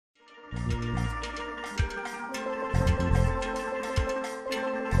So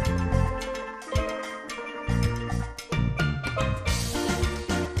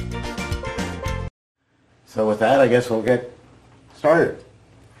with that, I guess we'll get started.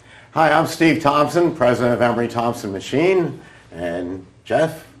 Hi, I'm Steve Thompson, president of Emery Thompson Machine. And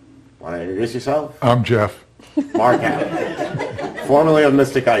Jeff, want to introduce yourself? I'm Jeff. Markow, formerly of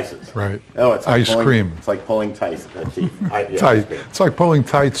Mystic Ices. Right. Oh, it's like ice cream. It's like pulling teeth. Tight. It's like pulling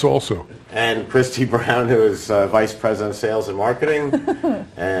tights also. And Christi Brown, who is vice president of sales and marketing.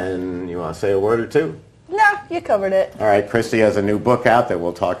 And you want to say a word or two? No, you covered it. All right, Christi has a new book out that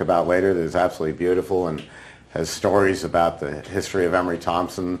we'll talk about later that is absolutely beautiful and has stories about the history of Emery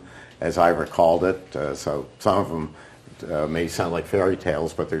Thompson, as I recalled it. So some of them may sound like fairy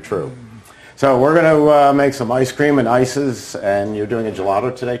tales, but they're true. So we're going to make some ice cream and ices, and you're doing a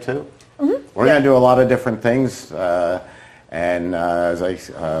gelato today too? Mm-hmm. We're going to do a lot of different things, and as I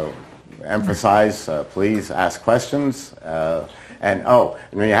emphasize, please ask questions. And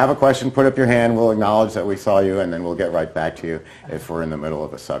when you have a question, put up your hand. We'll acknowledge that we saw you, and then we'll get right back to you if we're in the middle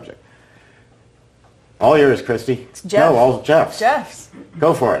of a subject. All yours, Christi. It's Jeff. No, all Jeff's. Jeff's.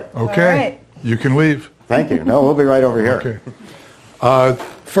 Go for it. Okay. All right. You can leave. Thank you. No, we'll be right over here. Okay.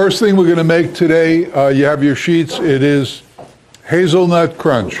 First thing we're going to make today, you have your sheets. It is Hazelnut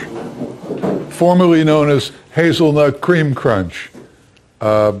Crunch, formerly known as Hazelnut Cream Crunch.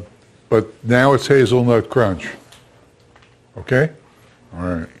 But now it's Hazelnut Crunch. Okay?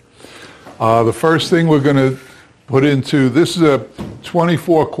 All right. The first thing we're going to put into, this is a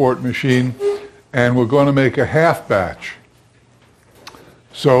 24-quart machine, and we're going to make a half batch.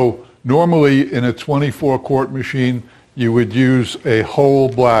 So normally in a 24-quart machine, you would use a whole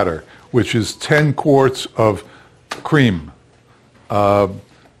bladder, which is 10 quarts of cream.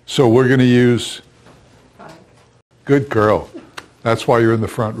 So we're going to use, good girl, that's why you're in the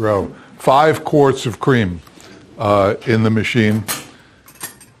front row, 5 quarts of cream in the machine.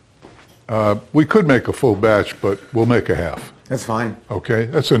 We could make a full batch, but we'll make a half. That's fine. Okay,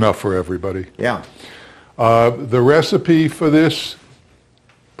 that's enough for everybody. Yeah. The recipe for this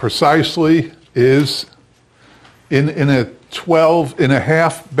precisely is in a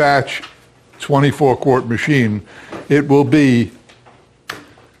half batch 24-quart machine, it will be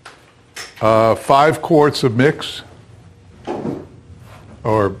 5 quarts of mix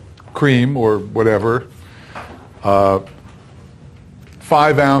or cream or whatever, 5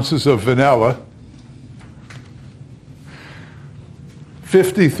 ounces of vanilla,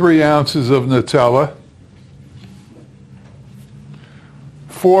 53 ounces of Nutella,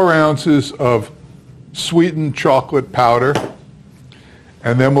 4 ounces of sweetened chocolate powder,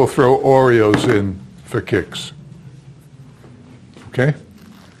 and then we'll throw Oreos in for kicks. Okay?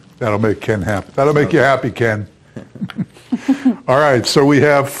 That'll make Ken happy. That'll make you happy, Ken. All right, so we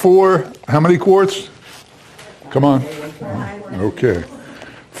have 4, how many quarts? Come on. Okay.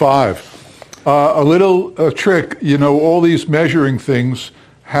 5. A little trick, you know, all these measuring things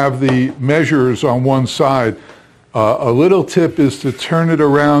have the measures on one side. A little tip is to turn it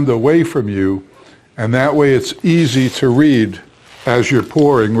around away from you, and that way it's easy to read as you're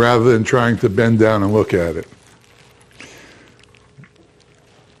pouring rather than trying to bend down and look at it.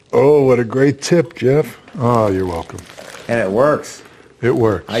 Oh, what a great tip, Jeff. Oh, you're welcome. And it works. It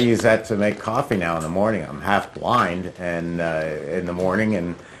works. I use that to make coffee now in the morning. I'm half blind, and in the morning,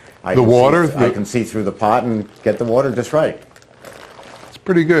 and I can see through the pot and get the water just right. It's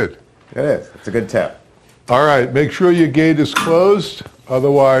pretty good. It is. It's a good tip. All right, make sure your gate is closed,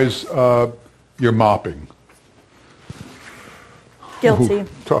 otherwise you're mopping. Guilty. Ooh,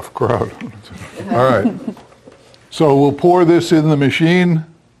 tough crowd. All right, so we'll pour this in the machine.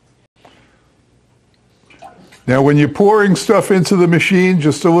 Now when you're pouring stuff into the machine,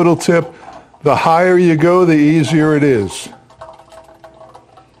 just a little tip, the higher you go, the easier it is.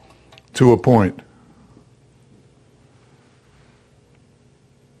 To a point.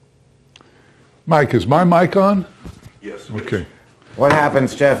 Mike, is my mic on? Yes. Okay. What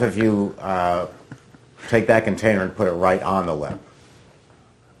happens, Jeff, if you take that container and put it right on the lip?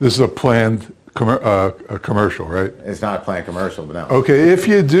 This is a planned a commercial, right? It's not a planned commercial, but no. Okay, if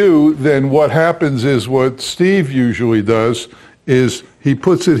you do, then what happens is what Steve usually does is he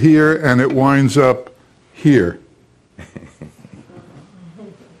puts it here and it winds up here.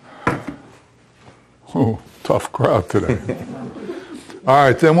 Oh, tough crowd today. All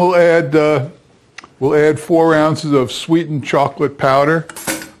right, then we'll add 4 ounces of sweetened chocolate powder.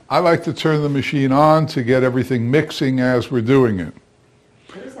 I like to turn the machine on to get everything mixing as we're doing it.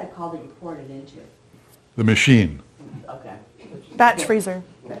 What is that called that you poured it into? The machine. Okay. Batch freezer.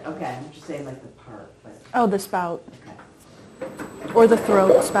 Okay, I'm just saying like the part. But Oh, the spout. okay. Or the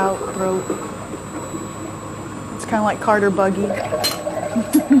throat, spout, throat. It's kind of like Carter Buggy.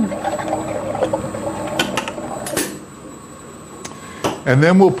 And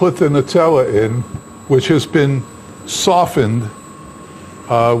then we'll put the Nutella in, which has been softened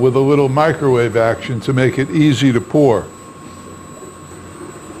with a little microwave action to make it easy to pour.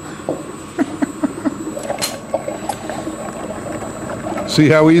 See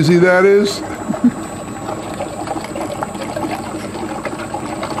how easy that is?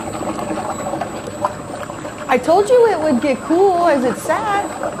 I told you it would get cool as it sat.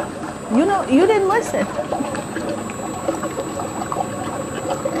 You know, you didn't listen.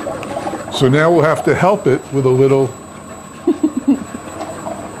 So now we'll have to help it with a little.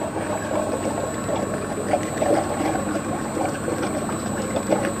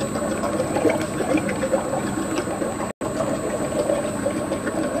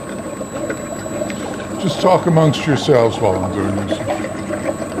 Just talk amongst yourselves while I'm doing this.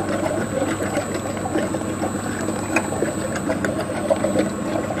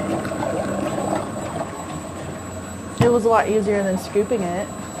 It was a lot easier than scooping it.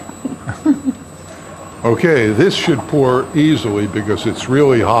 Okay, this should pour easily because it's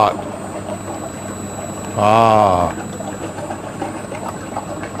really hot. Ah.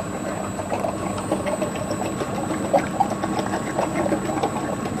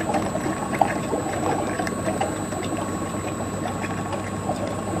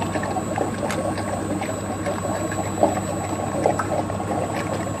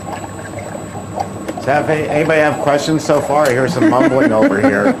 Anybody have questions so far? I hear some mumbling over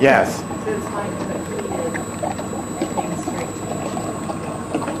here. Yes. Since mine completed, came straight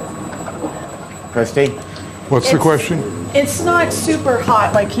to Christy? What's the question? It's not super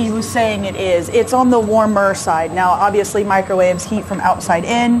hot like he was saying it is. It's on the warmer side. Now, obviously, microwaves heat from outside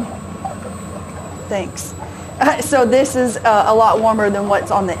in. Thanks. So this is a lot warmer than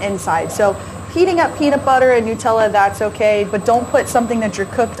what's on the inside. So heating up peanut butter and Nutella, that's okay, but don't put something that you're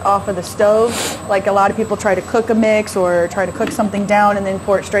cooked off of the stove. Like a lot of people try to cook a mix or try to cook something down and then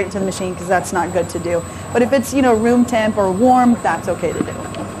pour it straight into the machine because that's not good to do. But if it's, room temp or warm, that's okay to do.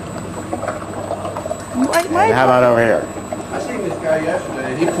 And how about over here? I seen this guy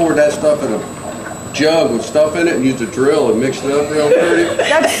yesterday, and he poured that stuff in a jug with stuff in it and used a drill and mixed it up real pretty.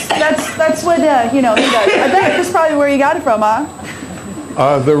 That's what, he does. I think that's probably where you got it from, huh?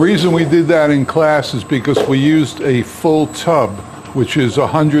 The reason we did that in class is because we used a full tub, which is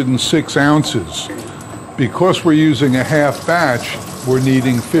 106 ounces. Because we're using a half batch, we're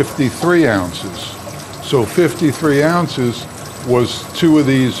needing 53 ounces. So 53 ounces was 2 of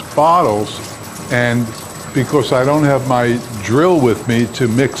these bottles, and because I don't have my drill with me to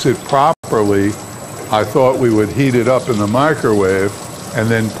mix it properly, I thought we would heat it up in the microwave and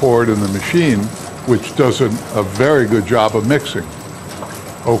then pour it in the machine, which does a very good job of mixing.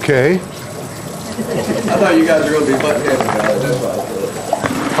 Okay? I thought you guys were going to be butt-headed about it, that's why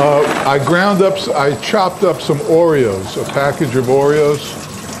I thought. I chopped up some Oreos, a package of Oreos,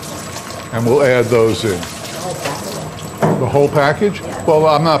 and we'll add those in. The whole package? Well,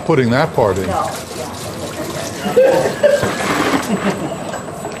 I'm not putting that part in.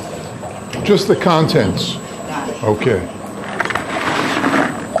 Just the contents. Okay.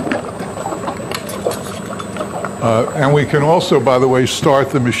 And we can also, by the way, start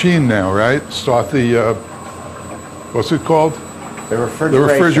the machine now, right? Start the, what's it called? The refrigeration. The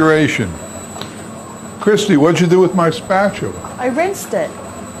refrigeration. Christy, what'd you do with my spatula? I rinsed it.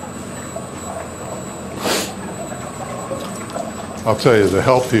 I'll tell you, the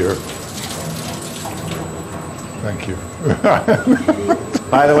help here. Thank you.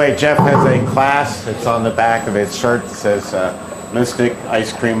 By the way, Jeff has a class. It's on the back of his shirt. It says Mystic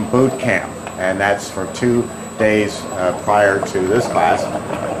Ice Cream Boot Camp. And that's for 2 days prior to this class.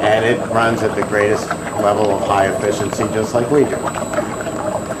 And it runs at the greatest level of high efficiency, just like we do.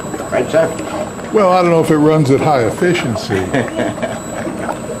 Right, Jeff? Well, I don't know if it runs at high efficiency.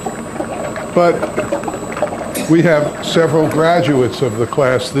 But we have several graduates of the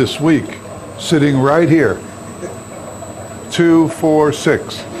class this week sitting right here. 2, 4,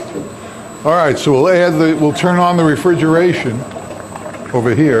 6. All right, so we'll turn on the refrigeration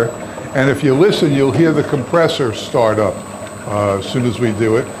over here, and if you listen, you'll hear the compressor start up as soon as we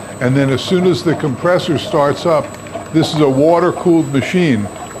do it. And then as soon as the compressor starts up, this is a water-cooled machine,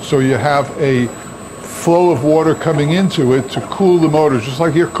 so you have a flow of water coming into it to cool the motor, just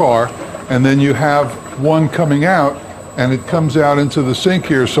like your car, and then you have one coming out, and it comes out into the sink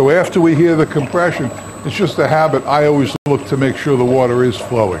here. So after we hear the compression, it's just a habit. I always look to make sure the water is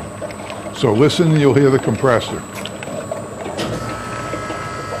flowing. So listen, you'll hear the compressor.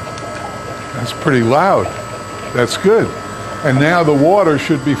 That's pretty loud. That's good. And now the water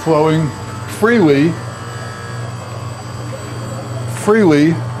should be flowing freely,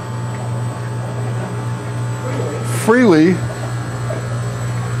 freely, freely.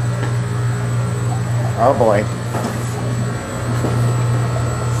 Oh boy.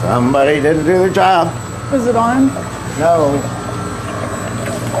 Somebody didn't do their job. Is it on? No.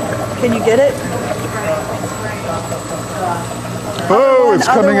 Can you get it? Oh, it's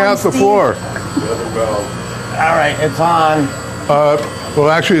Other coming one, out the Steve. floor. All right, it's on. Well,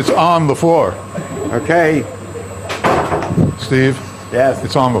 actually, it's on the floor. Okay. Steve, Yes,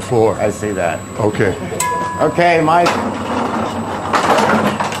 it's on the floor. I see that. Okay. Okay, Mike.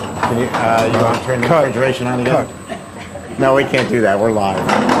 Can you want to turn the Cut. refrigeration on again? No, we can't do that. We're live.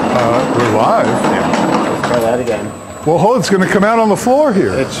 We're live. Yeah. Let's try that again. Well, hold, it's going to come out on the floor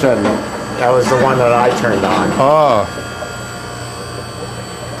here. It shouldn't. That was the one that I turned on. Ah,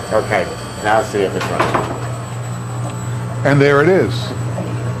 Okay, now see if it's running. and there it is.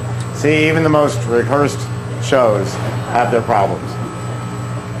 See, even the most rehearsed shows have their problems.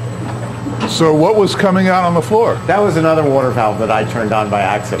 So what was coming out on the floor? That was another water valve that I turned on by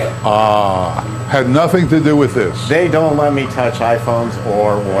accident. Ah, had nothing to do with this. They don't let me touch iPhones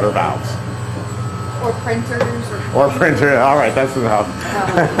or water valves. Or printers Or printer. All right, that's enough.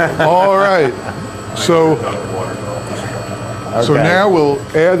 All right. So Okay. now we'll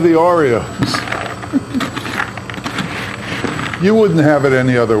add the Oreos. You wouldn't have it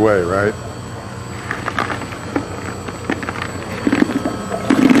any other way, right?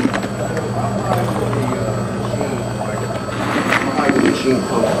 How the machine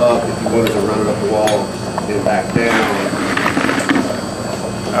comes up if you wanted to run it up the wall, then back down.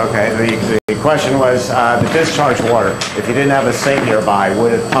 Okay, the question was the discharge water. If you didn't have a sink nearby,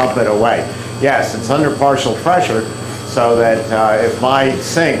 would it pump it away? Yes, it's under partial pressure, so that if my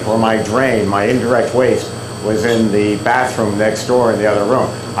sink or my drain, my indirect waste, was in the bathroom next door in the other room,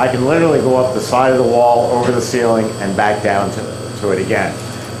 I can literally go up the side of the wall, over the ceiling, and back down to it again,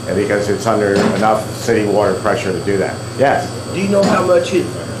 because it's under enough city water pressure to do that. Yes, Do you know how much it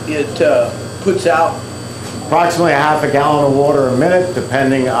puts out? approximately a half a gallon of water a minute,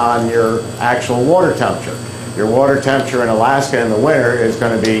 depending on your actual water temperature. Your water temperature in Alaska in the winter is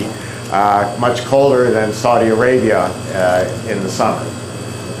going to be much colder than Saudi Arabia in the summer.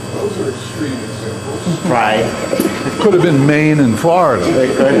 Those are extreme examples. Right. Could have been Maine and Florida. They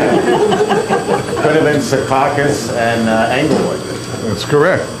could have. Could have been Secaucus and Englewood. That's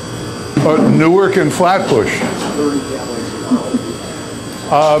correct. Newark and Flatbush.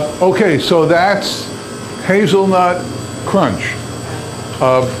 Okay, so that's Hazelnut Crunch.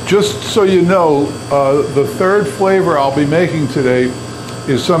 Just so you know, the third flavor I'll be making today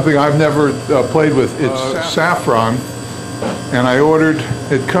is something I've never played with. It's Saffron, and I ordered,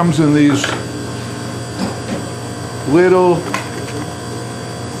 it comes in these little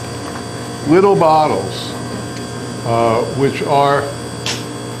bottles, which are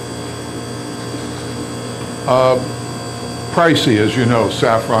pricey, as you know.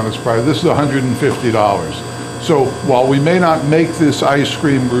 Saffron is pricey. This is $150. So while we may not make this ice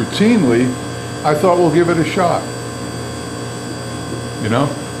cream routinely, I thought we'll give it a shot. You know?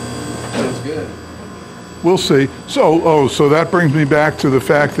 Sounds good. We'll see. So that brings me back to the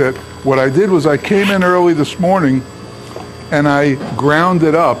fact that what I did was I came in early this morning and I ground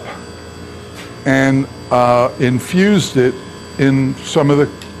it up and infused it in some of the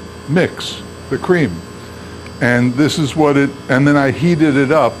mix, the cream. And this is what and then I heated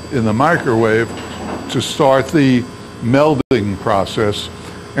it up in the microwave to start the melding process.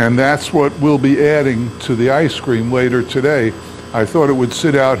 And that's what we'll be adding to the ice cream later today. I thought it would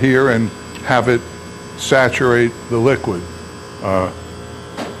sit out here and have it saturate the liquid.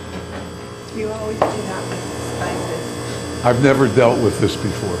 You always do that with spices. I've never dealt with this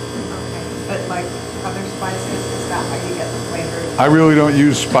before. Okay. But like other spices, is that how you get the flavors? I really don't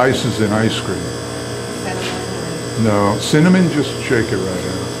use spices in ice cream. Cinnamon No, cinnamon, just shake it right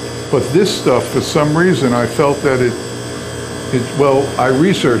out. But this stuff, for some reason, I felt that well, I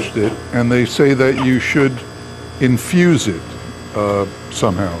researched it, and they say that you should infuse it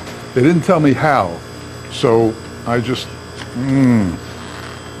somehow. They didn't tell me how, so I just,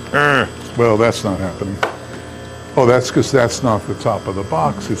 well, that's not happening. Oh, that's because that's not the top of the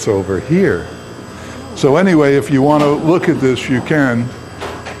box, it's over here. So anyway, if you want to look at this, you can.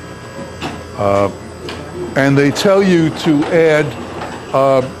 And they tell you to add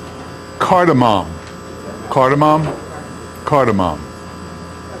cardamom. Cardamom? Cardamom.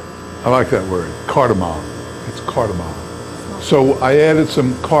 I like that word, cardamom. It's cardamom. So I added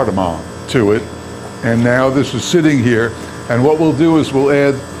some cardamom to it, and now this is sitting here, and what we'll do is we'll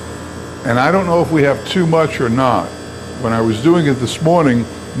add, and I don't know if we have too much or not, when I was doing it this morning,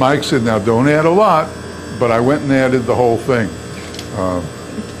 Mike said, now don't add a lot, but I went and added the whole thing.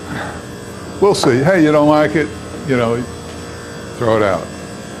 We'll see. Hey, you don't like it, you know, throw it out.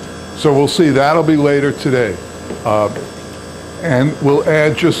 So we'll see. That'll be later today. And we'll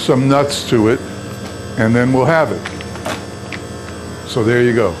add just some nuts to it, and then we'll have it. So there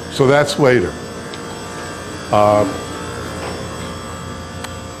you go. So that's later.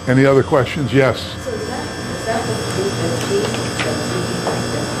 Any other questions? Yes. So is that the 350?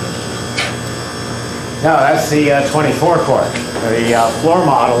 No, that's the 24 quart. The floor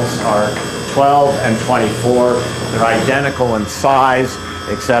models are 12 and 24. They're identical in size,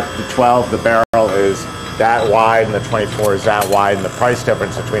 except the 12, the barrel is that wide, and the 24 is that wide, and the price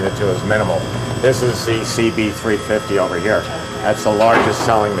difference between the two is minimal. This is the CB350 over here. That's the largest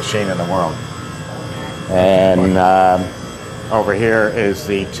selling machine in the world. And over here is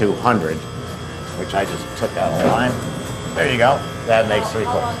the 200, which I just took out of line. There you go. That makes 3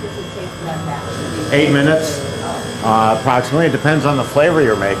 quarts. 8 minutes, approximately. It depends on the flavor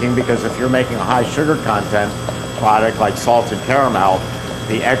you're making, because if you're making a high sugar content product like salted caramel,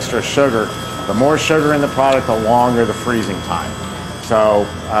 the extra sugar, the more sugar in the product, the longer the freezing time. So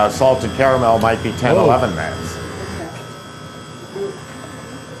salted caramel might be 10, 11 minutes.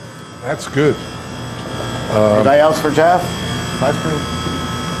 That's good. Anybody else for Jeff? Ice cream?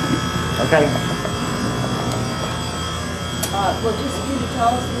 Okay. Well, just can you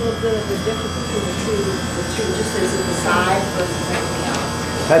tell us a little bit of the difference between the two, just as in the size versus everything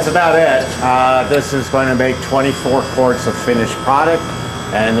else? That's about it. This is going to make 24 quarts of finished product,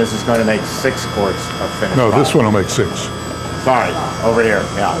 and this is going to make 6 quarts of finished No, product. this one will make 6. Sorry, over here.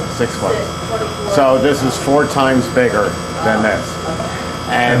 Yeah, 6 quarts. 24. So this is 4 times bigger than this.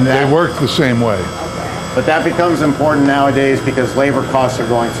 And they work the same way. But that becomes important nowadays because labor costs are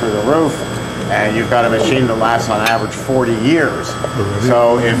going through the roof, and you've got a machine that lasts on average 40 years.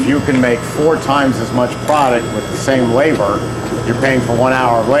 So if you can make 4 times as much product with the same labor, you're paying for 1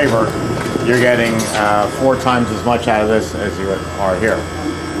 hour of labor, you're getting 4 times as much out of this as you are here.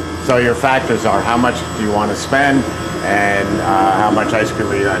 So your factors are how much do you want to spend, and how much ice cream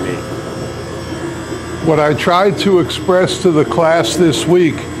are you going to need. What I tried to express to the class this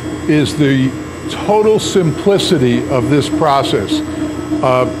week is the total simplicity of this process.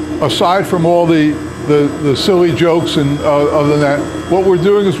 Aside from all the silly jokes and other than that, what we're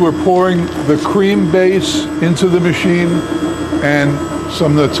doing is we're pouring the cream base into the machine and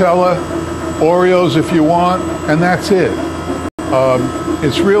some Nutella, Oreos if you want, and that's it.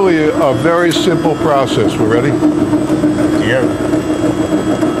 It's really a very simple process. We're ready? Yeah.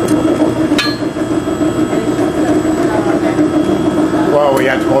 Well, we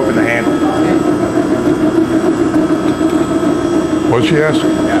have to open the handle. What'd she ask?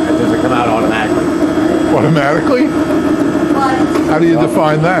 Yeah, it doesn't come out automatically. Automatically? How do you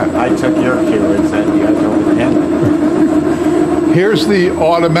define that? I took your cue and said you have to open the handle. Here's the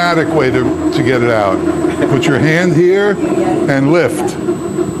automatic way to get it out. Put your hand here and lift.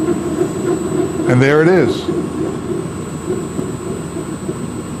 And there it is.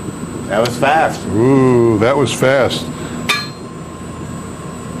 That was fast. Ooh, that was fast.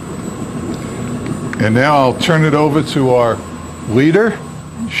 And now I'll turn it over to our leader.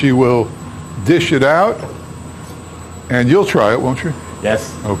 She will dish it out. And you'll try it, won't you?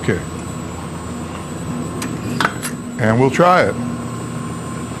 Yes. Okay. And we'll try it.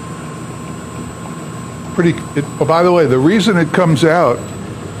 Oh, by the way, the reason it comes out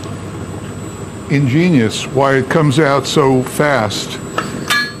ingenious, why it comes out so fast,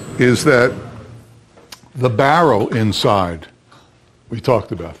 is that the barrel inside, we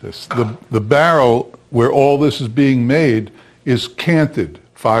talked about this, the barrel where all this is being made is canted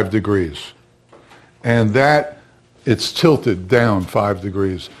 5 degrees. And that, it's tilted down 5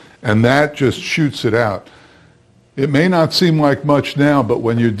 degrees. And that just shoots it out. It may not seem like much now, but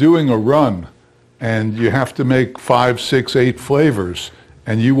when you're doing a run and you have to make 5, 6, 8 flavors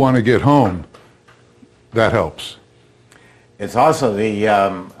and you want to get home, that helps. It's also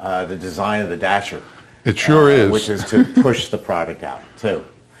the design of the dasher. It sure is. Which is to push the product out, too.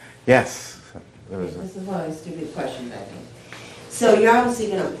 Yes. This is a stupid question, Becky. So you're obviously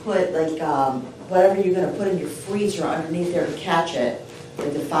going to put, like, whatever you're going to put in your freezer underneath there to catch it,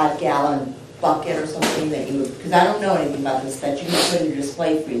 like the 5-gallon bucket or something that you would, because I don't know anything about this, that you can put in your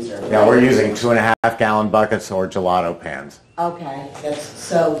display freezer. Yeah, right? we're using 2.5-gallon buckets or gelato pans. Okay,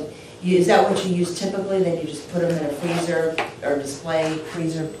 so is that what you use typically? Then you just put them in a freezer or display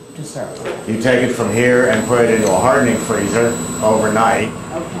freezer to serve? You take it from here and put it into a hardening freezer overnight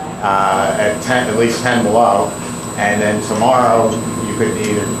at least 10 below, and then tomorrow you could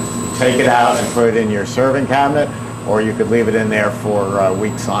either take it out and put it in your serving cabinet, or you could leave it in there for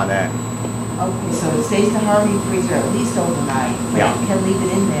weeks on end. Okay, so it stays in the Harvey freezer at least overnight, but Yeah. you can leave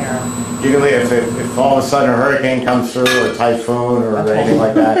it in there. You can leave, if all of a sudden a hurricane comes through, or a typhoon, or anything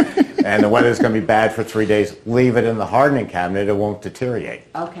like that, and the weather's going to be bad for 3 days, leave it in the hardening cabinet. It won't deteriorate.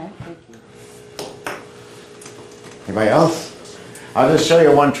 Okay, thank you. Anybody else? I'll just show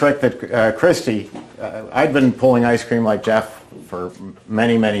you one trick that Christi, I'd been pulling ice cream like Jeff for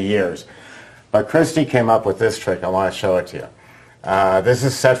many, many years, but Christi came up with this trick. I want to show it to you. This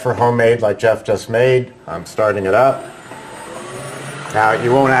is set for homemade like Jeff just made. I'm starting it up. Now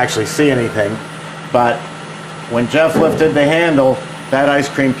you won't actually see anything, but when Jeff lifted the handle, that ice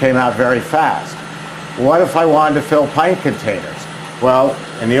cream came out very fast. What if I wanted to fill pint containers? Well,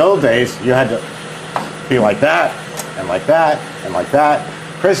 in the old days, you had to be like that, and like that, and like that.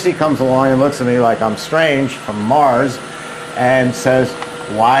 Christi comes along and looks at me like I'm strange from Mars and says,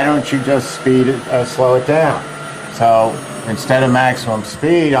 why don't you just slow it down? So instead of maximum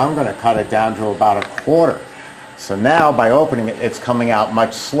speed, I'm going to cut it down to about 1/4. So now by opening it, it's coming out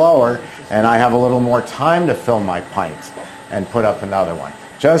much slower, and I have a little more time to fill my pints and put up another one,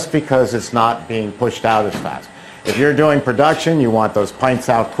 just because it's not being pushed out as fast. If you're doing production, you want those pints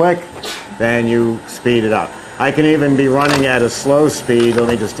out quick, then you speed it up. I can even be running at a slow speed. Let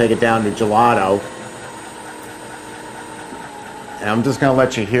me just take it down to Gelato. And I'm just going to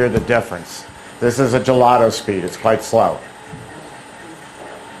let you hear the difference. This is a Gelato speed. It's quite slow.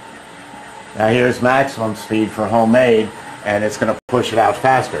 Now here's maximum speed for homemade, and it's going to push it out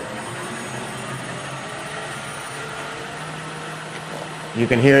faster. You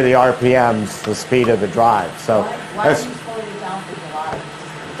can hear the RPMs, the speed of the drive. So Why don't you slow it down for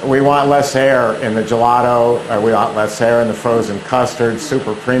Gelato? we want less air in the Gelato. We want less air in the frozen custard.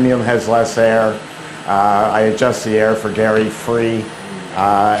 Super Premium has less air. I adjust the air for dairy-free.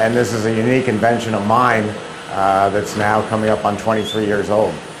 And this is a unique invention of mine that's now coming up on 23 years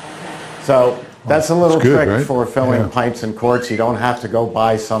old. So that's a little That's good, trick right? for filling Yeah. pints and quarts. You don't have to go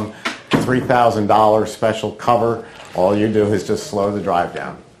buy some $3,000 special cover. All you do is just slow the drive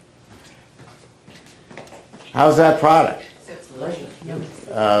down. How's that product?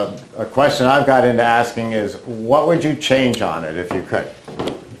 A question I've got into asking is, what would you change on it if you could?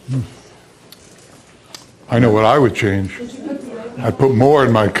 I know what I would change. I'd put more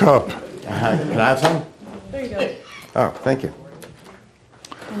in my cup. Can I have some? There you go. Oh, thank you.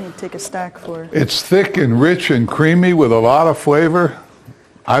 I need to take a stack for. It's thick and rich and creamy with a lot of flavor.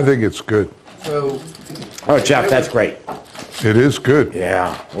 I think it's good. So, Oh, Jeff, that's great. It is good.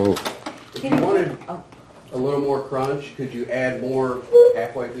 Yeah. Ooh. if you wanted a little more crunch, could you add more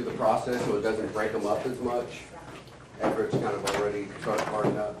halfway through the process so it doesn't break them up as much after it's kind of already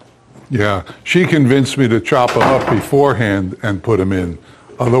hardened up? Yeah, she convinced me to chop them up beforehand and put them in.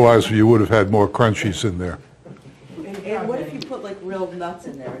 Otherwise, you would have had more crunchies in there. And what if you put like real nuts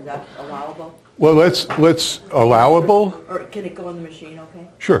in there? Is that allowable? Well, let's allowable. Or can it go in the machine, okay?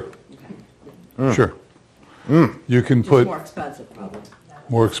 Sure, sure. You can Just put more expensive probably.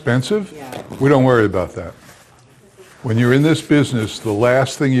 more expensive. Yeah. We don't worry about that. When you're in this business, the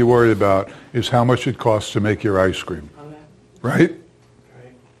last thing you worry about is how much it costs to make your ice cream. Okay. Right?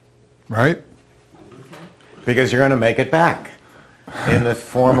 Right? Because you're going to make it back in the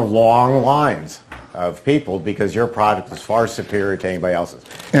form of long lines of people, because your product is far superior to anybody else's.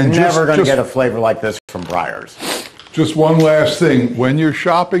 And you're just- never going to just- get a flavor like this from Breyers. Just one last thing. When you're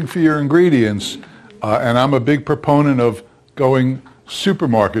shopping for your ingredients, and I'm a big proponent of going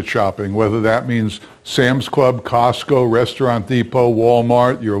supermarket shopping, whether that means Sam's Club, Costco, Restaurant Depot,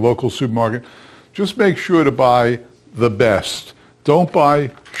 Walmart, your local supermarket, just make sure to buy the best. Don't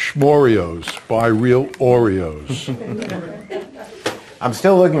buy Schmorios, buy real Oreos. I'm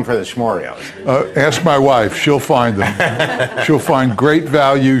still looking for the Schmorios. Ask my wife, she'll find them. She'll find great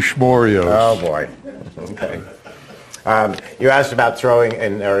value Schmorios. Oh, boy. Okay. You asked about throwing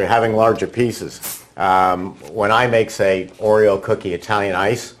in or having larger pieces. When I make, say, Oreo cookie Italian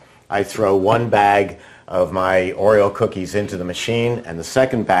ice, I throw one bag of my Oreo cookies into the machine, and the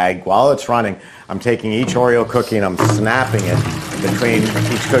second bag, while it's running, I'm taking each Oreo cookie and I'm snapping it between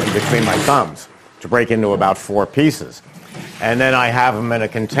each cookie between my thumbs to break into about 4 pieces. And then I have them in a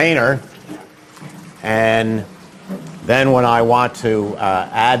container, and then when I want to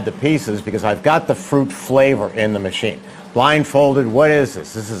add the pieces, because I've got the fruit flavor in the machine. Blindfolded, what is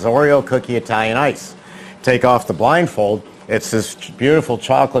this? This is Oreo cookie Italian ice. Take off the blindfold, it's this beautiful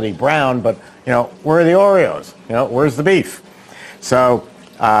chocolatey brown, but you know, where are the Oreos? You know, where's the beef? So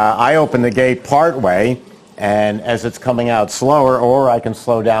I open the gate part way, and as it's coming out slower, or I can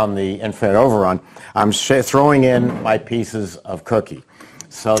slow down the infinite overrun, I'm throwing in my pieces of cookie.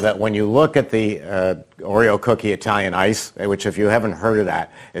 so that when you look at the Oreo cookie Italian ice, which if you haven't heard of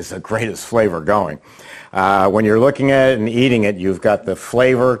that, is the greatest flavor going. When you're looking at it and eating it, you've got the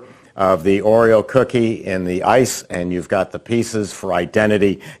flavor of the Oreo cookie in the ice, and you've got the pieces for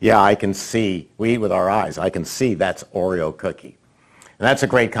identity. Yeah, I can see, we eat with our eyes, I can see that's Oreo cookie. And that's a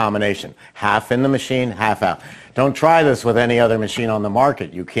great combination. Half in the machine, half out. Don't try this with any other machine on the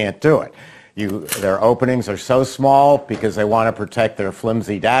market. You can't do it. Their openings are so small because they want to protect their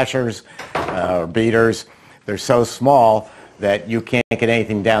flimsy dashers or beaters. They're so small that you can't get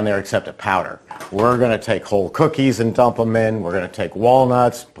anything down there except a powder. We're going to take whole cookies and dump them in. We're going to take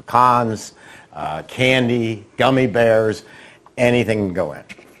walnuts, pecans, candy, gummy bears, anything can go in.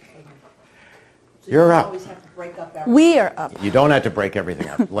 You're up. We are up. You don't have to break everything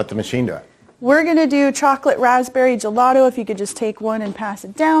up. Let the machine do it. We're going to do chocolate raspberry gelato. If you could just take one and pass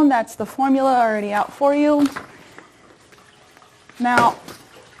it down. That's the formula already out for you. Now,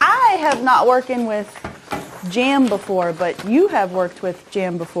 I have not working with jam before, but you have worked with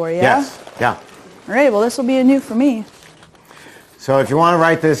jam before, yeah? Yes, yeah. All right, well, this will be a new for me. So if you want to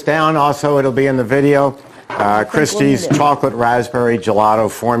write this down, also it'll be in the video. Christie's chocolate raspberry gelato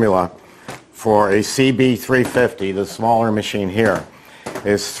formula for a CB350, the smaller machine here,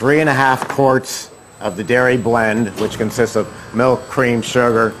 is 3.5 quarts of the dairy blend, which consists of milk, cream,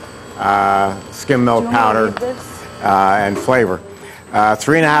 sugar, skim milk powder, and flavor.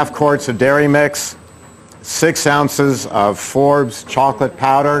 3.5 quarts of dairy mix, 6 ounces of Forbes chocolate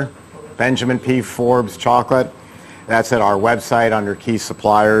powder, Benjamin P. Forbes chocolate. That's at our website under key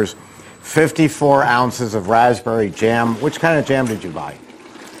suppliers. 54 ounces of raspberry jam. Which kind of jam did you buy?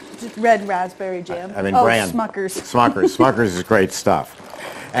 Just red raspberry jam. I mean, brand. Smucker's. Smucker's is great stuff.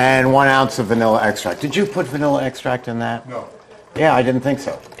 And 1 ounce of vanilla extract. Did you put vanilla extract in that? No. Yeah, I didn't think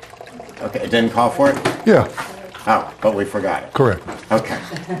so. Okay, it didn't call for it? Yeah, Oh, but we forgot it. correct. Okay.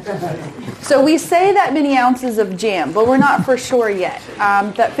 So we say that many ounces of jam, but we're not for sure yet.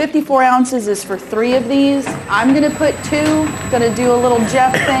 That 54 ounces is for 3 of these. I'm going to put 2, going to do a little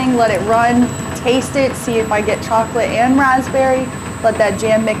Jeff thing, let it run, taste it, see if I get chocolate and raspberry, let that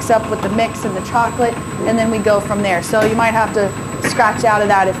jam mix up with the mix and the chocolate, and then we go from there. So you might have to scratch out of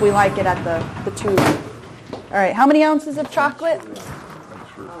that if we like it at the tube. All right, how many ounces of chocolate?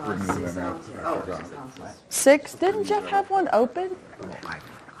 6? Didn't Jeff have one open?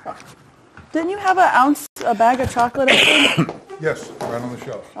 Didn't you have a bag of chocolate open? Yes, right on the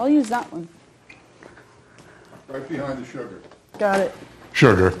shelf, I'll use that one. right behind the sugar. Got it.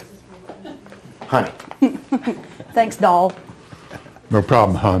 Sugar. Honey. Thanks, doll. No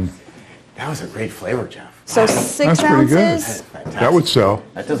problem, hon. That was a great flavor, Jeff. So 6 That's pretty good. ounces. Fantastic. That would sell.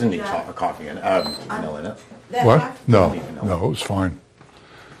 That doesn't need chocolate coffee in it. Vanilla in it. What? No, no, it was fine.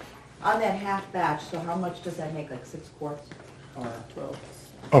 On that half batch, so how much does that make, like 6 quarts or 12?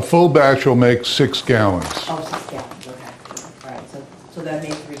 A full batch will make 6 gallons. Oh, 6 gallons, okay. All right, so that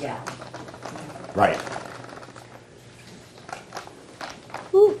makes 3 gallons. Right.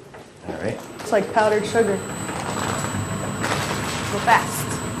 Ooh, All right. it's like powdered sugar. Go fast.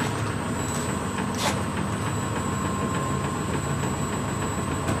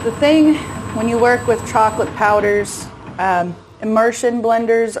 The thing when you work with chocolate powders, immersion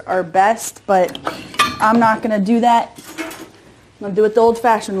blenders are best, but I'm not going to do that. I'm going to do it the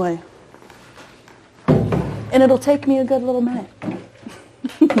old-fashioned way. And it'll take me a good little minute.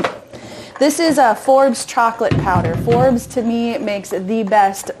 This is a Forbes chocolate powder. Forbes, to me, makes the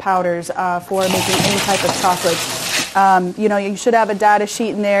best powders for making any type of chocolate. You know, you should have a data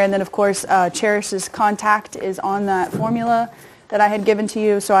sheet in there, and then, of course, Cherish's contact is on that formula that I had given to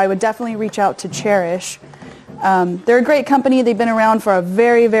you, so I would definitely reach out to Cherish. They're a great company. They've been around for a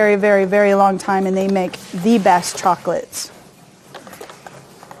very, very, very, very long time, and they make the best chocolates.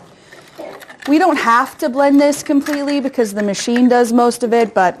 We don't have to blend this completely because the machine does most of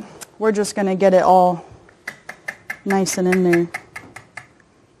it, but we're just going to get it all nice and in there.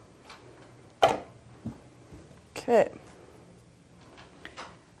 Okay.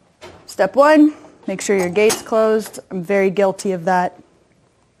 Step 1, make sure your gate's closed. I'm very guilty of that.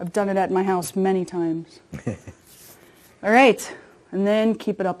 I've done it at my house many times. All right, and then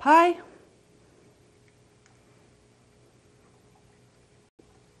keep it up high.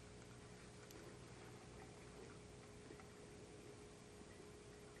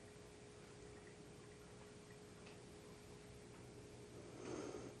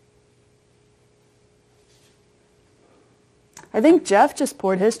 I think Jeff just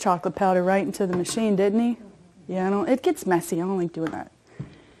poured his chocolate powder right into the machine, didn't he? Yeah, it gets messy. I don't like doing that.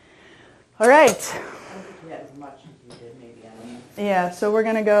 All right. Yeah, so we're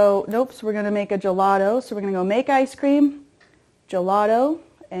going to go, so we're going to make a gelato. So we're going to go make ice cream, gelato,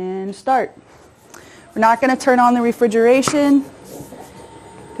 and start. We're not going to turn on the refrigeration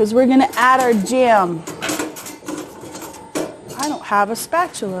because we're going to add our jam. I don't have a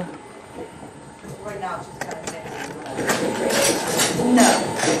spatula. Right now, it's just kind of mixed. No.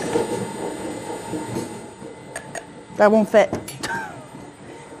 That won't fit.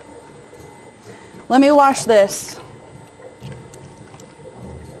 Let me wash this.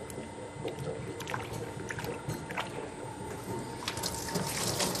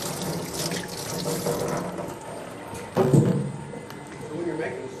 When you're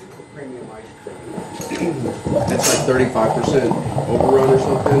making a super premium ice cream, that's like 35% overrun or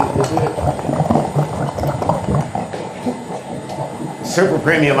something, isn't it? Super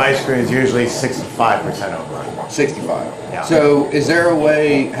premium ice cream is usually 65% overrun. 65. Yeah. So is there a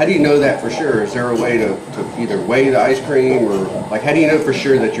way, how do you know that for sure? Is there a way to either weigh the ice cream or, like, how do you know for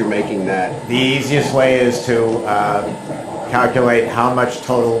sure that you're making that? The easiest way is to calculate how much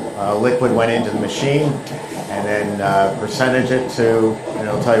total liquid went into the machine and then percentage it to, and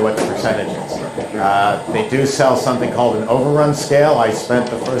it'll tell you what the percentage is. They do sell something called an overrun scale. I spent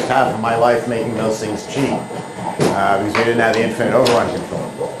the first half of my life making those things cheap because we didn't have the infinite overrun control.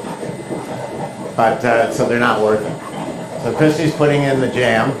 But, so they're not worth it. So Christi's putting in the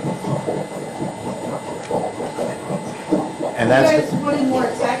jam. And You guys that's, putting more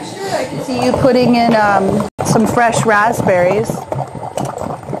texture? I can see you putting in some fresh raspberries.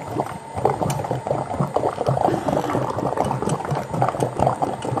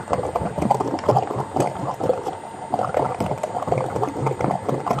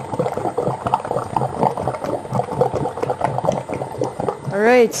 All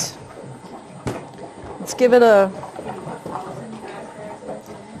right. Let's give it a...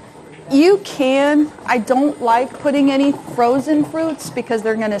 You can. I don't like putting any frozen fruits because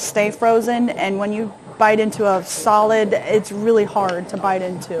they're going to stay frozen, and when you bite into a solid, it's really hard to bite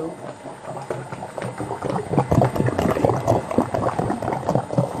into.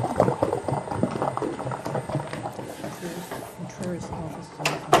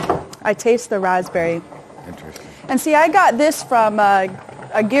 I taste the raspberry. interesting. And see, I got this from a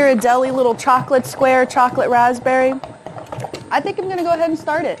Ghirardelli little chocolate square, chocolate raspberry. I think I'm going to go ahead and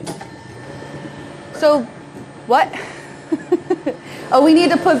start it. So, what? Oh, we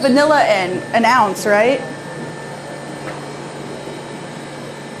need to put vanilla in, an ounce, right?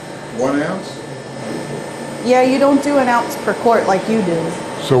 1 ounce? Yeah, you don't do an ounce per quart like you do.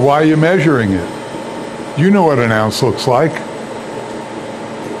 So why are you measuring it? You know what an ounce looks like.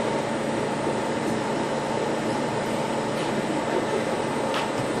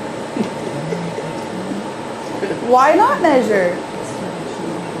 Why not measure?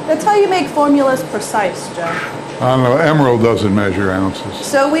 That's how you make formulas precise, Jeff. I don't know, Emerald doesn't measure ounces.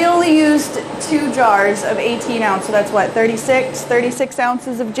 So we only used 2 jars of 18 ounce, so that's what, 36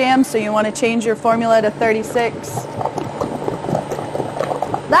 ounces of jam, so you want to change your formula to 36.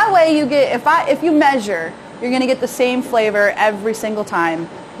 That way you get, if you measure, you're going to get the same flavor every single time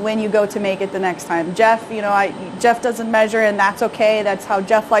when you go to make it the next time. Jeff, Jeff doesn't measure, and that's okay. That's how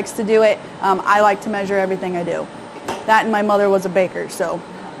Jeff likes to do it. I like to measure everything I do. That, and my mother was a baker, so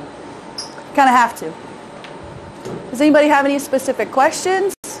kind of have to. Does anybody have any specific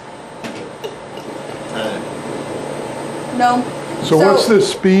questions? No? So what's the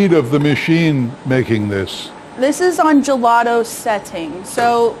speed of the machine making this? This is on gelato setting.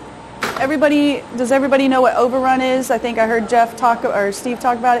 So does everybody know what overrun is? I think I heard Steve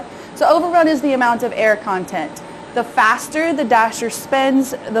talk about it. So overrun is the amount of air content. The faster the dasher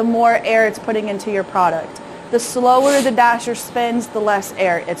spins, the more air it's putting into your product. The slower the dasher spins, the less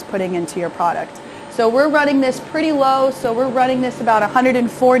air it's putting into your product. So we're running this pretty low, so we're running this about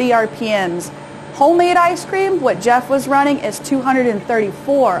 140 RPMs. Homemade ice cream, what Jeff was running, is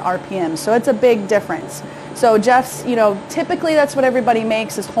 234 RPMs, so it's a big difference. So Jeff's, typically that's what everybody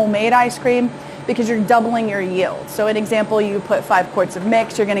makes is homemade ice cream because you're doubling your yield. So an example, you put 5 quarts of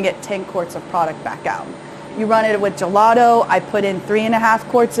mix, you're going to get 10 quarts of product back out. You run it with gelato, I put in 3.5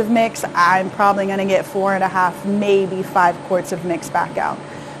 quarts of mix, I'm probably going to get 4.5, maybe 5 quarts of mix back out.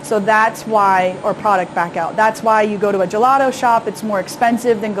 So that's why, or product back out. That's why you go to a gelato shop, it's more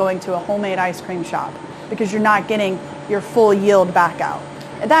expensive than going to a homemade ice cream shop because you're not getting your full yield back out.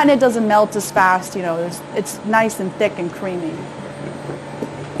 And it doesn't melt as fast, it's nice and thick and creamy.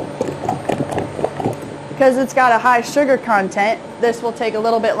 Because it's got a high sugar content, this will take a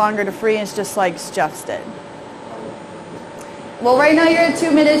little bit longer to freeze, just like Jeff's did. Well, right now you're at 2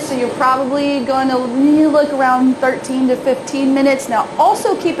 minutes, so you're probably going to look around 13 to 15 minutes. Now,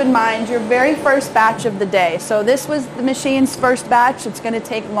 also keep in mind your very first batch of the day. So this was the machine's first batch. It's going to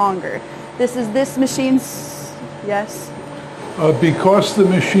take longer. This is this machine's, yes? Because the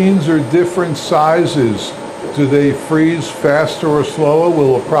machines are different sizes, do they freeze faster or slower?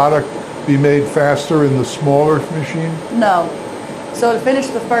 Will a product be made faster in the smaller machine? No. So to finish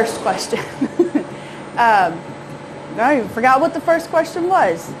the first question, I forgot what the first question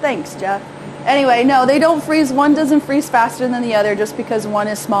was. Thanks, Jeff. Anyway, no, they don't freeze. One doesn't freeze faster than the other just because one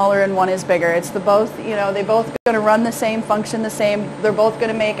is smaller and one is bigger. It's the both, they both going to run the same, function the same. They're both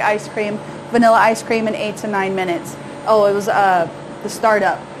going to make ice cream, vanilla ice cream in 8 to 9 minutes. Oh, it was the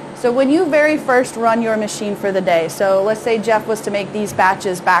startup. So when you very first run your machine for the day, so let's say Jeff was to make these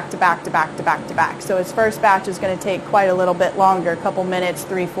batches back to back to back to back to back. So his first batch is going to take quite a little bit longer, a couple minutes,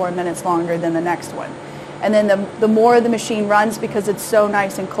 3-4 minutes longer than the next one. And then the more the machine runs, because it's so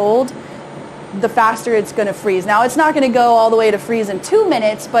nice and cold, the faster it's going to freeze. Now it's not going to go all the way to freeze in 2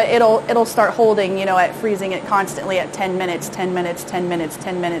 minutes, but it'll start holding, at freezing it constantly at 10 minutes, 10 minutes, 10 minutes,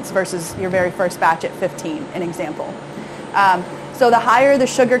 10 minutes versus your very first batch at 15, an example. So the higher the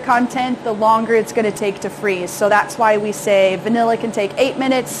sugar content, the longer it's going to take to freeze. So that's why we say vanilla can take 8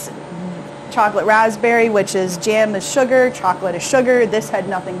 minutes, chocolate raspberry, which is jam is sugar, chocolate is sugar. This had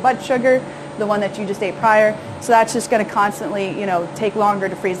nothing but sugar, the one that you just ate prior. So that's just going to constantly, take longer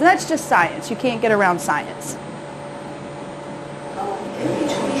to freeze. And that's just science. You can't get around science. In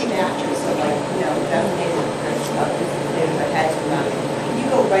between batches, so definitely different flavors I had to run. Can you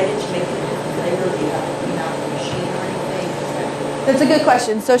go right into making a different flavor? Do you have to clean out the machine or anything? That's a good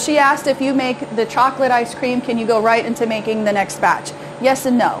question. So she asked if you make the chocolate ice cream, can you go right into making the next batch? Yes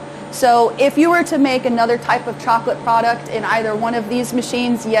and no. So if you were to make another type of chocolate product in either one of these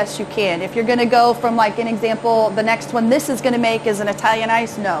machines, yes, you can. If you're going to go from, like an example, the next one this is going to make is an Italian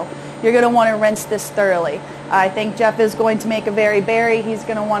ice, no. You're going to want to rinse this thoroughly. I think Jeff is going to make a very berry. He's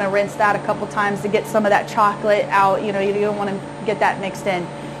going to want to rinse that a couple times to get some of that chocolate out. You don't want to get that mixed in.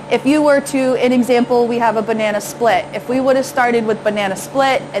 If you were to, an example, we have a banana split. If we would have started with banana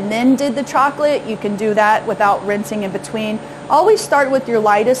split and then did the chocolate, you can do that without rinsing in between. Always start with your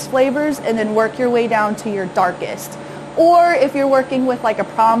lightest flavors and then work your way down to your darkest. Or if you're working with like a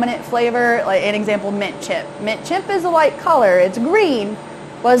prominent flavor, like an example, mint chip. Mint chip is a light color. It's green,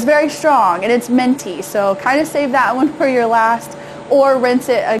 but it's very strong and it's minty. So kind of save that one for your last, or rinse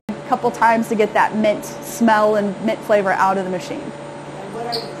it a couple times to get that mint smell and mint flavor out of the machine. And what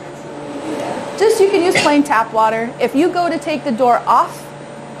are you rinsing when you do that? Just you can use plain tap water. If you go to take the door off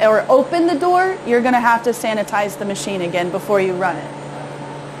or open the door, you're going to have to sanitize the machine again before you run it.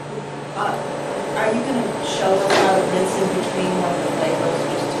 Are you going to show us how to rinse in between one of the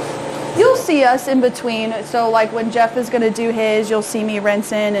flavors? You'll see us in between. So like when Jeff is going to do his, you'll see me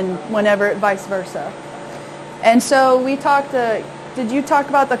rinse in, and whenever, vice versa. And so we talked, did you talk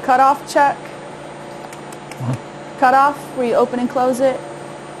about the cutoff check? Cutoff, where you open and close it?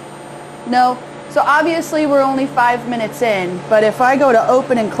 No? So obviously we're only 5 minutes in, but if I go to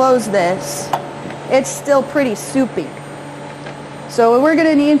open and close this, it's still pretty soupy. So we're going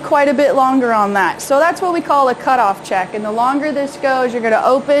to need quite a bit longer on that. So that's what we call a cutoff check. And the longer this goes, you're going to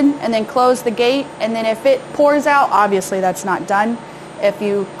open and then close the gate. And then if it pours out, obviously that's not done. If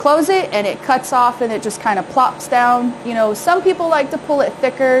you close it and it cuts off and it just kind of plops down, some people like to pull it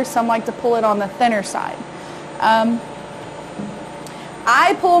thicker, some like to pull it on the thinner side.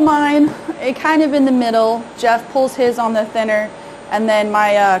 I pull mine kind of in the middle. Jeff pulls his on the thinner. And then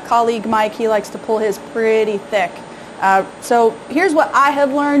my colleague Mike, he likes to pull his pretty thick. So here's what I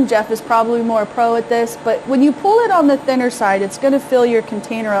have learned. Jeff is probably more pro at this. But when you pull it on the thinner side, it's going to fill your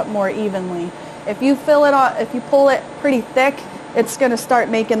container up more evenly. If you pull it pretty thick, it's going to start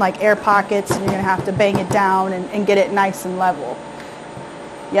making like air pockets. And you're going to have to bang it down and get it nice and level.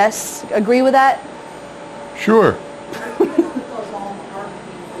 Yes? Agree with that? Sure.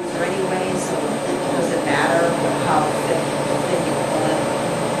 Anyway, so does it matter how thick you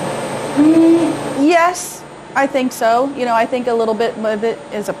pull it? Yes, I think so. I think a little bit of it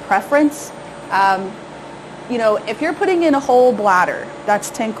is a preference. If you're putting in a whole bladder, that's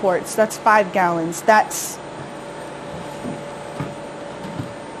 10 quarts, that's 5 gallons, that's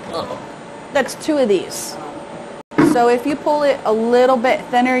 2 of these. So if you pull it a little bit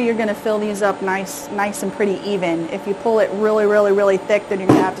thinner, you're going to fill these up nice and pretty even. If you pull it really, really, really thick, then you're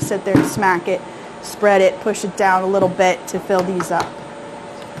going to have to sit there and smack it, spread it, push it down a little bit to fill these up.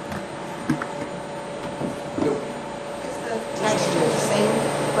 Is the texture the same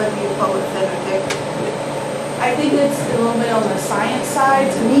whether you pull it thin or thick? I think it's a little bit on the science side.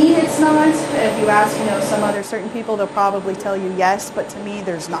 To me, it's not. If you ask, some other certain people, they'll probably tell you yes, but to me,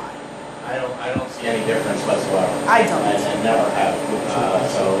 there's not. I don't see any difference whatsoever. I don't. And never have.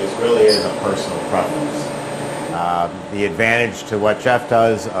 So it really is a personal preference. The advantage to what Jeff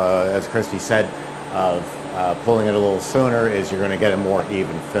does, as Christi said, of pulling it a little sooner is you're going to get a more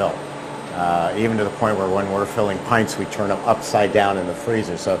even fill. Even to the point where when we're filling pints, we turn them upside down in the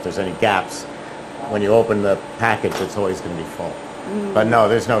freezer, so if there's any gaps, when you open the package, it's always going to be full. But no,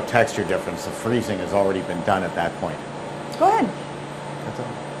 there's no texture difference. The freezing has already been done at that point. Go ahead. That's all.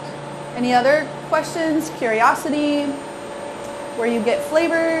 Any other questions, curiosity, where you get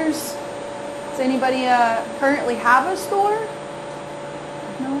flavors? Does anybody currently have a store?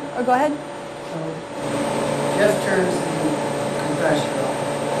 No? Or go ahead. Jeff turns the compressor off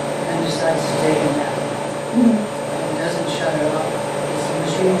and decides to take it out. And doesn't shut it off. Does the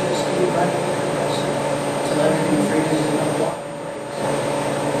machine just keep running the compressor until everything freezes and the water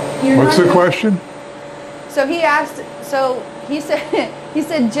breaks? What's the question? So he asked, so he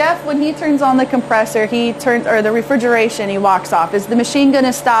said, Jeff, when he turns on the compressor, or the refrigeration, he walks off. Is the machine going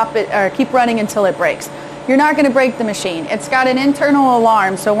to stop it or keep running until it breaks? You're not going to break the machine. It's got an internal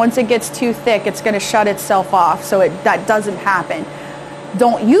alarm, so once it gets too thick, it's going to shut itself off, so that doesn't happen.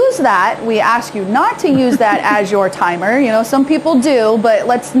 Don't use that. We ask you not to use that as your timer. You know, some people do, but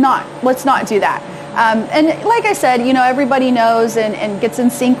let's not do that. And like I said, you know, everybody knows and gets in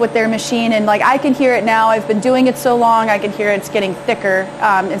sync with their machine, and like I can hear it now. I've been doing it so long, I can hear it's getting thicker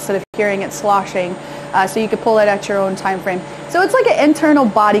instead of hearing it sloshing. So you could pull it at your own time frame. So it's like an internal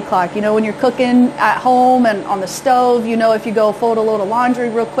body clock. You know, when you're cooking at home and on the stove, you know, if you go fold a load of laundry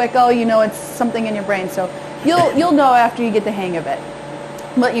real quick, oh, you know, it's something in your brain. So you'll know after you get the hang of it.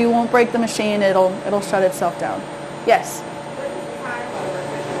 But you won't break the machine. It'll shut itself down. Yes.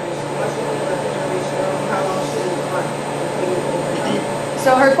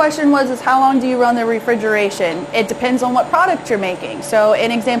 So her question was, how long do you run the refrigeration? It depends on what product you're making. So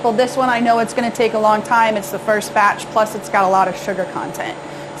an example, this one, I know it's going to take a long time. It's the first batch, plus it's got a lot of sugar content.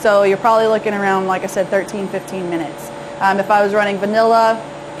 So you're probably looking around, like I said, 13, 15 minutes. If I was running vanilla,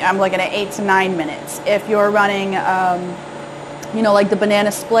 I'm looking at 8 to 9 minutes. If you're running, you know, like the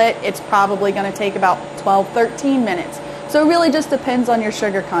banana split, it's probably going to take about 12, 13 minutes. So it really just depends on your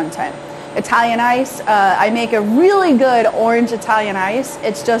sugar content. Italian ice, I make a really good orange Italian ice.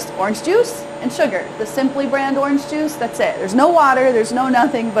 It's just orange juice and sugar. The Simply brand orange juice, that's it. There's no water, there's no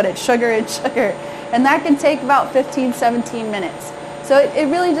nothing, but it's sugar and sugar. And that can take about 15, 17 minutes. So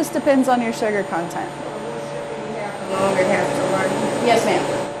it really just depends on your sugar content. Longer have to run. Yes,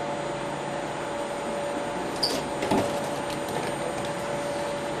 ma'am.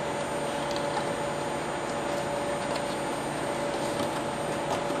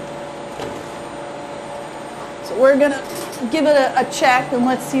 We're going to give it a check and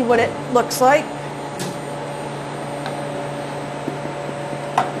let's see what it looks like.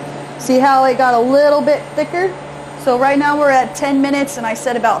 See how it got a little bit thicker? So right now we're at 10 minutes and I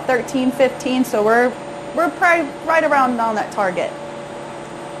said about 13, 15, so we're probably right around on that target.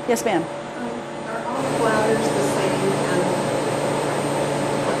 Yes, ma'am. Are all the bladders the same?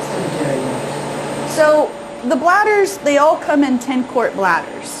 What's the difference? So the bladders, they all come in 10-quart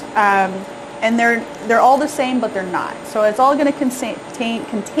bladders. And they're all the same, but they're not. So it's all going to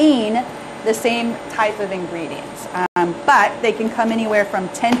contain the same type of ingredients. But they can come anywhere from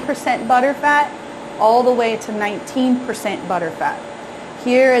 10% butterfat all the way to 19% butterfat.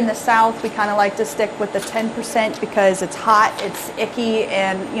 Here in the South, we kind of like to stick with the 10% because it's hot, it's icky,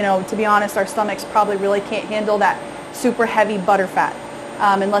 and you know, to be honest, our stomachs probably really can't handle that super heavy butterfat.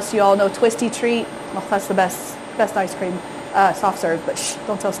 Unless you all know Twisty Treat, well, that's the best ice cream, soft serve, but shh,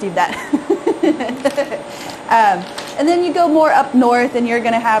 don't tell Steve that. And then you go more up north and you're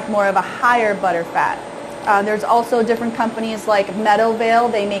going to have more of a higher butterfat. There's also different companies like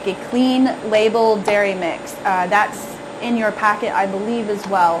Meadowvale. They make a clean label dairy mix. That's in your packet, I believe, as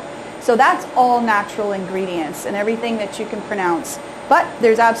well. So that's all natural ingredients and everything that you can pronounce. But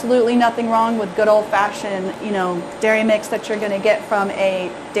there's absolutely nothing wrong with good old-fashioned, you know, dairy mix that you're going to get from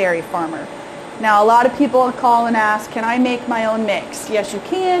a dairy farmer. Now, a lot of people call and ask, can I make my own mix? Yes, you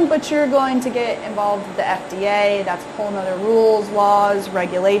can, but you're going to get involved with the FDA. That's a whole nother rules, laws,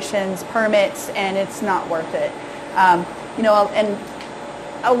 regulations, permits, and it's not worth it. You know, and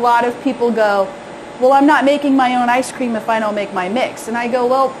a lot of people go, well, I'm not making my own ice cream if I don't make my mix. And I go,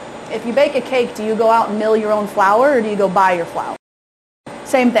 well, if you bake a cake, do you go out and mill your own flour or do you go buy your flour?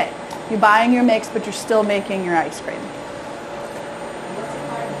 Same thing. You're buying your mix, but you're still making your ice cream.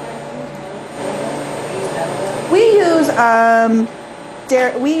 We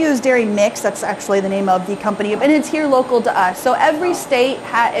use Dairy Mix. That's actually the name of the company, and it's here local to us. So every state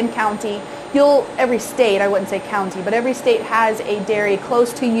and county, every state, I wouldn't say county, but every state has a dairy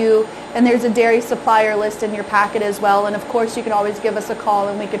close to you, and there's a dairy supplier list in your packet as well. And of course, you can always give us a call,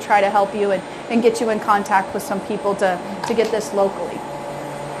 and we could try to help you and get you in contact with some people to get this locally.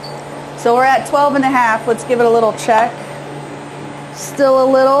 So we're at 12 and a half. Let's give it a little check. Still a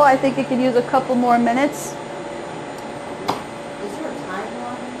little. I think it could use a couple more minutes. Is there a timer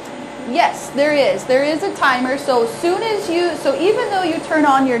on it? Yes, there is. There is a timer. So even though you turn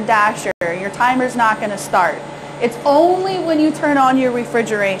on your dasher, your timer's not going to start. It's only when you turn on your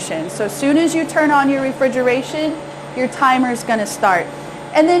refrigeration. So as soon as you turn on your refrigeration, your timer's going to start.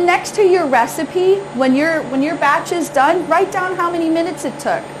 And then next to your recipe, when your batch is done, write down how many minutes it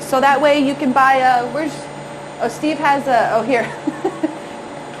took. So that way you can buy Steve has here.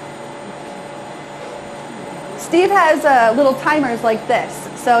 Steve has little timers like this.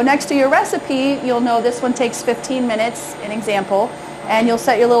 So next to your recipe, you'll know this one takes 15 minutes, an example, and you'll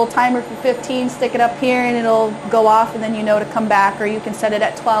set your little timer for 15, stick it up here, and it'll go off, and then you know to come back, or you can set it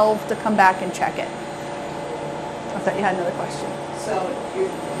at 12 to come back and check it. I thought you had another question. So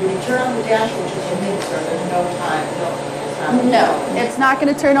when you turn on the dash, which is your mixer, there's no time. No, it's not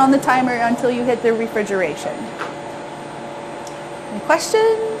going to turn on the timer until you hit the refrigeration. Any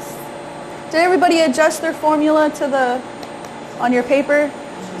questions? Did everybody adjust their formula to on your paper?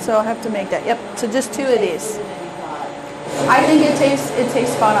 So I'll have to make that. Yep, so just 2 of these. I think it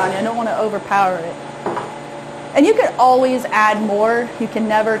tastes spot on. I don't want to overpower it. And you can always add more. You can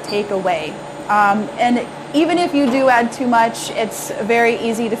never take away. And even if you do add too much, it's very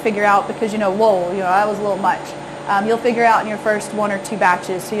easy to figure out because that was a little much. You'll figure out in your first 1 or 2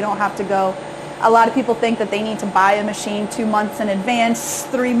 batches, so you don't have to go. A lot of people think that they need to buy a machine 2 months in advance,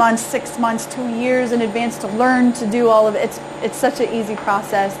 3 months, 6 months, 2 years in advance to learn to do all of it. It's such an easy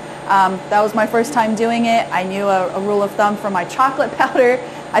process. That was my first time doing it. I knew a rule of thumb for my chocolate powder.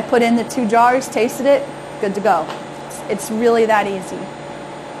 I put in the 2 jars, tasted it, good to go. It's really that easy.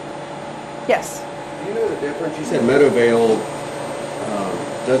 Yes? Do you know the difference? You said Meadowvale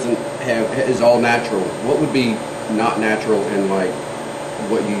is all natural. What would be not natural in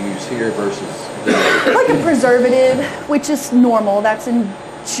what you use here versus like a preservative, which is normal. That's in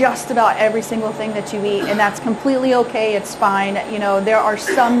just about every single thing that you eat, and that's completely okay. It's fine. There are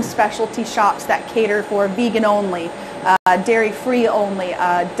some specialty shops that cater for vegan only, dairy-free only,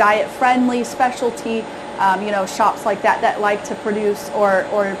 diet-friendly specialty, shops like that like to produce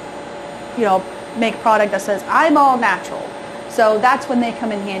or make product that says, I'm all natural. So that's when they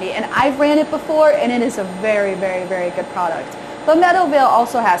come in handy. And I've ran it before, and it is a very, very, very good product. But Meadowvale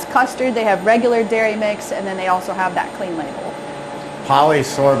also has custard. They have regular dairy mix, and then they also have that clean label.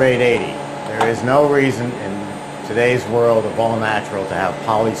 Polysorbate 80. There is no reason in today's world of all natural to have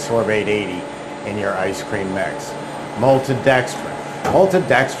polysorbate 80 in your ice cream mix. Maltodextrin.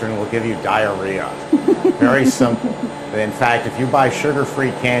 Maltodextrin will give you diarrhea. Very simple. In fact, if you buy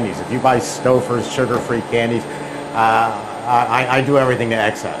sugar-free candies, if you buy Stouffer's sugar-free candies, I do everything to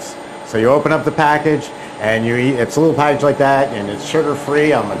excess. So you open up the package, and you eat, it's a little package like that, and it's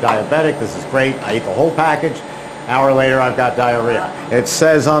sugar-free. I'm a diabetic. This is great. I eat the whole package. An hour later, I've got diarrhea. It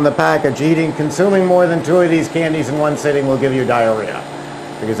says on the package, consuming more than 2 of these candies in one sitting will give you diarrhea,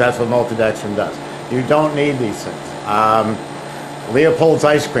 because that's what maltodextrin does. You don't need these things. Leopold's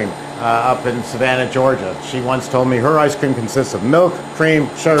ice cream up in Savannah, Georgia. She once told me her ice cream consists of milk, cream,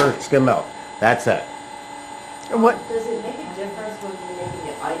 sugar, skim milk. That's it. What? Does it make a difference when you're making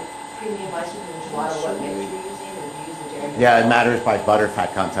it premium ice cream and gelato, what mix you're using, or do you use the dairy? Yeah, it matters by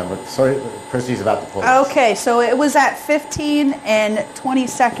butterfat content. But sorry, Christy's about to pull this. Okay, so it was at 15 and 20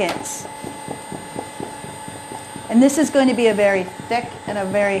 seconds. And this is going to be a very thick and a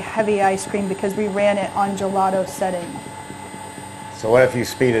very heavy ice cream because we ran it on gelato setting. So what if you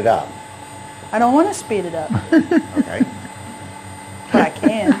speed it up? I don't want to speed it up, Okay. but I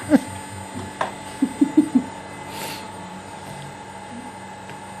can.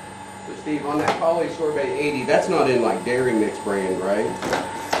 So Steve, on that polysorbate 80, that's not in Dairy Mix brand, right?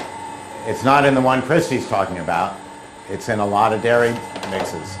 It's not in the one Christy's talking about. It's in a lot of dairy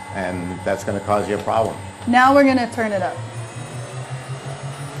mixes, and that's going to cause you a problem. Now we're going to turn it up.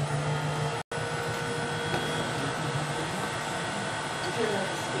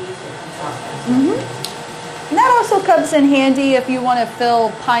 And that also comes in handy if you want to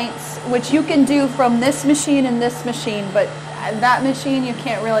fill pints, which you can do from this machine and this machine, but that machine you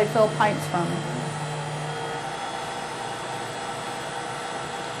can't really fill pints from.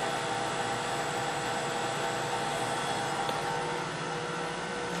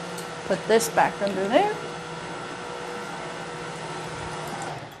 Put this back under there.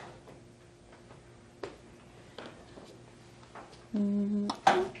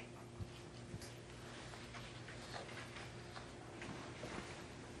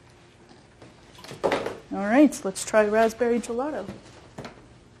 All right, so let's try raspberry gelato.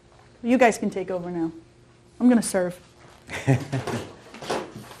 You guys can take over now. I'm going to serve.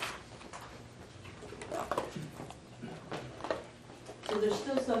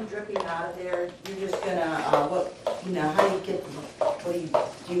 there, you're just gonna, how do you get,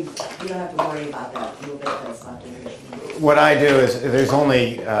 you don't have to worry about that little bit that's left in the machine. What I do is, there's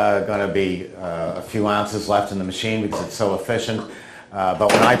only going to be a few ounces left in the machine because it's so efficient.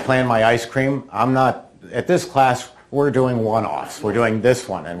 But when I plan my ice cream, I'm not, at this class, we're doing one-offs. We're doing this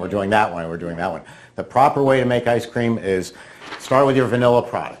one, and we're doing that one, and we're doing that one. The proper way to make ice cream is start with your vanilla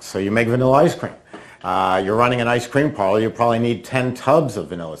products. So you make vanilla ice cream. You're running an ice cream parlor, you probably need 10 tubs of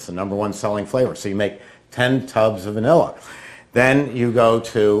vanilla. It's the #1 selling flavor. So you make 10 tubs of vanilla. Then you go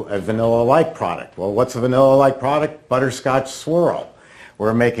to a vanilla-like product. Well, what's a vanilla-like product? Butterscotch swirl.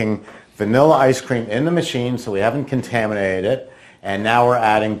 We're making vanilla ice cream in the machine, so we haven't contaminated it, and now we're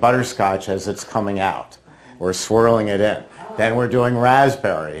adding butterscotch as it's coming out. We're swirling it in. Then we're doing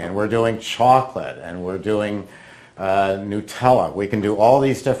raspberry, and we're doing chocolate, and we're doing Nutella. We can do all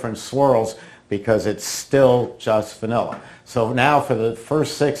these different swirls because it's still just vanilla. So now for the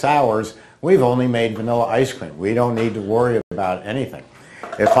first 6 hours, we've only made vanilla ice cream. We don't need to worry about anything.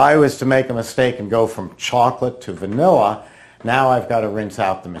 If I was to make a mistake and go from chocolate to vanilla, now I've got to rinse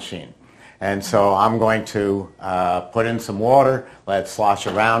out the machine. And so I'm going to put in some water, let it slosh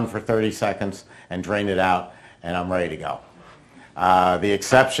around for 30 seconds, and drain it out, and I'm ready to go. The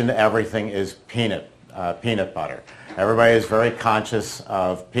exception to everything is peanut butter. Everybody is very conscious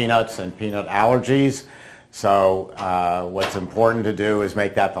of peanuts and peanut allergies. So what's important to do is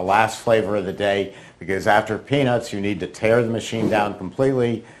make that the last flavor of the day, because after peanuts you need to tear the machine down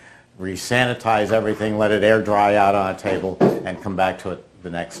completely, re-sanitize everything, let it air dry out on a table, and come back to it the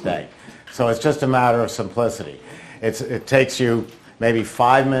next day. So it's just a matter of simplicity. It takes you maybe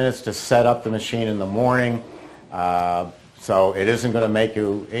 5 minutes to set up the machine in the morning. So it isn't going to make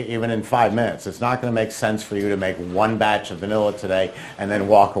you, even in 5 minutes, it's not going to make sense for you to make one batch of vanilla today and then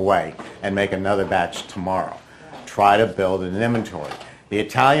walk away and make another batch tomorrow. Try to build an inventory. The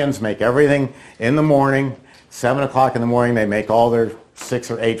Italians make everything in the morning, 7 o'clock in the morning, they make all their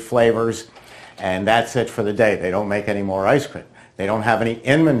 6 or 8 flavors, and that's it for the day. They don't make any more ice cream. They don't have any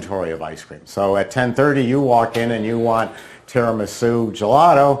inventory of ice cream. So at 10:30 you walk in and you want tiramisu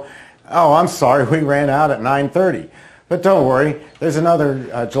gelato. Oh, I'm sorry, we ran out at 9:30. But don't worry, there's another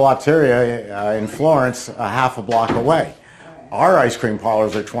gelateria in Florence a half a block away. Our ice cream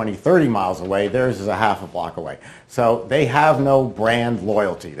parlors are 20, 30 miles away. Theirs is a half a block away. So they have no brand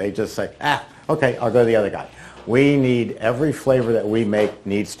loyalty. They just say, okay, I'll go to the other guy. We need, every flavor that we make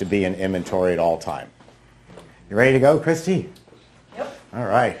needs to be in inventory at all time. You ready to go, Christi? Yep. All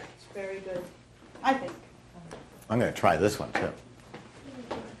right. It's very good, I think. I'm going to try this one, too.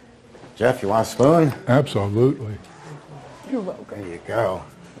 Jeff, you want a spoon? Absolutely. You're welcome. There you go.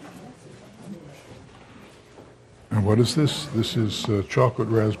 And what is this? This is chocolate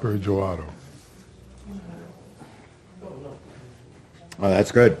raspberry gelato. Oh,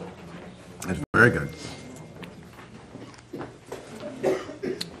 that's good. That's very good.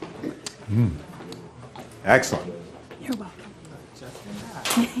 Excellent. You're welcome.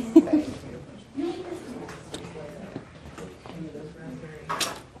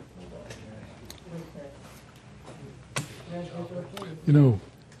 You know,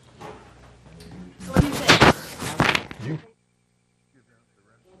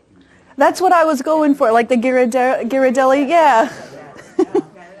 That's what I was going for, like the Ghirardelli, yeah. I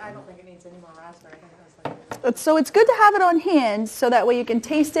don't think it needs any more raspberry. I think that's like So it's good to have it on hand so that way you can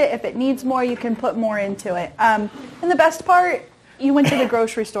taste it. If it needs more, you can put more into it. And the best part, you went to the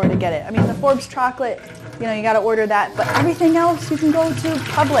grocery store to get it. I mean, the Forbes chocolate, you know, you got to order that. But everything else, you can go to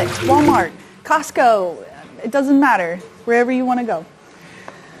Publix, Walmart, Costco. It doesn't matter, wherever you want to go.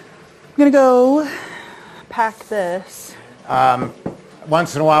 I'm going to go pack this.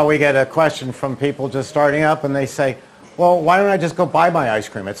 Once in a while we get a question from people just starting up and they say, well, why don't I just go buy my ice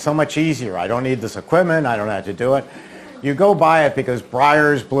cream? It's so much easier. I don't need this equipment. I don't have to do it. You go buy it because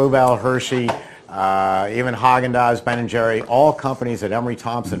Breyers, Bluebell, Hershey, even Haagen-Dazs, Ben & Jerry, all companies that Emery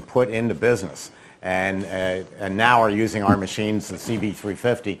Thompson put into business and now are using our machines, the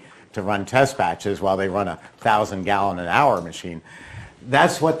CB350, to run test batches while they run a 1,000-gallon-an-hour machine.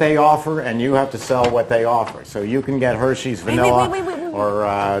 That's what they offer, and you have to sell what they offer. So you can get Hershey's vanilla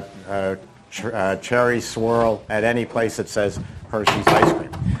or cherry swirl at any place that says Hershey's ice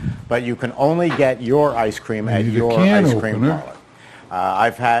cream. But you can only get your ice cream at your ice cream parlor.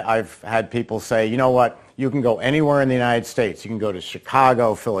 I've had people say, you know what, you can go anywhere in the United States. You can go to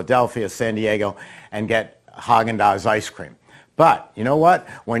Chicago, Philadelphia, San Diego, and get Haagen-Dazs ice cream. But you know what?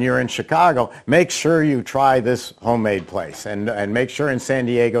 When you're in Chicago, make sure you try this homemade place, and make sure in San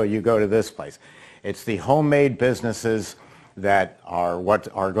Diego you go to this place. It's the homemade businesses that are what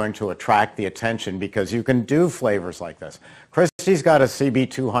are going to attract the attention, because you can do flavors like this. Christi's got a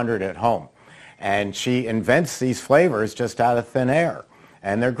CB200 at home. And she invents these flavors just out of thin air,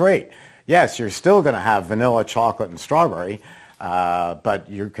 and they're great. Yes, you're still going to have vanilla, chocolate, and strawberry, but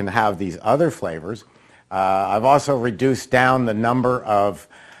you can have these other flavors. I've also reduced down the number of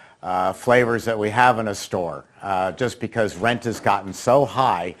flavors that we have in a store, just because rent has gotten so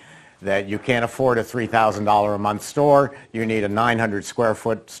high that you can't afford a $3,000 a month store. You need a 900 square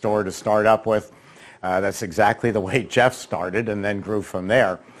foot store to start up with. That's exactly the way Jeff started and then grew from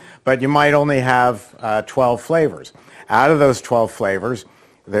there. But you might only have 12 flavors. Out of those 12 flavors,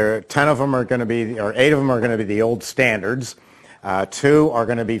 10 of them are going to be, or 8 of them are going to be the old standards. 2 are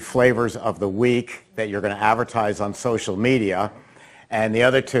going to be flavors of the week that you're going to advertise on social media, and the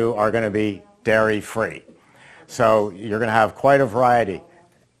other 2 are going to be dairy-free. So you're going to have quite a variety.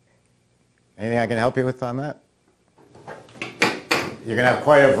 Anything I can help you with on that? You're going to have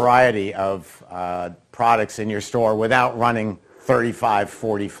quite a variety of products in your store without running 35,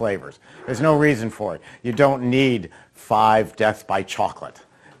 40 flavors. There's no reason for it. You don't need 5 deaths by chocolate.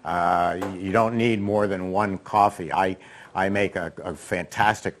 You don't need more than 1 coffee. I make a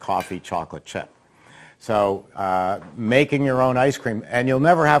fantastic coffee chocolate chip. So making your own ice cream, and you'll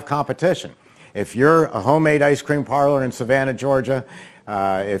never have competition. If you're a homemade ice cream parlor in Savannah, Georgia,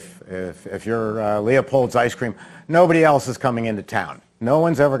 if you're Leopold's Ice Cream, nobody else is coming into town. No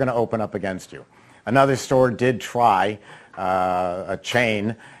one's ever going to open up against you. Another store did try, a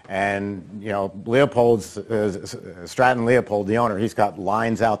chain, and Leopold's, Stratton Leopold, the owner, he's got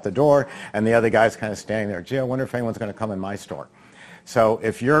lines out the door, and the other guy's kind of standing there. Gee, I wonder if anyone's going to come in my store. So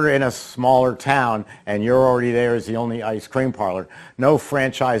if you're in a smaller town and you're already there as the only ice cream parlor, no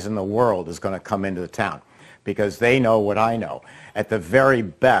franchise in the world is going to come into the town because they know what I know. At the very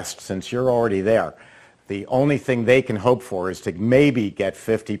best, since you're already there, the only thing they can hope for is to maybe get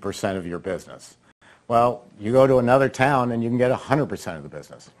 50% of your business. Well, you go to another town and you can get 100% of the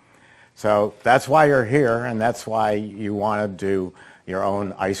business. So that's why you're here, and that's why you want to do your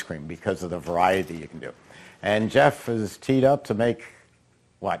own ice cream, because of the variety you can do. And Jeff is teed up to make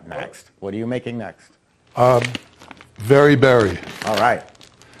what next? What are you making next? Very berry. All right.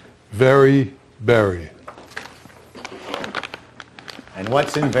 Very berry. And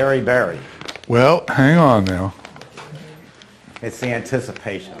what's in very berry? Well, hang on now. It's the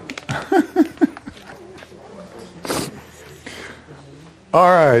anticipation.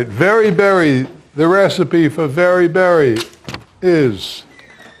 All right, very berry. The recipe for very berry is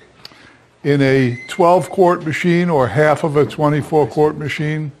in a 12-quart machine or half of a 24-quart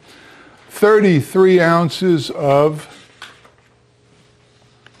machine, 33 ounces of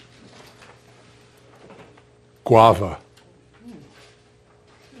guava.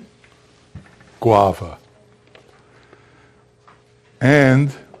 Guava.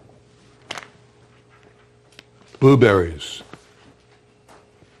 And blueberries.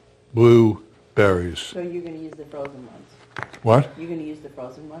 Blueberries. So you're going to use the frozen ones? What? You're going to use the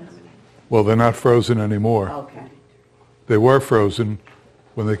frozen ones? Well, they're not frozen anymore. Okay. They were frozen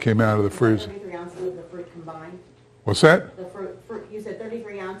when they came out of the freezer. 33 ounces of the fruit combined? What's that? The fruit, you said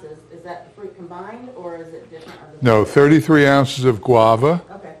 33 ounces. Is that the fruit combined, or is it different? No, 33 ounces of guava.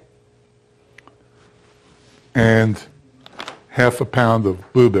 Okay. And half a pound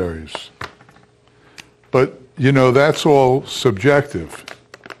of blueberries. But, you know, that's all subjective,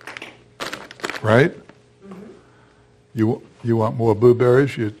 right? Mm-hmm. You want more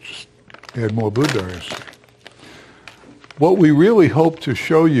blueberries, you just add more blueberries. What we really hope to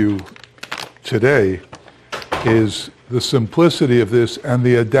show you today is the simplicity of this and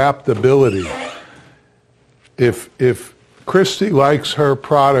the adaptability. If Christi likes her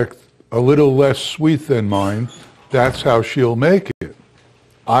product a little less sweet than mine, that's how she'll make it.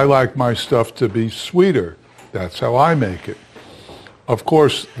 I like my stuff to be sweeter. That's how I make it. Of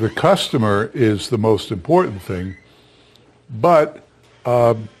course, the customer is the most important thing, but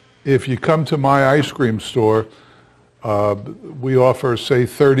if you come to my ice cream store, we offer, say,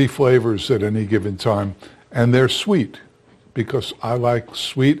 30 flavors at any given time, and they're sweet, because I like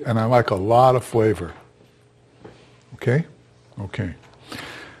sweet and I like a lot of flavor. Okay? Okay.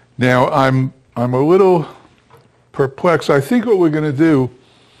 Now, I'm a little perplexed. I think what we're going to do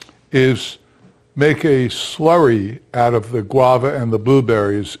is make a slurry out of the guava and the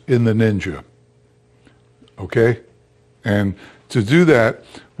blueberries in the Ninja. Okay? And to do that,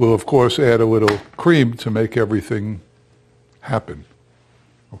 we'll of course add a little cream to make everything happen.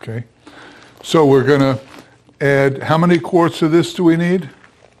 Okay? So we're going to add, how many quarts of this do we need?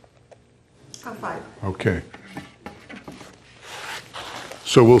 5. Okay.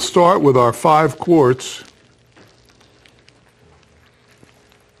 So we'll start with our 5 quarts.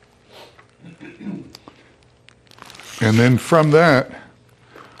 And then from that,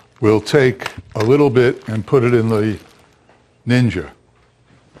 we'll take a little bit and put it in the Ninja.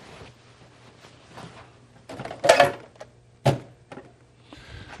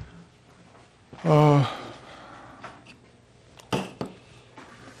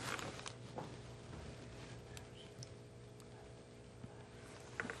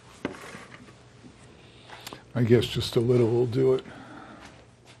 I guess just a little will do it.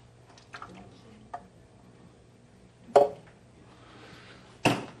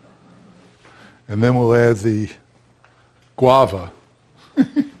 And then we'll add the guava.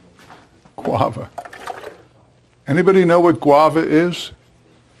 Guava. Anybody know what guava is?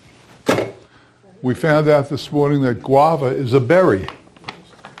 We found out this morning that guava is a berry.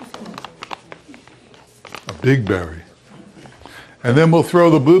 A big berry. And then we'll throw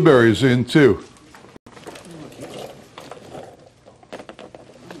the blueberries in too.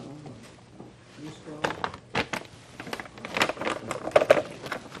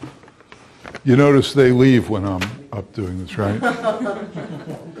 You notice they leave when I'm up doing this, right?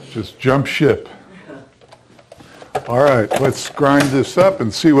 Just jump ship. All right, let's grind this up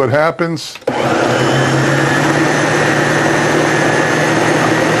and see what happens.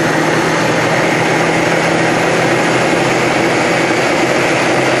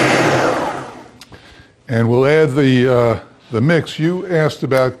 And we'll add the mix. You asked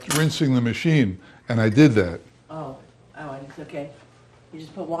about rinsing the machine, and I did that. Oh, it's okay. You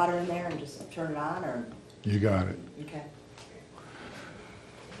just put water in there and just turn it on, or? You got it. Okay.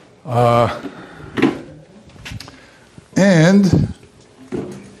 And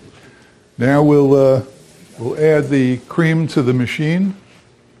now we'll add the cream to the machine.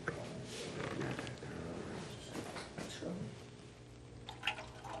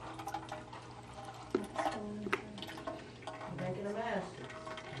 Making a mess.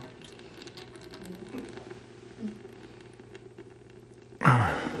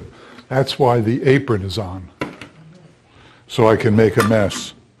 That's why the apron is on, so I can make a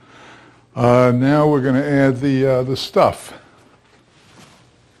mess. Now we're going to add the stuff.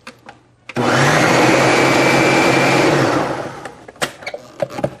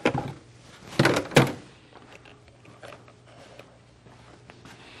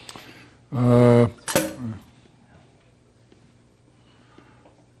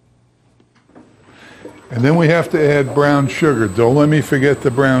 And then we have to add brown sugar. Don't let me forget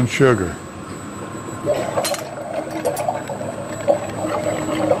the brown sugar.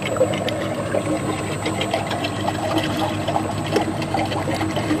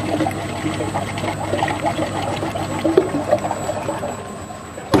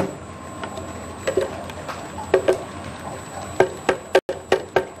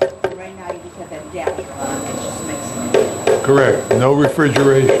 Right now you just have that dasher on, it's just mixing. Correct. No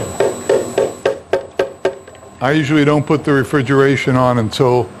refrigeration. I usually don't put the refrigeration on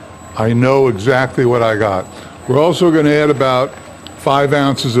until I know exactly what I got. We're also going to add about 5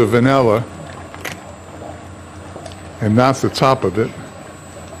 ounces of vanilla, and not the top of it.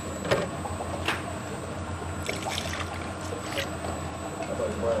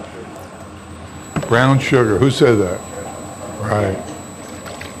 Brown sugar. Who said that? Right.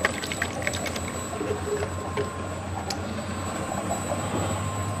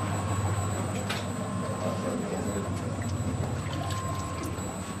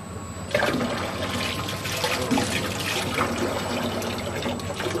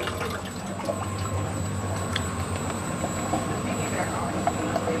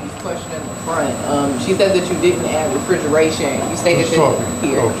 Question in the front. She said that you didn't add refrigeration. You stated that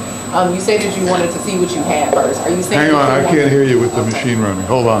here. You said that you wanted to see what you had first. Are you saying? Hang on, I can't hear you with the machine running.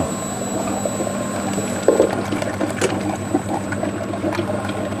 Hold on.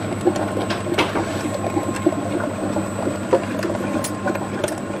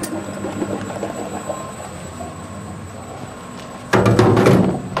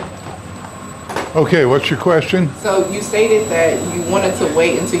 Okay, what's your question? So you stated that you wanted to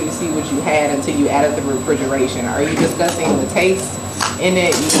wait until you see what you had until you added the refrigeration. Are you discussing the taste in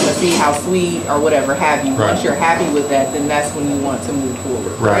it? You want to see how sweet or whatever have you. Right. Once you're happy with that, then that's when you want to move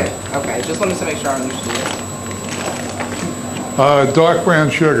forward. Right. Okay, just wanted to make sure I understood. Dark brown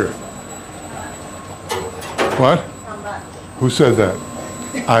sugar. What? Who said that?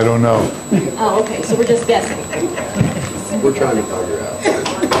 I don't know. Oh, okay, so we're just guessing. We're trying to figure out.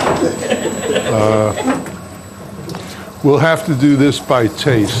 We'll have to do this by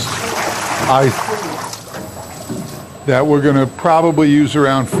taste. That we're going to probably use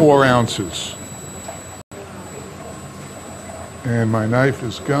around 4 ounces. And my knife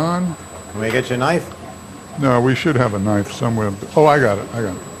is gone. Can we get your knife? No, we should have a knife somewhere. Oh, I got it.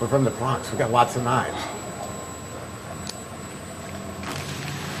 We're from the Bronx. We got lots of knives.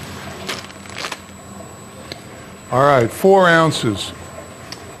 All right, 4 ounces.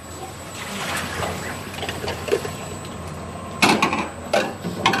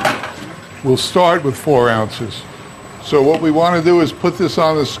 We'll start with 4 ounces. So what we want to do is put this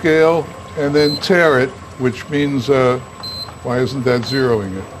on the scale and then tear it, which means, why isn't that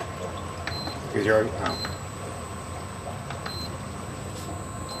zeroing it? Because you're,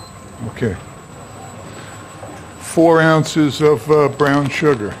 Okay. 4 ounces of brown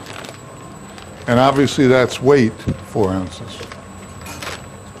sugar. And obviously that's weight, 4 ounces.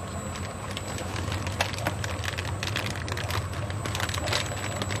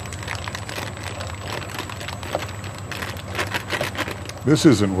 This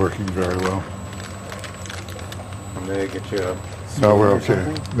isn't working very well. I'm going to get you a... No, we're okay.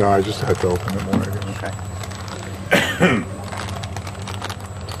 No, I just had to open it more. Okay.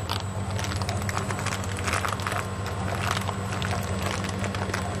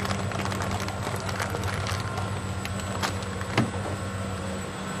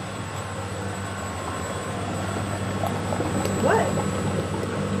 What?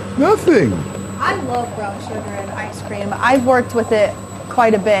 Nothing. I love brown sugar and ice cream. I've worked with it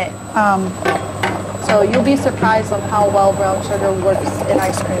quite a bit. So you'll be surprised on how well brown sugar works in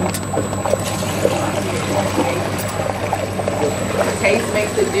ice cream. The taste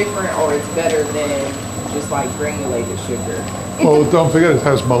makes it different, or it's better than just like granulated sugar. Oh, don't forget it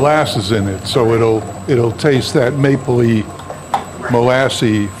has molasses in it, so it'll taste that mapley,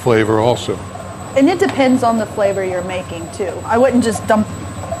 molassy flavor also. And it depends on the flavor you're making too. I wouldn't just dump.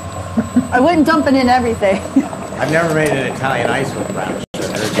 I wouldn't dump it in everything. I've never made an Italian ice with brown sugar.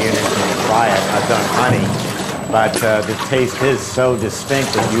 It'd be interesting to try it. I've done honey, but the taste is so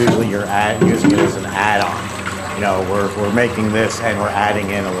distinct that usually you're using it as an add-on. You know, we're making this and we're adding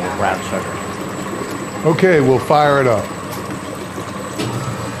in a little brown sugar. Okay, we'll fire it up.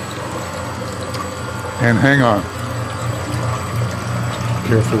 And hang on.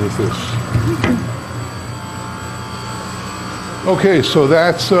 Careful with this. Okay, so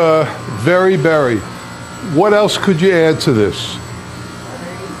that's very berry. What else could you add to this?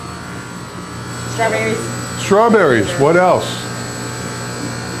 Strawberries. Strawberries. What else?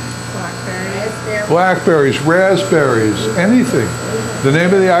 Blackberries, raspberries, anything. The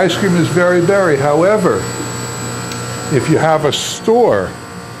name of the ice cream is Very Berry. However, if you have a store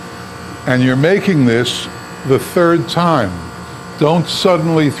and you're making this the 3rd time, don't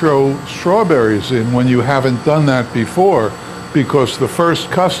suddenly throw strawberries in when you haven't done that before, because the first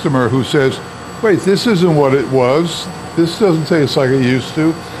customer who says, wait, this isn't what it was, this doesn't taste like it used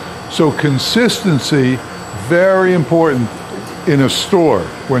to. So consistency, very important in a store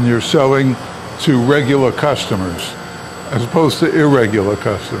when you're selling to regular customers as opposed to irregular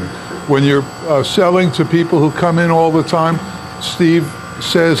customers. When you're selling to people who come in all the time, Steve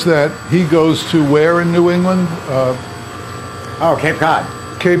says that he goes to where in New England? Oh, Cape Cod.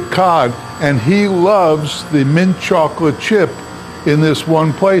 Cape Cod, and he loves the mint chocolate chip in this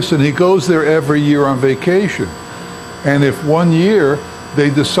one place, and he goes there every year on vacation. And if one year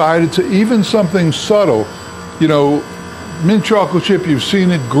they decided to, even something subtle, you know, mint chocolate chip, you've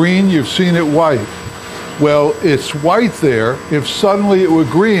seen it green, you've seen it white. Well, it's white there. If suddenly it were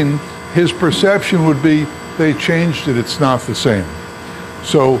green, his perception would be they changed it, it's not the same.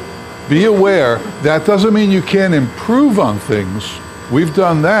 So be aware, that doesn't mean you can't improve on things. We've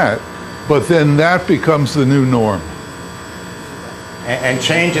done that, but then that becomes the new norm. And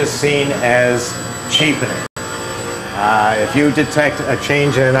change is seen as cheapening. If you detect a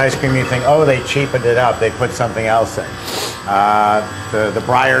change in an ice cream, you think, oh, they cheapened it up, they put something else in. The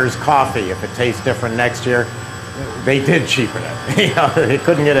Breyers coffee, if it tastes different next year, they did cheapen it. You know, it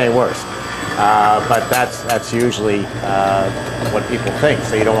couldn't get any worse. But that's usually what people think,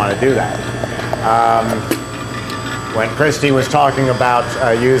 so you don't want to do that. When Christi was talking about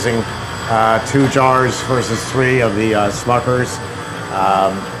using 2 jars versus 3 of the Smuckers,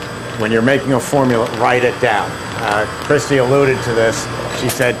 when you're making a formula, write it down. Christi alluded to this. She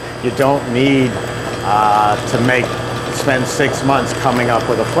said you don't need to spend 6 months coming up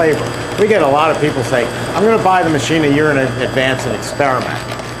with a flavor. We get a lot of people saying, I'm going to buy the machine a year in advance and experiment.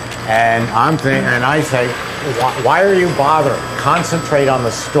 And I say, why are you bothering? Concentrate on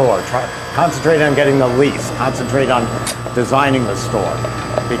the store. Concentrate on getting the lease. Concentrate on designing the store.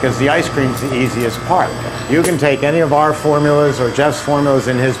 Because the ice cream's the easiest part. You can take any of our formulas or Jeff's formulas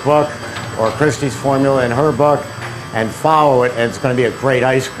in his book or Christi's formula in her book and follow it, and it's going to be a great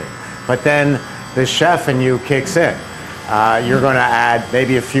ice cream. But then the chef in you kicks in. You're going to add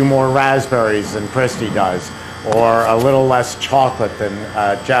maybe a few more raspberries than Christi does, or a little less chocolate than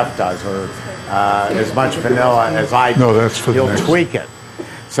Jeff does, or as much vanilla as I do. No, that's for the You'll next. tweak it.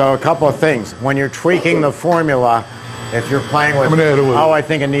 So a couple of things. When you're tweaking the formula, if you're playing with, oh, I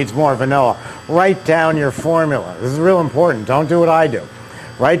think it needs more vanilla, write down your formula. This is real important. Don't do what I do.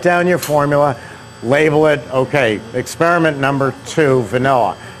 Write down your formula, label it, okay, experiment number 2,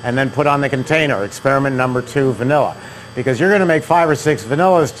 vanilla, and then put on the container, experiment number 2, vanilla. Because you're going to make 5 or 6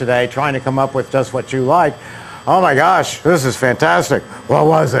 vanillas today trying to come up with just what you like. Oh my gosh, this is fantastic. What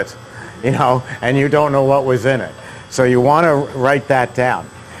was it? You know, and you don't know what was in it. So you want to write that down.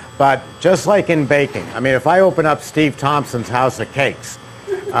 But just like in baking, I mean, if I open up Steve Thompson's House of Cakes,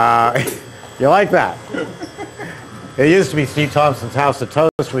 you like that? It used to be Steve Thompson's House of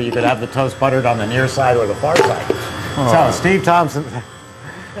Toast, where you could have the toast buttered on the near side or the far side. So Steve Thompson,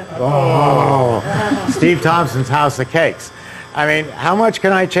 Steve Thompson's House of Cakes. I mean, how much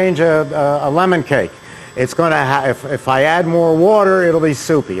can I change a lemon cake? It's going to have, if I add more water, it'll be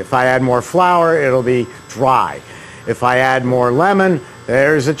soupy. If I add more flour, it'll be dry. If I add more lemon,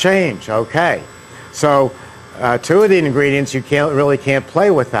 there's a change. Okay. So 2 of the ingredients you really can't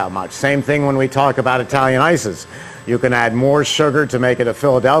play with that much. Same thing when we talk about Italian ices. You can add more sugar to make it a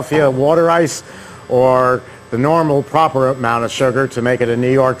Philadelphia water ice, or the normal proper amount of sugar to make it a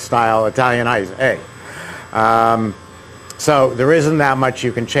New York style Italian ice. Hey. So there isn't that much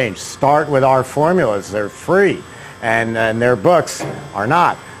you can change. Start with our formulas. They're free, and their books are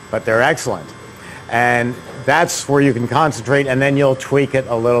not, but they're excellent. And that's where you can concentrate, and then you'll tweak it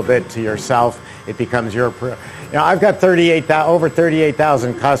a little bit to yourself. It becomes your, you know, I've got over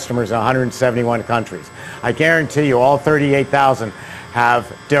 38,000 customers in 171 countries. I guarantee you all 38,000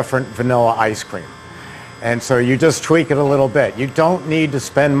 have different vanilla ice cream. And so you just tweak it a little bit. You don't need to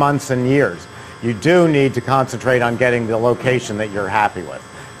spend months and years. You do need to concentrate on getting the location that you're happy with.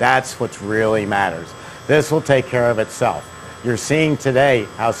 That's what really matters. This will take care of itself. You're seeing today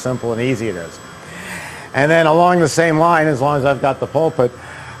how simple and easy it is. And then along the same line, as long as I've got the pulpit,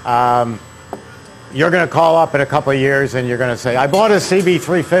 you're going to call up in a couple of years and you're going to say, I bought a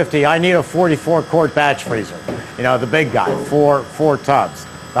CB350, I need a 44-quart batch freezer. You know, the big guy, four tubs,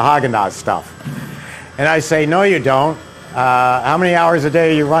 the Haagen-Dazs stuff. And I say, no you don't. How many hours a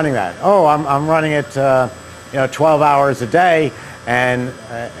day are you running that? Oh, I'm running it, 12 hours a day. And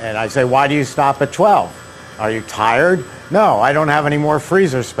I say, why do you stop at 12? Are you tired? No, I don't have any more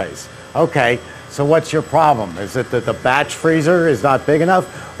freezer space. Okay, so what's your problem? Is it that the batch freezer is not big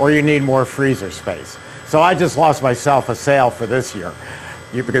enough, or you need more freezer space? So I just lost myself a sale for this year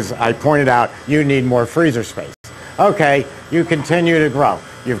because I pointed out you need more freezer space. Okay, you continue to grow.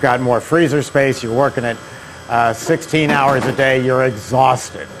 You've got more freezer space, you're working at 16 hours a day, you're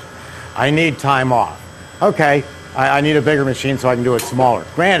exhausted. I need time off. Okay, I need a bigger machine so I can do it smaller.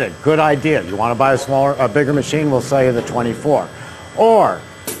 Granted, good idea. You want to buy a bigger machine, we'll sell you the 24. Or,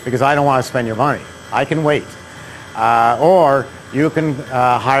 because I don't want to spend your money, I can wait. Or you can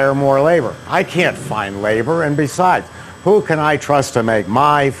hire more labor. I can't find labor, and besides, who can I trust to make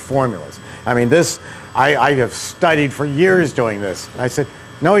my formulas? I mean, I have studied for years doing this. I said,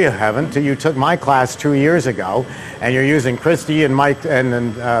 no, you haven't. You took my class 2 years ago, and you're using Christi and Mike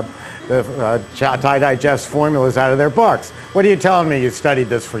and the Tie-Dye Jeff's formulas out of their books. What are you telling me? You studied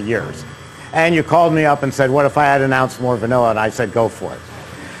this for years. And you called me up and said, what if I had an ounce more vanilla? And I said, go for it.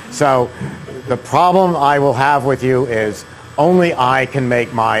 So the problem I will have with you is only I can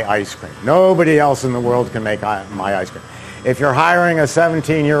make my ice cream. Nobody else in the world can make my ice cream. If you're hiring a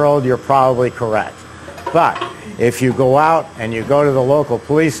 17-year-old, you're probably correct. But if you go out and you go to the local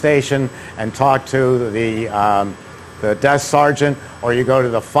police station and talk to the desk sergeant, or you go to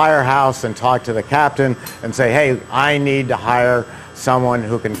the firehouse and talk to the captain and say, hey, I need to hire someone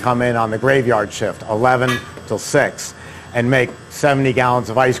who can come in on the graveyard shift, 11 till 6, and make 70 gallons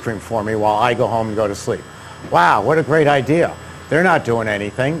of ice cream for me while I go home and go to sleep. Wow, what a great idea. They're not doing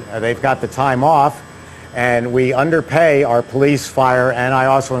anything. They've got the time off, and we underpay our police, fire, and I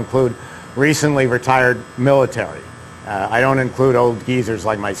also include recently retired military. I don't include old geezers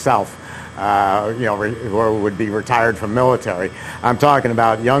like myself, who would be retired from military. I'm talking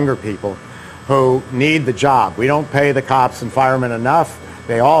about younger people who need the job. We don't pay the cops and firemen enough.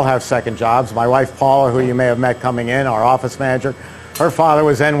 They all have second jobs. My wife Paula, who you may have met coming in, our office manager, her father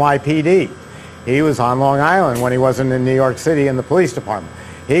was NYPD. He was on Long Island when he wasn't in New York City in the police department.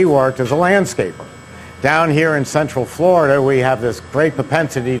 He worked as a landscaper. Down here in Central Florida, we have this great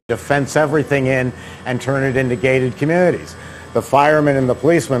propensity to fence everything in and turn it into gated communities. The firemen and the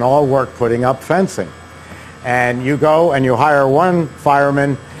policemen all work putting up fencing. And you go and you hire one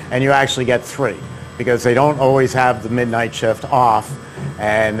fireman and you actually get 3 because they don't always have the midnight shift off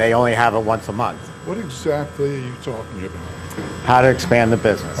and they only have it once a month. What exactly are you talking about? How to expand the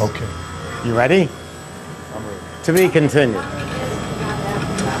business. Okay. You ready? I'm ready. To be continued.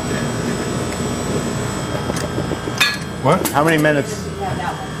 What? How many minutes?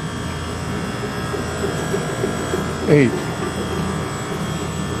 8.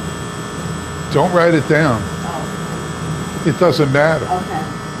 Don't write it down. It doesn't matter.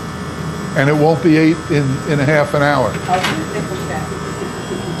 Okay. And it won't be 8 in a half an hour.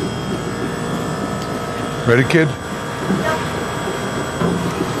 Ready, kid?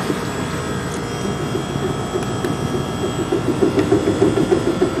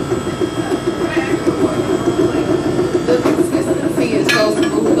 The consistency is so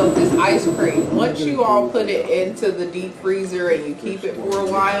smooth of this ice cream. Once you all put it into the deep freezer and you keep it for a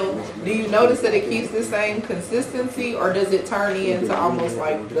while, do you notice that it keeps the same consistency, or does it turn into almost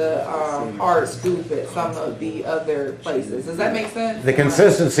like the hard scoop at some of the other places? Does that make sense? The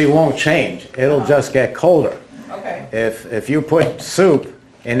consistency won't change. It'll just get colder. Okay. If you put soup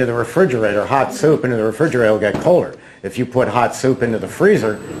into the refrigerator, hot soup into the refrigerator, it'll get colder. If you put hot soup into the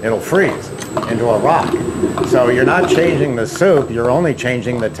freezer, it'll freeze into a rock. So you're not changing the soup, you're only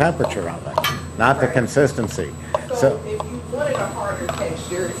changing the temperature of it, not the consistency. So if you wanted a harder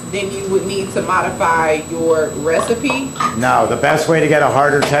texture, then you would need to modify your recipe? No, the best way to get a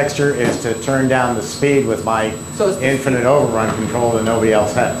harder texture is to turn down the speed with my infinite overrun control that nobody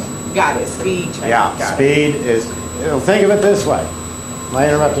else has. Got it, speed change. Yeah, speed is, think of it this way. Am I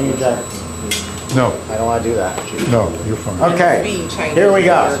interrupting you, Jack? No. I don't want to do that. No, you're fine. Okay, here we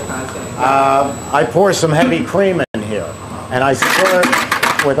go. I pour some heavy cream in here, and I stir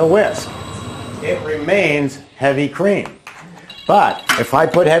it with a whisk. It remains heavy cream. But if I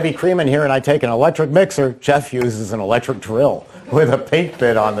put heavy cream in here and I take an electric mixer, Jeff uses an electric drill with a paint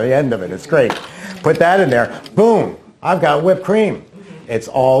bit on the end of it. It's great. Put that in there, boom, I've got whipped cream. It's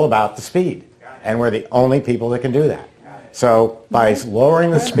all about the speed, and we're the only people that can do that. So by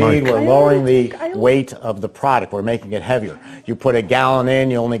lowering the speed, we're lowering the weight of the product. We're making it heavier. You put a gallon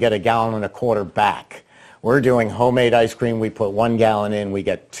in, you only get 1.25 gallons back. We're doing homemade ice cream. We put 1 gallon in, we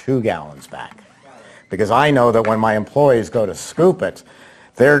get 2 gallons back. Because I know that when my employees go to scoop it,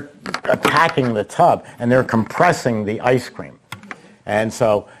 they're packing the tub and they're compressing the ice cream. And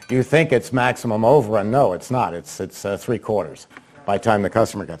so you think it's maximum overrun. No, it's not. It's 3/4 by the time the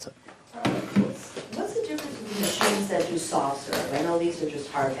customer gets it. What's the difference with the machines that do soft serve? I know these are just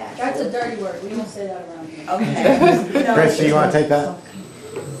hard batch. That's a dirty word. We don't say that around here. Okay. Christi, you want to take that?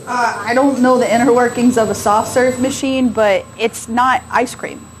 I don't know the inner workings of a soft serve machine, but it's not ice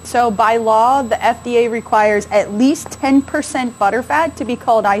cream. So by law, the FDA requires at least 10% butterfat to be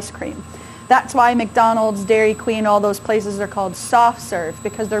called ice cream. That's why McDonald's, Dairy Queen, all those places are called soft serve,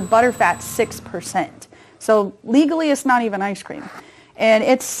 because their butterfat's 6%. So legally, it's not even ice cream. And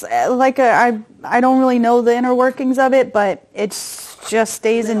it's like I don't really know the inner workings of it, but it's just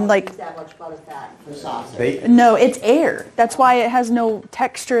stays in like. Use that much butterfat for soft serve. No, it's air. That's why it has no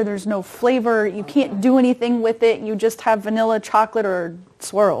texture. There's no flavor. You can't do anything with it. You just have vanilla, chocolate, or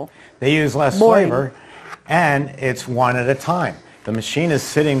swirl. They use less flavor, and it's one at a time. The machine is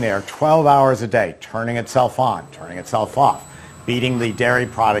sitting there 12 hours a day, turning itself on, turning itself off, beating the dairy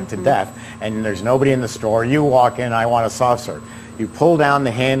product to death, and there's nobody in the store. You walk in, I want a soft serve. You pull down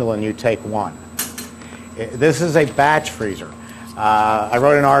the handle and you take one. This is a batch freezer. I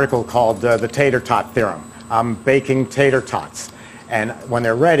wrote an article called The Tater Tot Theorem. I'm baking tater tots, and when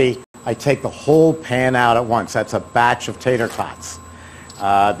they're ready, I take the whole pan out at once. That's a batch of tater tots.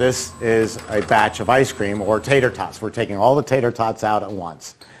 This is a batch of ice cream or tater tots. We're taking all the tater tots out at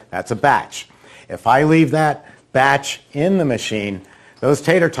once. That's a batch. If I leave that batch in the machine, those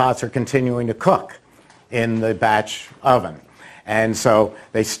tater tots are continuing to cook in the batch oven. And so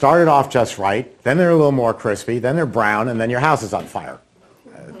they started off just right, then they're a little more crispy, then they're brown, and then your house is on fire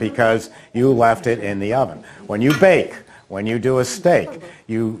because you left it in the oven. When you bake, when you do a steak,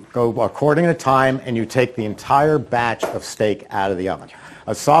 you go according to time and you take the entire batch of steak out of the oven.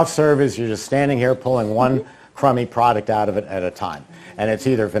 A soft serve is you're just standing here pulling one crummy product out of it at a time. And it's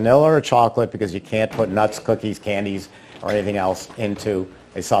either vanilla or chocolate because you can't put nuts, cookies, candies, or anything else into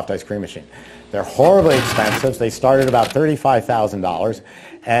a soft ice cream machine. They're horribly expensive. They start at about $35,000,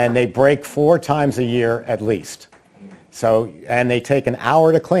 and they break 4 times a year at least. So, and they take an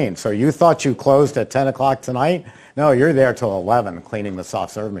hour to clean. So you thought you closed at 10 o'clock tonight? No, you're there till 11 cleaning the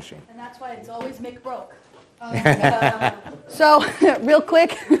soft serve machine. And that's why it's always McBroke. So, real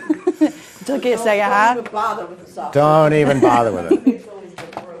quick, took it a second, huh? Don't even bother with the soft Don't even bother with it.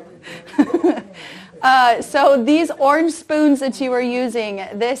 So these orange spoons that you are using,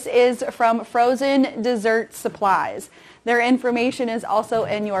 this is from Frozen Dessert Supplies. Their information is also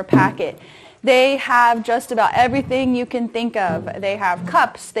in your packet. They have just about everything you can think of. They have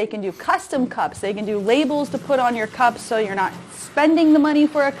cups. They can do custom cups. They can do labels to put on your cups so you're not spending the money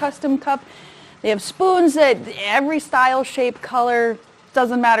for a custom cup. They have spoons that every style, shape, color,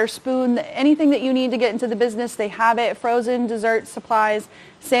 doesn't matter, spoon, anything that you need to get into the business, they have it. Frozen dessert supplies.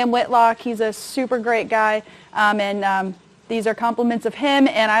 Sam Whitlock, he's a super great guy, and these are compliments of him,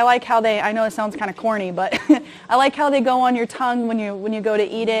 and I like how they, I know it sounds kind of corny, but I like how they go on your tongue when you go to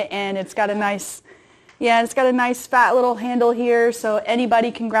eat it, and it's got a nice, it's got a nice fat little handle here, so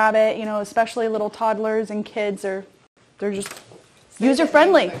anybody can grab it, especially little toddlers and kids, they're just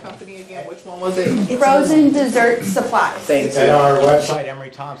user-friendly. Company again, which one was it? Frozen dessert supplies. It's at our website,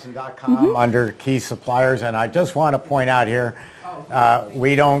 emerythompson.com, under key suppliers. And I just want to point out here,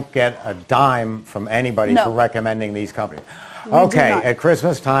 we don't get a dime from anybody for recommending these companies. Okay, at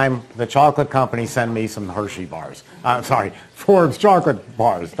Christmas time, the chocolate company sent me some Hershey bars. Sorry, Forbes chocolate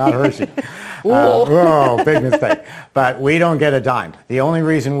bars, not Hershey. Big mistake. But we don't get a dime. The only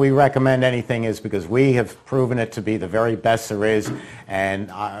reason we recommend anything is because we have proven it to be the very best there is. And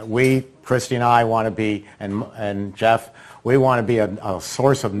Christi and I want to be, and Jeff, we want to be a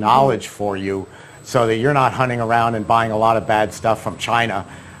source of knowledge for you so that you're not hunting around and buying a lot of bad stuff from China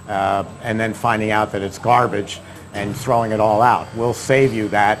and then finding out that it's garbage and throwing it all out. We'll save you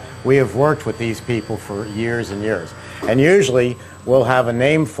that. We have worked with these people for years and years. And usually we'll have a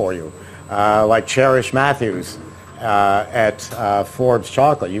name for you, like Cherish Matthews at Forbes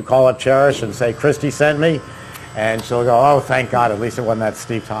Chocolate. You call up Cherish and say, Christi sent me, and she'll go, oh, thank God, at least it wasn't that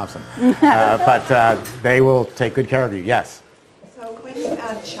Steve Thompson. But they will take good care of you, yes. So when you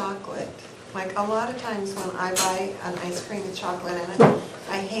add chocolate, like a lot of times when I buy an ice cream with chocolate in it,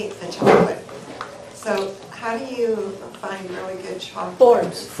 I hate the chocolate. So how do you find really good chocolate?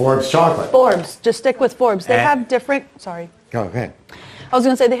 Forbes. Forbes chocolate. Forbes. Just stick with Forbes. They have different, sorry. Go ahead. I was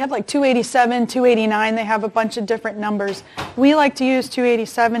going to say they have like 287, 289. They have a bunch of different numbers. We like to use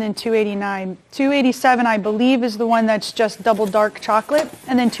 287 and 289. 287, I believe, is the one that's just double dark chocolate.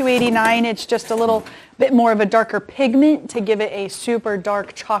 And then 289, it's just a little bit more of a darker pigment to give it a super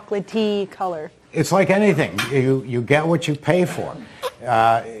dark chocolatey color. It's like anything. You get what you pay for.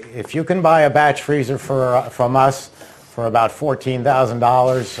 If you can buy a batch freezer from us for about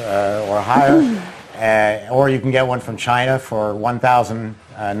 $14,000 or higher, or you can get one from China for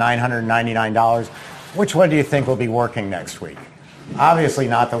 $1,999, which one do you think will be working next week? Obviously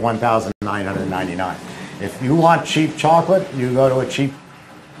not the $1,999. If you want cheap chocolate, you go to a cheap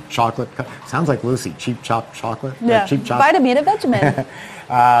chocolate. Sounds like Lucy, cheap chop chocolate. Yeah, cheap chocolate. Vitamin and Vegemin.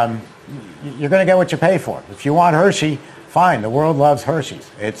 You're going to get what you pay for. If you want Hershey, fine. The world loves Hershey's.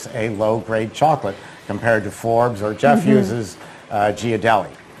 It's a low-grade chocolate compared to Forbes, or Jeff uses Ghirardelli.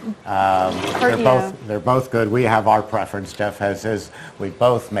 They're both good. We have our preference. Jeff has his. We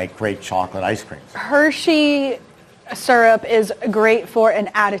both make great chocolate ice creams. Hershey syrup is great for an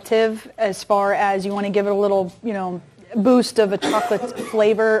additive as far as you want to give it a little, boost of a chocolate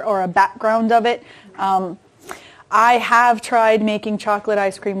flavor or a background of it. I have tried making chocolate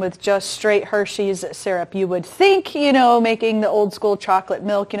ice cream with just straight Hershey's syrup. You would think, making the old school chocolate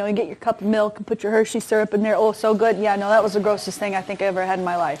milk, you get your cup of milk and put your Hershey syrup in there. Oh, so good. Yeah, no, that was the grossest thing I think I ever had in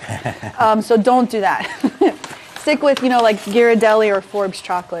my life. So don't do that. Stick with, like Ghirardelli or Forbes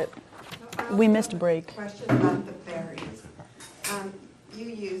chocolate. We missed a break. Question about the berries. You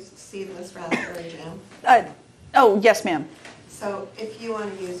used seedless raspberry jam. Oh, yes, ma'am. So if you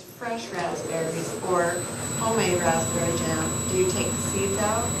want to use fresh raspberries or homemade raspberry jam, do you take the seeds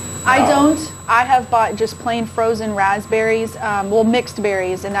out? I don't. I have bought just plain frozen raspberries, mixed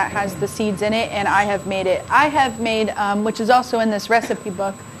berries, and that has the seeds in it, and I have made it. I have made, which is also in this recipe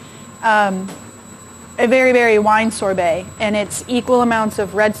book, a very, very wine sorbet, and it's equal amounts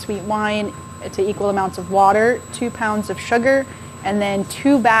of red sweet wine to equal amounts of water, 2 pounds of sugar, and then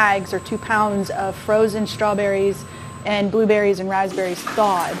 2 bags or 2 pounds of frozen strawberries and blueberries and raspberries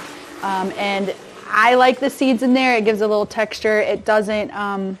thawed. And I like the seeds in there. It gives a little texture. It doesn't,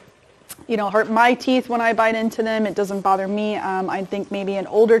 hurt my teeth when I bite into them. It doesn't bother me. I think maybe an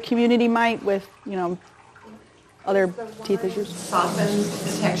older community might with, other teeth issues. Softens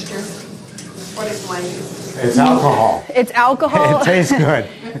the texture. What is wine? It's alcohol. It's alcohol. It tastes good.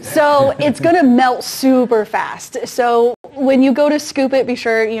 So it's going to melt super fast. So when you go to scoop it, be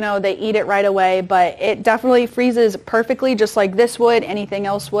sure, they eat it right away. But it definitely freezes perfectly, just like this would, anything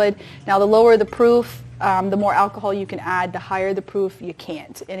else would. Now, the lower the proof, the more alcohol you can add. The higher the proof, you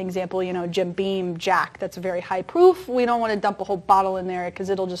can't. An example, Jim Beam, Jack, that's a very high proof. We don't want to dump a whole bottle in there because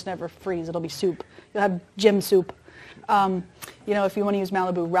it'll just never freeze. It'll be soup. You'll have Jim soup. If you want to use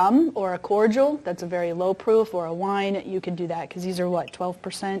Malibu rum or a cordial, that's a very low proof, or a wine, you can do that because these are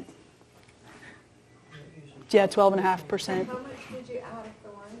 12%? Yeah, 12.5%. How much did you add of the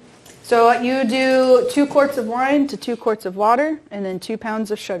wine? So you do 2 quarts of wine to 2 quarts of water, and then 2 pounds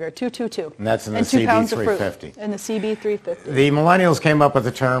of sugar, 2. And that's in the and 2 pounds of fruit CB350. in the CB350. The millennials came up with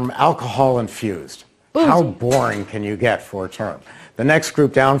the term alcohol infused. Boozy. How boring can you get for a term? The next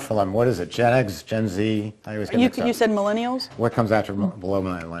group down from them, what is it, Gen X, Gen Z? I always get mixed up. You said millennials? What comes after below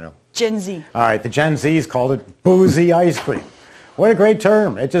millennial? Gen Z. All right, the Gen Zs called it boozy ice cream. What a great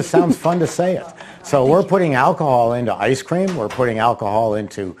term. It just sounds fun to say it. So we're putting alcohol into ice cream. We're putting alcohol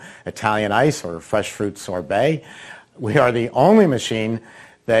into Italian ice or fresh fruit sorbet. We are the only machine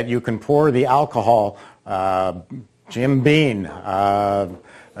that you can pour the alcohol, Jim Beam,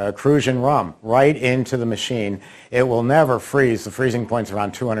 Crucian rum, right into the machine. It will never freeze. The freezing point's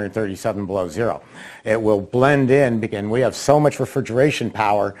around 237 below zero. It will blend in, and we have so much refrigeration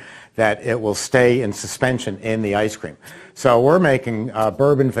power that it will stay in suspension in the ice cream. So we're making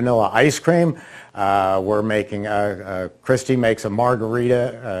bourbon vanilla ice cream. We're making, Christi makes a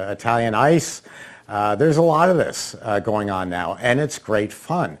margarita Italian ice. There's a lot of this going on now, and it's great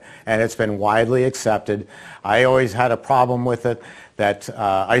fun, and it's been widely accepted. I always had a problem with it, that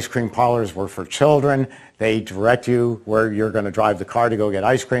ice cream parlors were for children. They direct you where you're going to drive the car to go get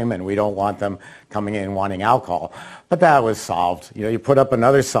ice cream, and we don't want them coming in wanting alcohol. But that was solved. You know, you put up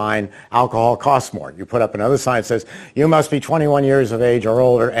another sign, alcohol costs more. You put up another sign that says, you must be 21 years of age or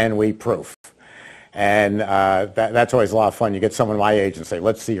older, and we proof. And that's always a lot of fun. You get someone my age and say,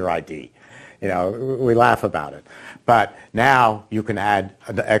 let's see your ID. You know, we laugh about it. But now you can add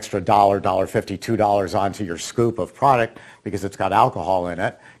an extra $1, $1.50, $2 onto your scoop of product because it's got alcohol in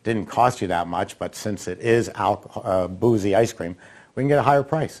it. Didn't cost you that much, but since it is boozy ice cream, we can get a higher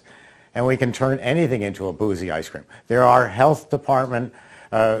price. And we can turn anything into a boozy ice cream. There are health department,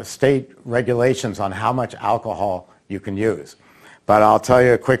 state regulations on how much alcohol you can use. But I'll tell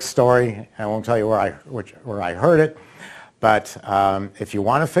you a quick story. I won't tell you where I heard it. But if you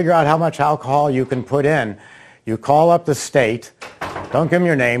want to figure out how much alcohol you can put in, you call up the state. Don't give them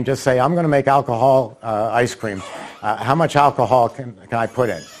your name. Just say, I'm going to make alcohol ice cream. How much alcohol can I put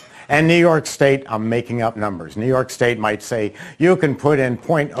in? And New York State, I'm making up numbers. New York State might say, you can put in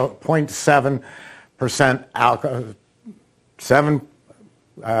 0.7% alcohol, 7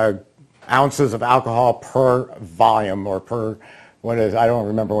 ounces of alcohol per volume or per, I don't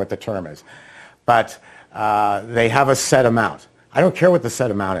remember what the term is. But they have a set amount. I don't care what the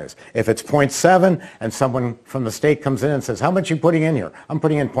set amount is. If it's 0.7 and someone from the state comes in and says, how much are you putting in here? I'm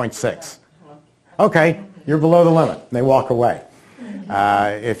putting in 0.6. Okay, you're below the limit. And they walk away.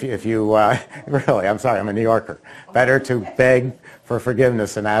 If you really, I'm sorry, I'm a New Yorker. Better to beg for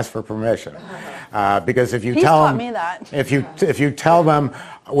forgiveness than ask for permission. Because if you tell them, if you tell them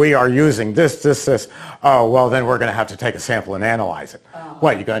we are using this, oh, well, then we're going to have to take a sample and analyze it.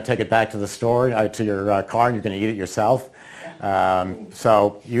 What, you're going to take it back to the store, to your car, and you're going to eat it yourself?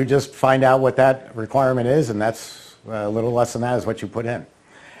 So you just find out what that requirement is, and that's a little less than that is what you put in.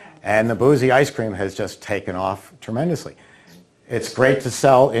 And the boozy ice cream has just taken off tremendously. It's great to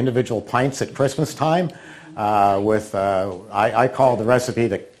sell individual pints at Christmas time with, I call the recipe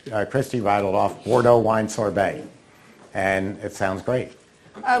that Christi rattled off, Bordeaux wine sorbet. And it sounds great.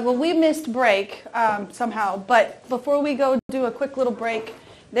 Well, we missed break somehow, but before we go do a quick little break,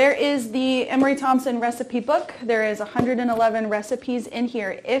 there is the Emery Thompson recipe book. There is 111 recipes in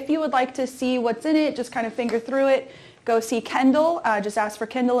here. If you would like to see what's in it, just kind of finger through it. Go see Kendall. Just ask for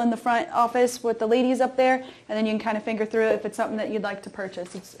Kendall in the front office with the ladies up there, and then you can kind of finger through it if it's something that you'd like to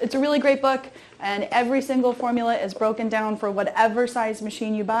purchase. It's a really great book, and every single formula is broken down for whatever size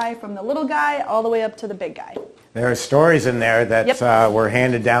machine you buy, from the little guy all the way up to the big guy. There are stories in there that were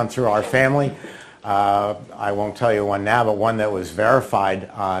handed down through our family. I won't tell you one now, but one that was verified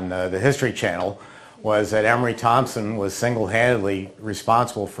on the History Channel was that Emery Thompson was single-handedly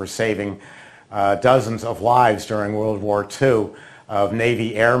responsible for saving dozens of lives during World War II of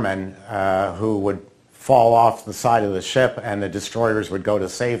Navy airmen who would fall off the side of the ship and the destroyers would go to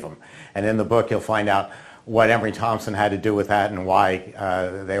save them. And in the book you'll find out what Emery Thompson had to do with that and why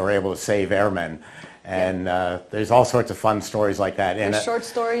they were able to save airmen. And there's all sorts of fun stories like that in it. Short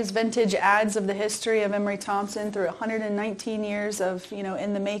stories, vintage ads of the history of Emery Thompson through 119 years of,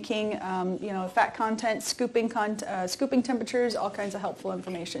 in the making, fat content, scooping temperatures, all kinds of helpful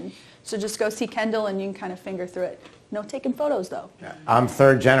information. So just go see Kendall and you can kind of finger through it. No taking photos though. I'm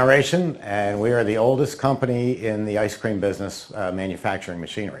third generation and we are the oldest company in the ice cream business manufacturing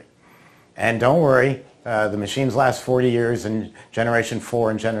machinery. And don't worry, the machines last 40 years and Generation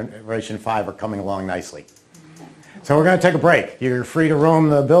 4 and Generation 5 are coming along nicely. So we're going to take a break. You're free to roam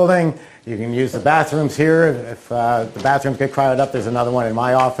the building. You can use the bathrooms here. If the bathrooms get crowded up, there's another one in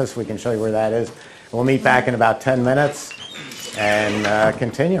my office. We can show you where that is. We'll meet back in about 10 minutes and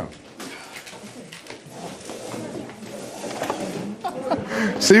continue.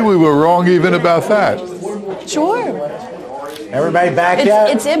 See, we were wrong even about that. Sure. Everybody back yet?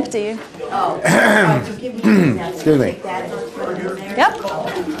 It's empty. Excuse me. Yep.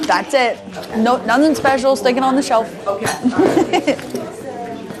 That's it. No, nothing special. Sticking on the shelf.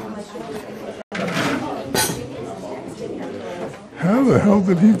 How the hell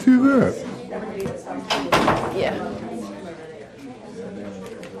did he do that? Yeah.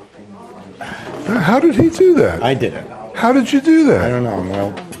 How did he do that? I did it. How did you do I that? don't know.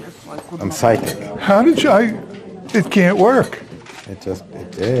 Well, I'm psychic. How did you? It can't work. It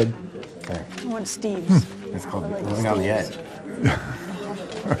did. Okay. I want Steve's. It's called living on the edge.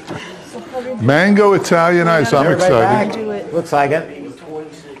 Mango Italian ice. I'm Everybody excited. back? Do it. Looks like it.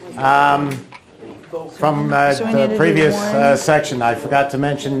 From So we need to the do previous one. section, I forgot to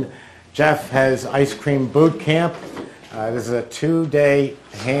mention Jeff has ice cream boot camp. This is a 2-day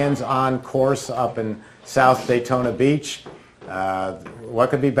hands-on course up in South Daytona Beach. What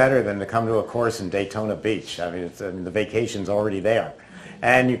could be better than to come to a course in Daytona Beach? I mean, the vacation's already there.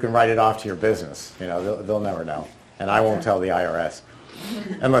 And you can write it off to your business. You know, they'll never know. And I won't tell the IRS.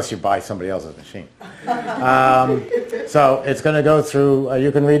 Unless you buy somebody else's machine. So it's going to go through,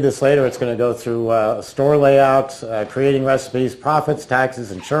 you can read this later, it's going to go through store layout, creating recipes, profits,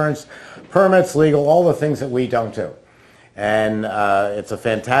 taxes, insurance, permits, legal, all the things that we don't do. And it's a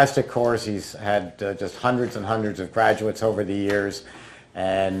fantastic course. He's had just hundreds and hundreds of graduates over the years.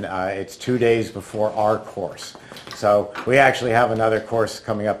 And it's 2 days before our course. So we actually have another course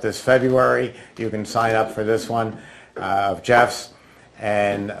coming up this February. You can sign up for this one of Jeff's.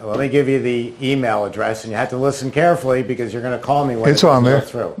 And let me give you the email address, and you have to listen carefully because you're going to call me when It's on there.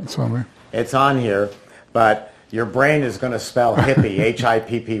 through. It's on there. It's on here, but your brain is going to spell hippie,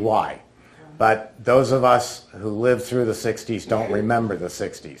 Hippy. But those of us who lived through the 60s don't remember the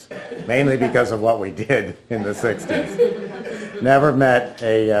 60s, mainly because of what we did in the 60s. Never met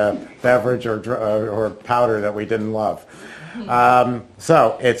a beverage or powder that we didn't love.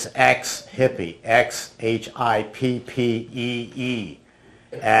 So it's X-Hippie, Xhippee,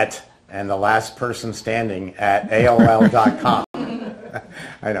 and the last person standing at AOL.com.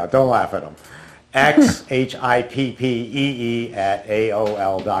 I know, don't laugh at them. Xhippee at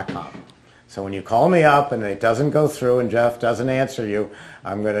AOL.com. So when you call me up and it doesn't go through and Jeff doesn't answer you,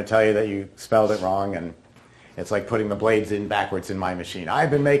 I'm going to tell you that you spelled it wrong, and it's like putting the blades in backwards in my machine.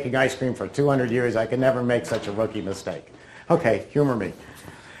 I've been making ice cream for 200 years. I can never make such a rookie mistake. Okay, humor me.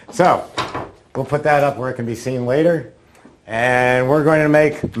 So we'll put that up where it can be seen later. And we're going to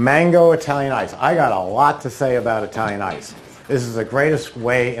make mango Italian ice. I got a lot to say about Italian ice. This is the greatest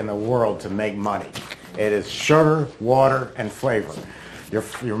way in the world to make money. It is sugar, water, and flavor.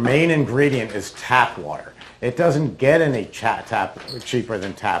 Your main ingredient is tap water. It doesn't get any cheaper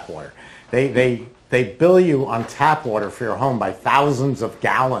than tap water. They bill you on tap water for your home by thousands of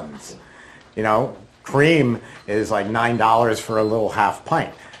gallons. You know, cream is like $9 for a little half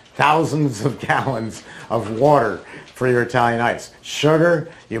pint. Thousands of gallons of water for your Italian ice. Sugar,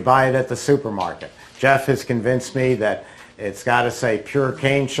 you buy it at the supermarket. Jeff has convinced me that it's got to say pure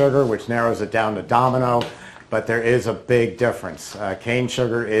cane sugar, which narrows it down to Domino, but there is a big difference. Cane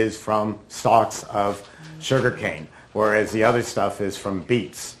sugar is from stalks of sugar cane, whereas the other stuff is from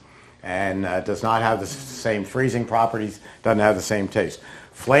beets and does not have the same freezing properties, doesn't have the same taste.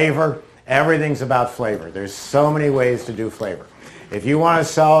 Flavor, everything's about flavor. There's so many ways to do flavor. If you want to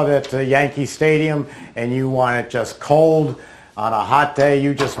sell it at Yankee Stadium and you want it just cold on a hot day,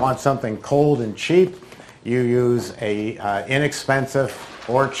 you just want something cold and cheap, you use a inexpensive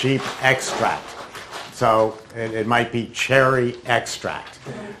or cheap extract. So it might be cherry extract,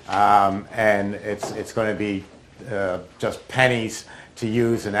 and it's going to be just pennies to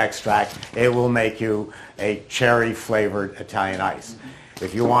use an extract. It will make you a cherry flavored Italian ice.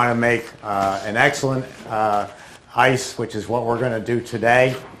 If you want to make an excellent ice, which is what we're going to do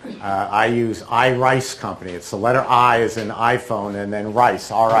today, I use iRice Company. It's the letter I as in iPhone and then rice,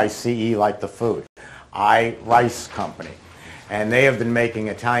 R-I-C-E, like the food. iRice Company. And they have been making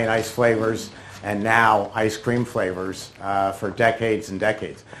Italian ice flavors and now ice cream flavors for decades and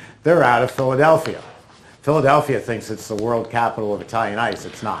decades. They're out of Philadelphia. Philadelphia thinks it's the world capital of Italian ice.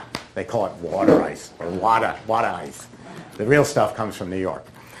 It's not. They call it water ice or water ice. The real stuff comes from New York.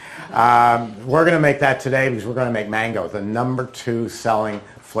 We're going to make that today because we're going to make mango, the #2 selling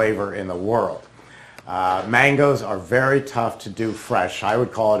flavor in the world. Mangoes are very tough to do fresh. I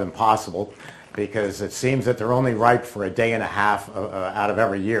would call it impossible because it seems that they're only ripe for a day and a half out of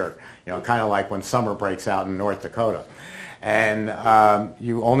every year. You know, kind of like when summer breaks out in North Dakota. And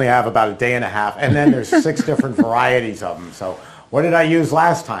you only have about a day and a half, and then there's 6 different varieties of them. So what did I use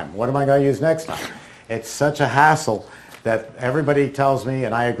last time? What am I going to use next time? It's such a hassle that everybody tells me,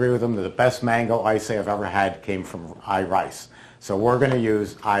 and I agree with them, that the best mango ice I've ever had came from iRice. So we're going to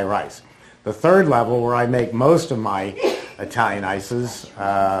use iRice. The third level, where I make most of my Italian ices,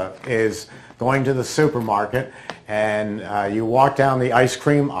 is going to the supermarket, and you walk down the ice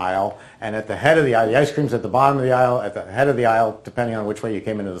cream aisle, and at the head of the aisle, the ice cream's at the bottom of the aisle, at the head of the aisle, depending on which way you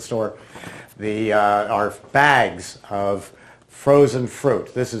came into the store, are bags of frozen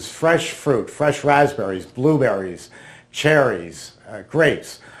fruit. This is fresh fruit, fresh raspberries, blueberries, cherries,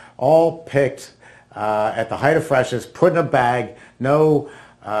 grapes, all picked at the height of freshness, put in a bag, no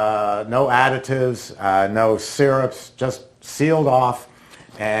additives, no syrups, just sealed off,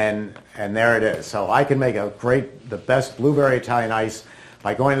 and there it is. So I can make the best blueberry Italian ice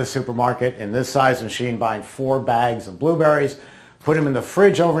by going to the supermarket in this size machine, buying 4 bags of blueberries, put them in the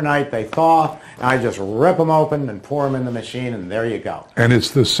fridge overnight, they thaw, and I just rip them open and pour them in the machine, and there you go. And it's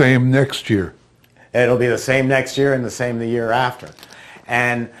the same next year. It'll be the same next year and the same the year after.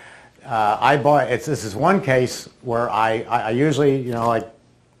 And this is one case where I usually, like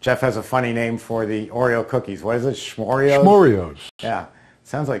Jeff has a funny name for the Oreo cookies. What is it? Schmorios? Schmorios. Yeah.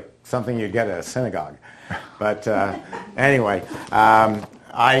 Sounds like something you'd get at a synagogue. But anyway,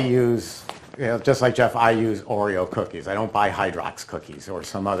 I use, just like Jeff, I use Oreo cookies. I don't buy Hydrox cookies or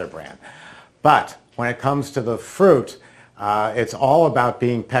some other brand. But when it comes to the fruit, it's all about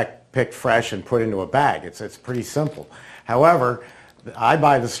being picked fresh and put into a bag. It's pretty simple. However, I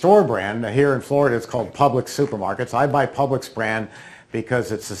buy the store brand. Here in Florida, it's called Publix Supermarkets. I buy Publix brand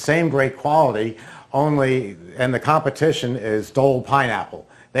because it's the same great quality, and the competition is Dole Pineapple.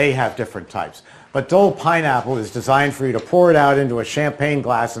 They have different types. But Dole Pineapple is designed for you to pour it out into a champagne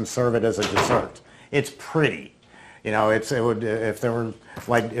glass and serve it as a dessert. It's pretty. If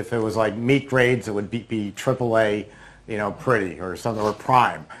it was like meat grades, it would be AAA, pretty or something, or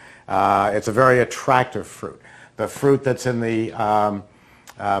prime. It's a very attractive fruit. The fruit that's in the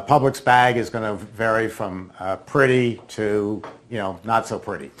Publix bag is going to vary from pretty to, not so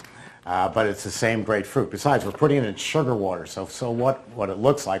pretty. But it's the same great fruit. Besides, we're putting it in sugar water, so what it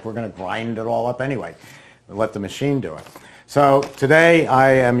looks like, we're going to grind it all up anyway. We'll let the machine do it. So today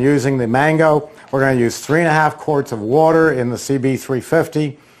I am using the mango. We're going to use 3.5 quarts of water in the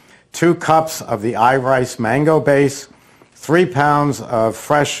CB350, 2 cups of the iRice mango base, 3 pounds of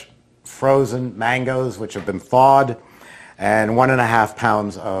fresh frozen mangoes which have been thawed, and 1.5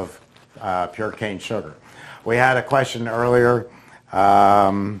 pounds of pure cane sugar. We had a question earlier,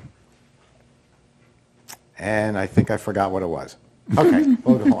 and I think I forgot what it was. Okay,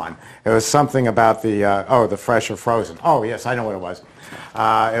 we'll go on. It was something about the fresh or frozen. Oh, yes, I know what it was.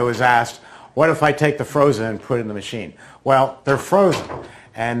 It was asked, what if I take the frozen and put it in the machine? Well, they're frozen,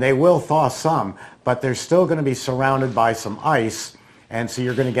 and they will thaw some, but they're still going to be surrounded by some ice, and so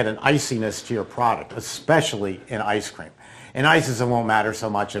you're going to get an iciness to your product, especially in ice cream. In ices, it won't matter so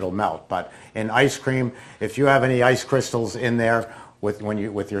much, it'll melt, but in ice cream, if you have any ice crystals in there,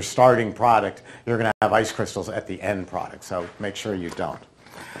 with your starting product, you're going to have ice crystals at the end product, so make sure you don't.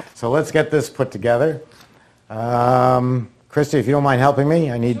 So let's get this put together. Christi, if you don't mind helping me,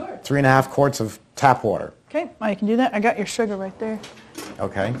 I need 3.5 quarts of tap water. Okay, I can do that. I got your sugar right there.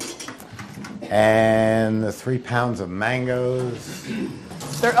 Okay. And the 3 pounds of mangoes.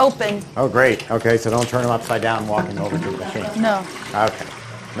 They're open. Oh, great. Okay, so don't turn them upside down walking over to the machine. No. Okay.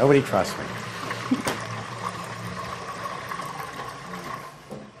 Nobody trusts me.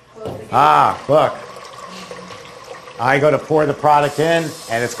 Look. I go to pour the product in,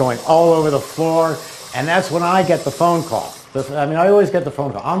 and it's going all over the floor, and that's when I get the phone call. I always get the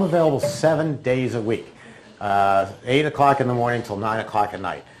phone call. I'm available 7 days a week, 8 o'clock in the morning till 9 o'clock at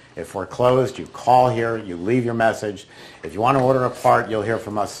night. If we're closed, you call here, you leave your message. If you want to order a part, you'll hear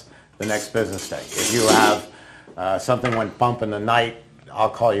from us the next business day. If you have something went bump in the night, I'll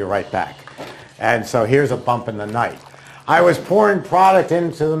call you right back. And so here's a bump in the night. I was pouring product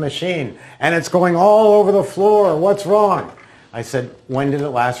into the machine, and it's going all over the floor. What's wrong? I said, when did it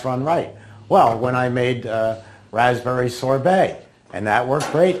last run right? Well, when I made raspberry sorbet, and that worked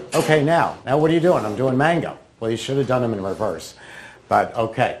great. Okay, now what are you doing? I'm doing mango. Well, you should have done them in reverse. But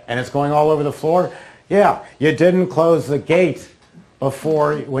okay, and it's going all over the floor? Yeah, you didn't close the gate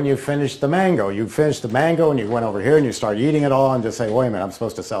before when you finished the mango. You finished the mango and you went over here and you started eating it all and just say, wait a minute, I'm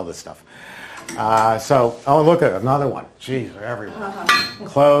supposed to sell this stuff. Look at another one. Jeez, they're everywhere.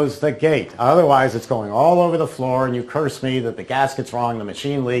 Close the gate. Otherwise, it's going all over the floor and you curse me that the gasket's wrong, the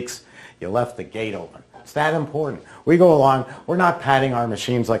machine leaks, you left the gate open. It's that important. We go along, we're not patting our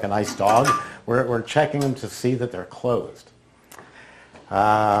machines like a nice dog. We're checking them to see that they're closed.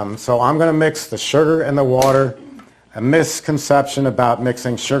 So I'm going to mix the sugar and the water. A misconception about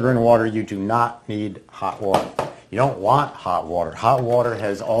mixing sugar and water, you do not need hot water. You don't want hot water. Hot water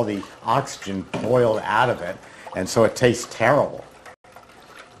has all the oxygen boiled out of it, and so it tastes terrible.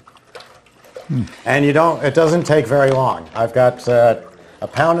 And it doesn't take very long. I've got a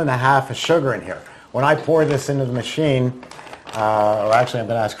pound and a half of sugar in here. When I pour this into the machine, or actually I'm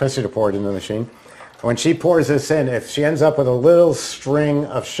going to ask Christi to pour it into the machine. When she pours this in, if she ends up with a little string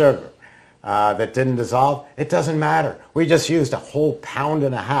of sugar that didn't dissolve, it doesn't matter. We just used a whole pound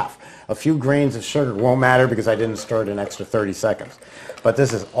and a half. A few grains of sugar won't matter because I didn't stir it an extra 30 seconds. But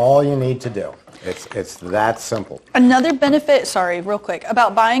this is all you need to do. It's that simple. Another benefit, sorry, real quick,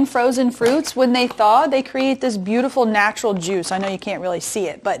 about buying frozen fruits, when they thaw, they create this beautiful natural juice. I know you can't really see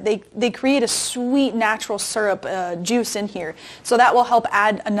it, but they create a sweet natural syrup juice in here. So that will help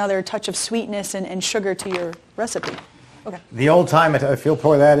add another touch of sweetness and sugar to your recipe. Okay. The old time, if you'll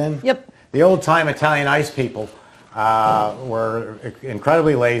pour that in? Yep. The old time Italian ice people were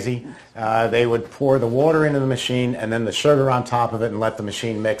incredibly lazy. They would pour the water into the machine and then the sugar on top of it and let the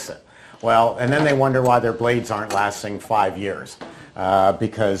machine mix it. Well, and then they wonder why their blades aren't lasting 5 years,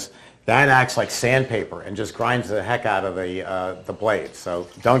 because that acts like sandpaper and just grinds the heck out of the blades. So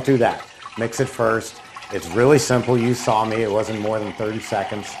don't do that. Mix it first. It's really simple. You saw me. It wasn't more than 30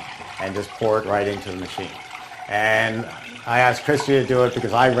 seconds, and just pour it right into the machine. And I asked Christi to do it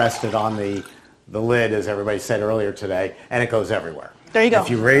because I rested on the lid, as everybody said earlier today, and it goes everywhere. There you go. If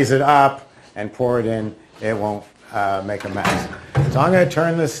you raise it up and pour it in, it won't make a mess. So I'm going to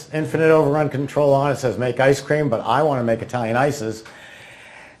turn this infinite overrun control on. It says make ice cream, but I want to make Italian ices.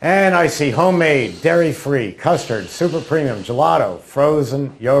 And I see homemade, dairy-free, custard, super premium, gelato,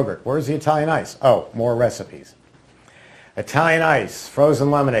 frozen yogurt. Where's the Italian ice? Oh, more recipes. Italian ice,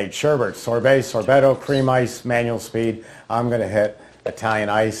 frozen lemonade, sherbet, sorbet, sorbetto, cream ice, manual speed. I'm going to hit Italian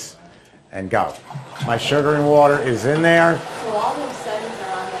ice and go. My sugar and water is in there. So all those settings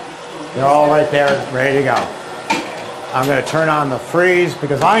are on that machine? They're all right there, ready to go. I'm going to turn on the freeze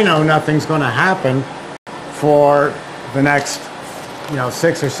because I know nothing's going to happen for the next,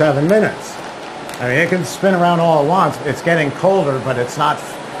 6 or 7 minutes. I mean, it can spin around all at once. It's getting colder, but it's not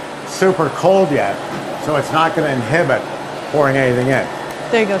super cold yet, so it's not going to inhibit pouring anything in.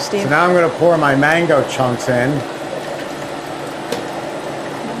 There you go, Steve. So now I'm going to pour my mango chunks in.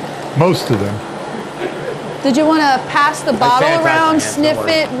 Most of them. Did you want to pass the bottle sanitize my around, hands, sniff don't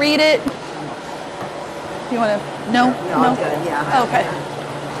worry. it, read it? You want to? No? I'm good, yeah. Okay.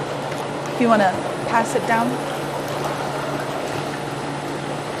 You want to pass it down?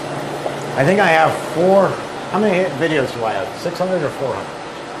 I think I have 4. How many videos do I have? 600 or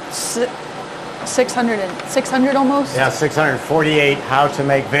 400? 600 almost? Yeah, 648 how to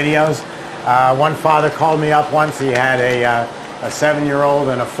make videos. One father called me up once. He had a 7-year-old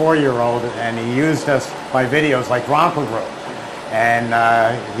and a 4-year-old, and he used us by videos like Romper Room. And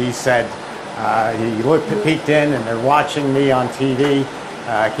he said, he peeked in, and they're watching me on TV,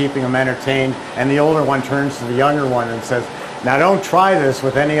 keeping them entertained. And the older one turns to the younger one and says, "Now don't try this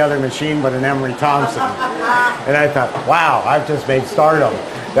with any other machine but an Emery Thompson." And I thought, wow, I've just made stardom.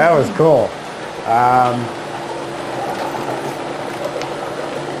 That was cool.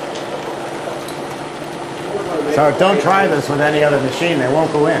 So don't try this with any other machine. They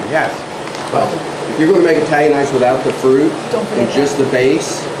won't go in. Yes. Well, if you're going to make Italian ice without the fruit and just the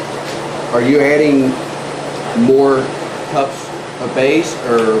base, are you adding more cups of base,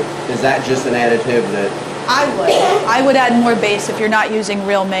 or is that just an additive that... I would add more base if you're not using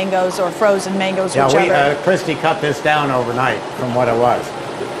real mangoes or frozen mangoes, Yeah, whichever. Christi cut this down overnight from what it was.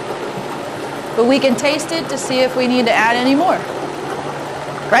 But we can taste it to see if we need to add any more.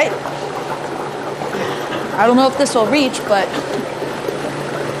 Right? I don't know if this will reach, but...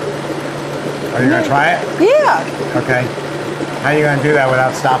 Are you going to try it? Yeah. Okay. How are you going to do that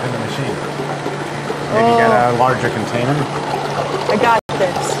without stopping the machine? Maybe get a larger container? I got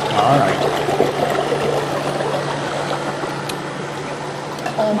this. All right.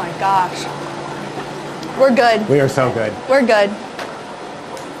 Oh my gosh. We're good. We are so good. We're good.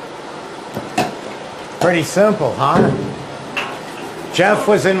 Pretty simple, huh? Jeff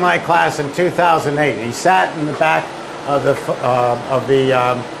was in my class in 2008. He sat in the back of the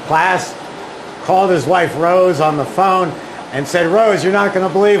class, called his wife Rose on the phone, and said, "Rose, you're not going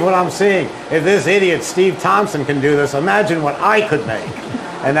to believe what I'm seeing. If this idiot Steve Thompson can do this, imagine what I could make."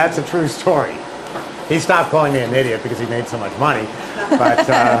 And that's a true story. He stopped calling me an idiot because he made so much money, but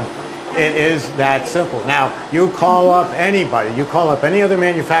it is that simple. Now, you call up anybody, you call up any other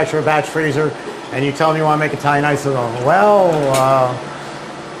manufacturer batch freezer, and you tell them you want to make Italian ice, they'll go, "Well,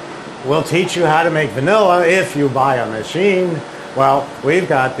 we'll teach you how to make vanilla if you buy a machine." Well, we've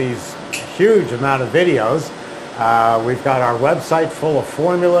got these huge amount of videos. We've got our website full of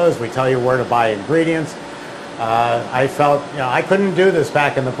formulas. We tell you where to buy ingredients. I felt, I couldn't do this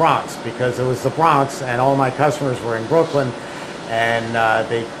back in the Bronx because it was the Bronx and all my customers were in Brooklyn, and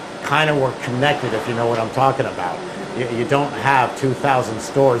they kind of were connected, if you know what I'm talking about. You don't have 2,000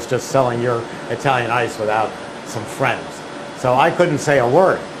 stores just selling your Italian ice without some friends. So I couldn't say a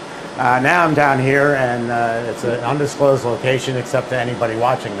word. Now I'm down here, and it's an undisclosed location except to anybody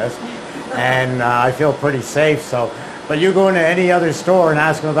watching this, and I feel pretty safe. But you go into any other store and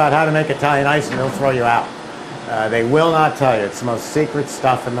ask them about how to make Italian ice, and they'll throw you out. They will not tell you. It's the most secret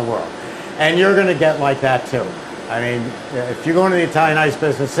stuff in the world. And you're going to get like that too. I mean, if you go into the Italian ice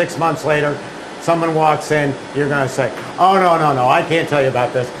business 6 months later, someone walks in, you're going to say, oh, no, I can't tell you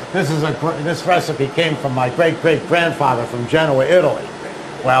about this. This recipe came from my great-great-grandfather from Genoa, Italy.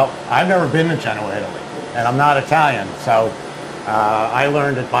 Well, I've never been to Genoa, Italy, and I'm not Italian, so I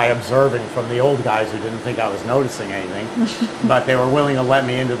learned it by observing from the old guys who didn't think I was noticing anything, but they were willing to let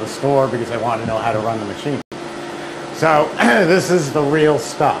me into the store because they wanted to know how to run the machine. So this is the real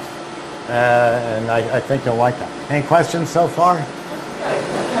stuff, and I think you'll like that. Any questions so far?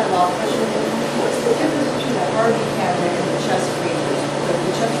 What's the difference between a hardening cabinet and the chest freezer?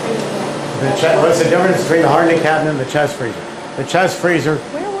 What's the difference between the hardening cabinet and the chest freezer? The chest freezer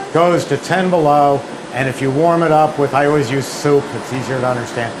goes to 10 below, and if you warm it up with, I always use soup, it's easier to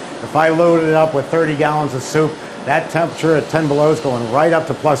understand. If I load it up with 30 gallons of soup, that temperature at 10 below is going right up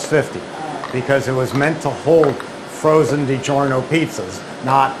to plus 50, because it was meant to hold frozen DiGiorno pizzas,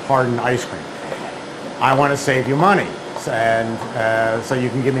 not hardened ice cream. I want to save you money, and so you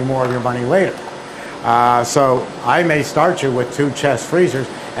can give me more of your money later. So I may start you with 2 chest freezers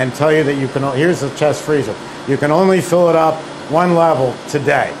and tell you that you can, here's the chest freezer. You can only fill it up 1 level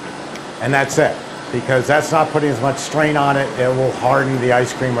today, and that's it, because that's not putting as much strain on it. It will harden the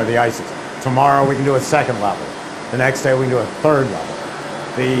ice cream or the ices. Tomorrow we can do a 2nd level. The next day we can do a 3rd level.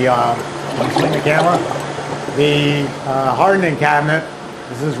 Can you see the camera? The hardening cabinet,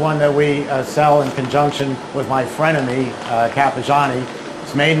 this is one that we sell in conjunction with my frenemy, Cappigiani.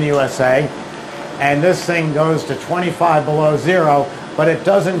 It's made in the USA. And this thing goes to 25 below zero, but it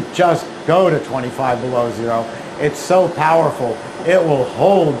doesn't just go to 25 below zero. It's so powerful, it will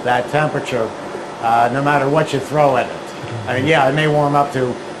hold that temperature no matter what you throw at it. I mean, yeah, it may warm up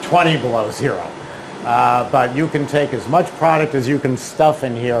to 20 below zero, but you can take as much product as you can stuff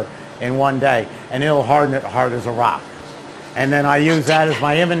in here in one day, and it'll harden it hard as a rock. And then I use that as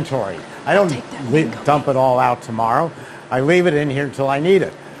my inventory. I don't dump it all out tomorrow. I leave it in here until I need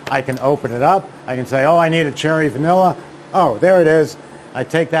it. I can open it up. I can say, oh, I need a cherry vanilla. Oh, there it is. I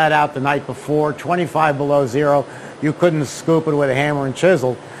take that out the night before, 25 below zero. You couldn't scoop it with a hammer and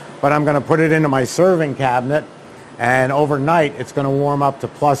chisel, but I'm going to put it into my serving cabinet, and overnight it's going to warm up to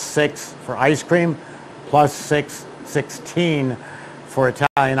 +6 for ice cream, +16 for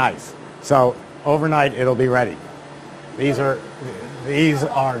Italian ice. So overnight it'll be ready. These are,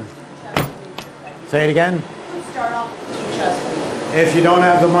 say it again? Start off with 2 chest freezers. If you don't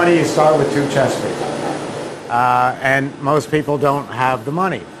have the money, you start with 2 chest freezers. And most people don't have the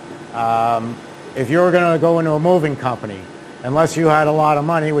money. If you're going to go into a moving company, unless you had a lot of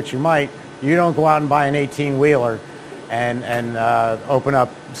money, which you might, you don't go out and buy an 18-wheeler and open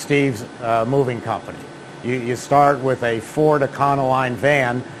up Steve's moving company. You start with a Ford Econoline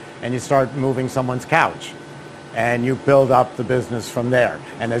van, and you start moving someone's couch. And you build up the business from there.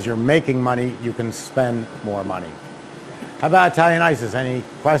 And as you're making money, you can spend more money. How about Italian ices? Any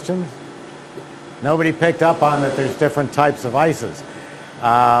questions? Nobody picked up on that there's different types of ices.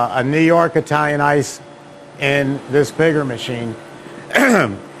 A New York Italian ice in this bigger machine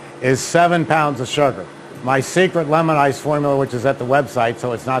is 7 pounds of sugar. My secret lemon ice formula, which is at the website,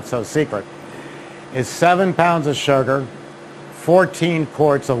 so it's not so secret, is 7 pounds of sugar, 14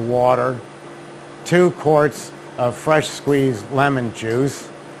 quarts of water, 2 quarts of fresh squeezed lemon juice,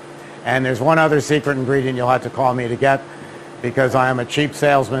 and there's one other secret ingredient you'll have to call me to get, because I am a cheap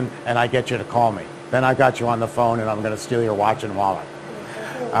salesman and I get you to call me. Then I got you on the phone and I'm going to steal your watch and wallet.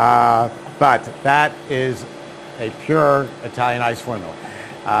 But that is a pure Italian ice formula.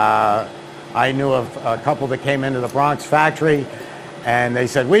 I knew of a couple that came into the Bronx factory and they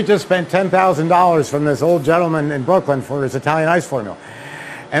said, we just spent $10,000 from this old gentleman in Brooklyn for his Italian ice formula.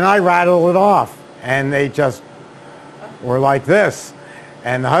 And I rattled it off and they just were like this.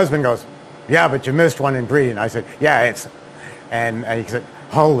 And the husband goes, yeah, but you missed one ingredient. I said, yeah, it's... And he said,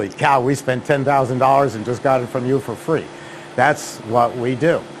 holy cow, we spent $10,000 and just got it from you for free. That's what we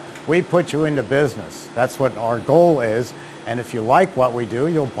do. We put you into business. That's what our goal is. And if you like what we do,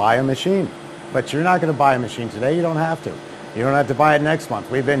 you'll buy a machine. But you're not going to buy a machine today. You don't have to. You don't have to buy it next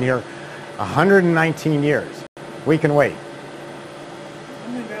month. We've been here 119 years. We can wait.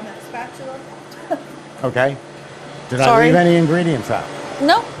 I'm going to grab that spatula. Okay. Did I Sorry. leave any ingredients out?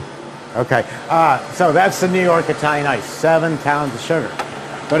 No. Okay, so that's the New York Italian ice, 7 pounds of sugar.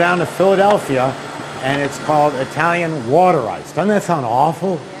 Go down to Philadelphia, and it's called Italian water ice. Doesn't that sound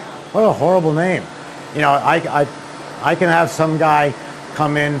awful? What a horrible name. You know, I can have some guy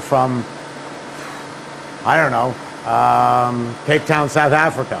come in from, I don't know, Cape Town, South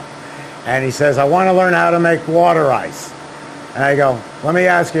Africa, and he says, I want to learn how to make water ice. And I go, let me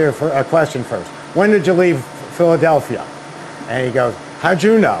ask you a question first. When did you leave Philadelphia? And he goes, how'd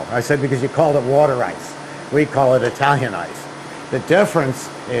you know? I said, because you called it water ice. We call it Italian ice. The difference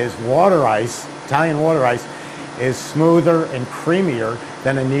is water ice, Italian water ice, is smoother and creamier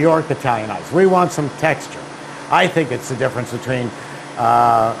than a New York Italian ice. We want some texture. I think it's the difference between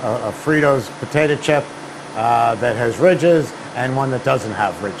a Fritos potato chip that has ridges and one that doesn't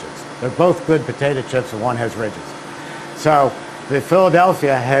have ridges. They're both good potato chips and one has ridges. So the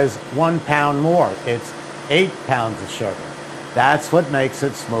Philadelphia has 1 pound more. It's 8 pounds of sugar. That's what makes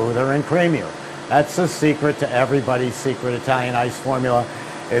it smoother and creamier. That's the secret to everybody's secret Italian ice formula,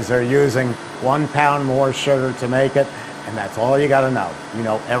 is they're using 1 pound more sugar to make it, and that's all you got to know. You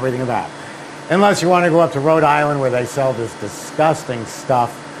know everything about it. Unless you want to go up to Rhode Island where they sell this disgusting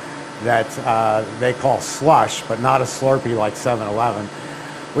stuff that they call slush, but not a Slurpee like 7-Eleven.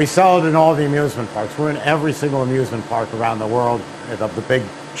 We sell it in all the amusement parks. We're in every single amusement park around the world of the big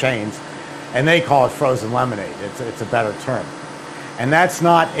chains, and they call it frozen lemonade. It's a better term. And that's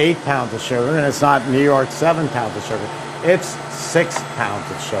not 8 pounds of sugar, and it's not New York 7 pounds of sugar. It's 6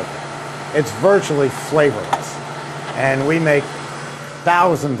 pounds of sugar. It's virtually flavorless. And we make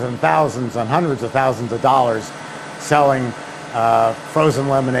thousands and thousands and hundreds of thousands of dollars selling frozen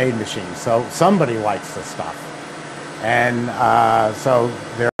lemonade machines. So somebody likes the stuff. And so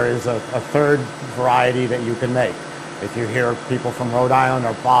there is a third variety that you can make. If you hear people from Rhode Island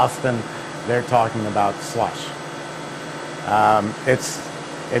or Boston, they're talking about slush.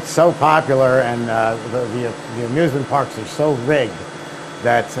 It's so popular, and the amusement parks are so rigged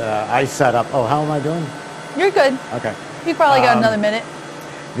that I set up. Oh, how am I doing? You're good. Okay. You probably got another minute.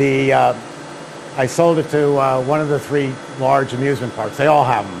 I sold it to one of the 3 large amusement parks. They all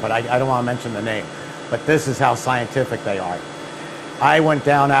have them, but I don't want to mention the name. But this is how scientific they are. I went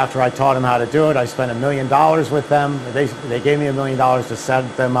down after I taught them how to do it. I spent $1 million with them. They gave me $1 million to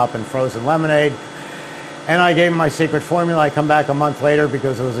set them up in frozen lemonade. And I gave them my secret formula. I come back a month later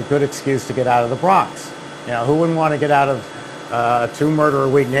because it was a good excuse to get out of the Bronx. You know, who wouldn't want to get out of a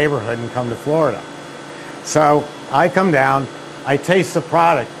 2-murder-a-week neighborhood and come to Florida? So I come down, I taste the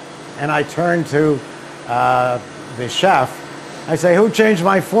product, and I turn to the chef. I say, who changed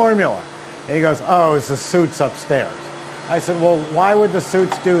my formula? And he goes, oh, it's the suits upstairs. I said, well, why would the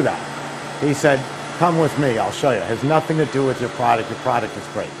suits do that? He said, come with me, I'll show you. It has nothing to do with your product. Your product is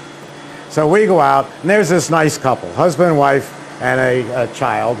great. So we go out, and there's this nice couple, husband and wife and a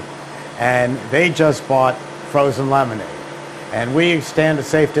child, and they just bought frozen lemonade. And we stand a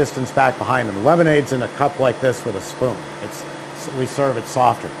safe distance back behind them. Lemonade's in a cup like this with a spoon. We serve it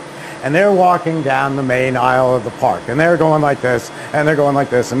softer. And they're walking down the main aisle of the park, and they're going like this, and they're going like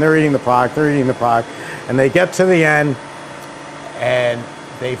this, and they're eating the product, and they get to the end, and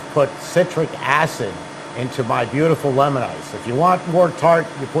they've put citric acid into my beautiful lemon ice. If you want more tart,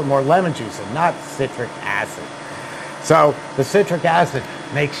 you put more lemon juice in, not citric acid. So the citric acid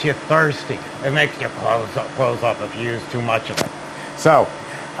makes you thirsty. It makes your close up if you use too much of it. So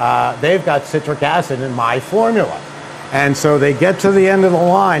they've got citric acid in my formula. And so they get to the end of the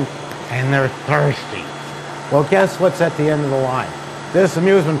line, and they're thirsty. Well, guess what's at the end of the line? This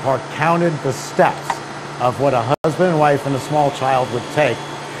amusement park counted the steps of what a husband and wife and a small child would take.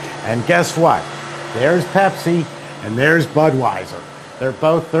 And guess what? There's Pepsi and there's Budweiser. They're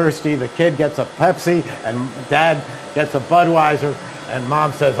both thirsty. The kid gets a Pepsi and dad gets a Budweiser, and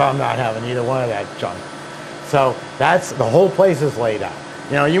mom says, I'm not having either one of that junk. So that's, the whole place is laid out.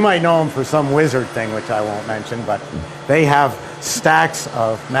 You know, you might know them for some wizard thing, which I won't mention, but they have stacks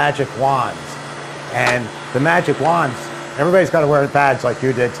of magic wands. And the magic wands, everybody's got to wear a badge like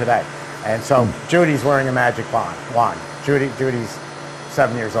you did today. And so Judy's wearing a magic wand. Judy's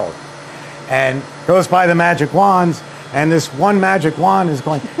 7 years old. And goes by the magic wands, and this one magic wand is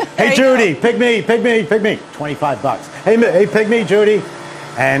going, hey Judy, pick me, pick me, pick me. $25. Hey, pick me, Judy.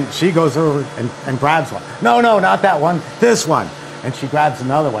 And she goes over and grabs one. No, not that one, this one. And she grabs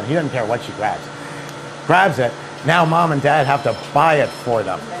another one. He doesn't care what she grabs. Grabs it. Now mom and dad have to buy it for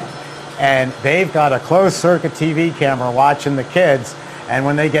them. And they've got a closed circuit TV camera watching the kids. And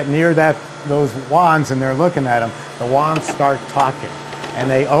when they get near those wands and they're looking at them, the wands start talking. And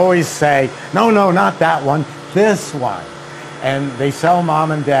they always say, no, not that one, this one. And they sell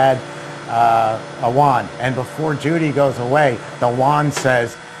mom and dad a wand. And before Judy goes away, the wand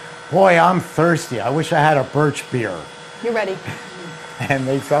says, "Boy, I'm thirsty. I wish I had a birch beer." You're ready. And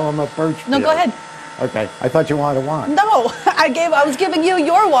they sell them a birch beer. No, go ahead. Okay, I thought you wanted a wand. No, I was giving you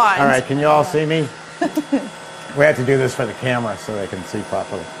your wand. All right, can you all see me? We have to do this for the camera so they can see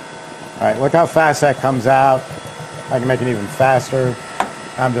properly. All right, look how fast that comes out. I can make it even faster.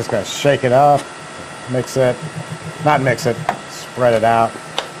 I'm just going to shake it up, mix it, not mix it, spread it out.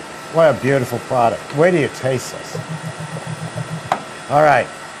 What a beautiful product. Wait till you taste this. All right.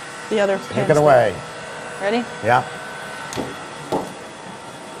 The other Take it away. Ready? Yeah.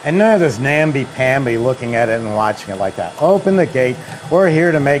 And none of this namby-pamby looking at it and watching it like that. Open the gate. We're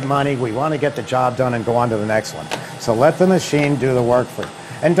here to make money. We want to get the job done and go on to the next one. So let the machine do the work for you.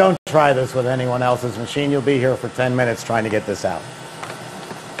 And don't try this with anyone else's machine. You'll be here for 10 minutes trying to get this out.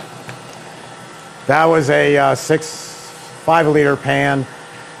 That was a 5-liter pan.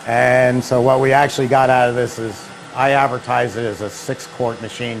 And so what we actually got out of this is, I advertise it as a 6-quart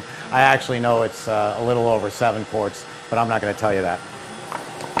machine. I actually know it's a little over 7 quarts, but I'm not going to tell you that.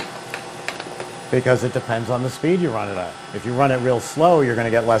 Because it depends on the speed you run it at. If you run it real slow, you're going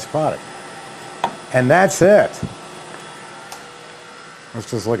to get less product. And that's it.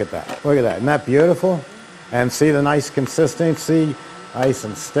 Let's just look at that. Look at that. Isn't that beautiful? And see the nice consistency, nice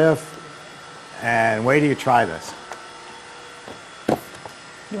and stiff. And wait till you try this.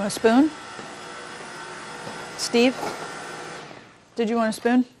 You want a spoon? Steve, did you want a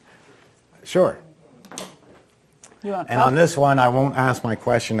spoon? Sure. You want and on this one, I won't ask my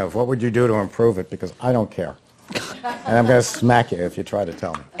question of what would you do to improve it, because I don't care. And I'm going to smack you if you try to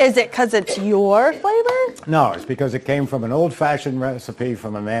tell me. Is it because it's your flavor? No, it's because it came from an old-fashioned recipe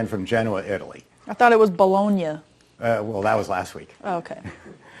from a man from Genoa, Italy. I thought it was bologna. Well, that was last week. Oh, okay.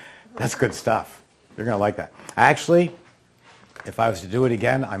 That's good stuff. You're going to like that. Actually, if I was to do it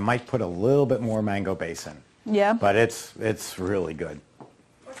again, I might put a little bit more mango base in. Yeah. But it's really good.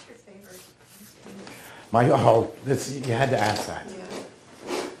 What's your favorite? You had to ask that.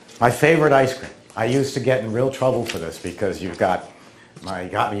 Yeah. My favorite ice cream. I used to get in real trouble for this because you got my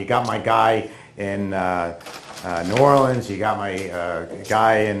guy in New Orleans, you got my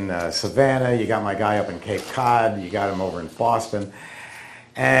guy in Savannah, you got my guy up in Cape Cod, you got him over in Boston,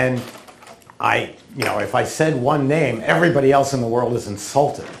 and if I said one name, everybody else in the world is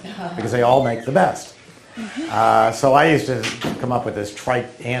insulted because they all make the best. So I used to come up with this trite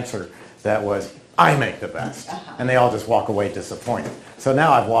answer that was, I make the best. And they all just walk away disappointed. So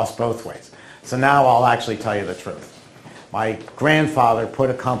now I've lost both ways. So now I'll actually tell you the truth. My grandfather put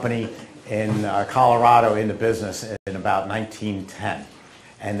a company in Colorado into business in about 1910.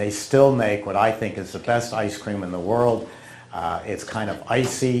 And they still make what I think is the best ice cream in the world. It's kind of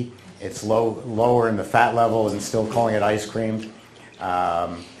icy. It's lower in the fat level and still calling it ice cream.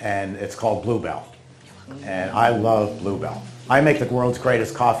 And it's called Bluebell. And I love Bluebell. I make the world's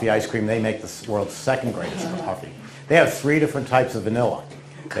greatest coffee ice cream. They make the world's second greatest coffee. They have 3 different types of vanilla.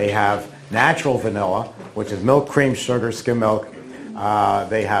 They have natural vanilla, which is milk, cream, sugar, skim milk.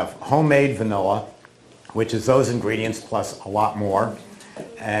 They have homemade vanilla, which is those ingredients plus a lot more.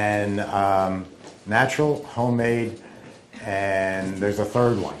 And natural, homemade, and there's a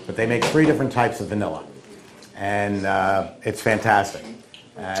third one. But they make 3 different types of vanilla. And it's fantastic.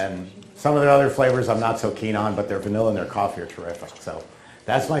 And some of the other flavors I'm not so keen on, but their vanilla and their coffee are terrific. So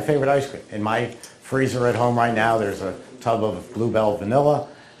that's my favorite ice cream. In my freezer at home right now, there's a tub of Bluebell vanilla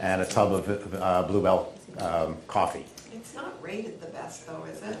and a tub of Bluebell coffee. It's not rated the best though,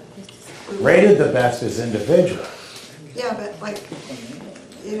 is it? Rated the best is individual. Yeah, but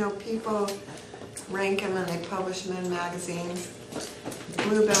people rank them and they publish them in magazines.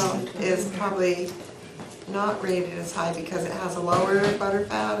 Bluebell is probably not rated as high because it has a lower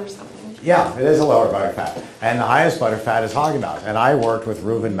butterfat or something. Yeah, it is a lower butterfat. And the highest butterfat is Haagen-Dazs. And I worked with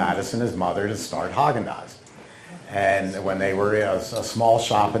Reuben Madison, his mother, to start Haagen-Dazs. And when they were a small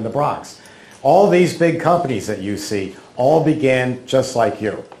shop in the Bronx. All these big companies that you see all began just like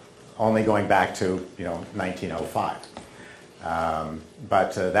you, only going back to 1905.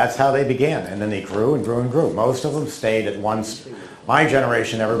 But that's how they began. And then they grew and grew and grew. Most of them stayed at my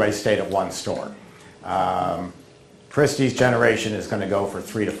generation, everybody stayed at one store. Christi's generation is going to go for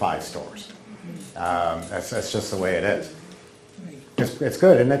 3 to 5 stores. That's just the way it is. It's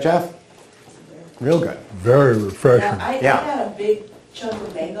good, isn't it, Jeff? Real good. Very refreshing. I got a big chunk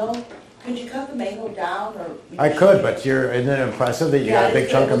of mango. Could you cut the mango down? I could, but isn't it impressive that you got a big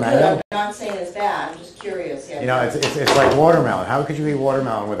chunk of mango? I'm not saying it's bad, I'm just curious. Yeah. It's like watermelon. How could you eat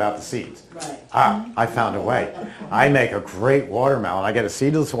watermelon without the seeds? Right. I found a way. I make a great watermelon. I get a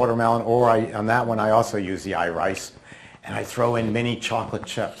seedless watermelon, or on that one I also use the iRice, and I throw in mini chocolate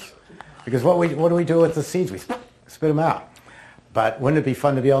chips. Because what do we do with the seeds? We spit them out. But wouldn't it be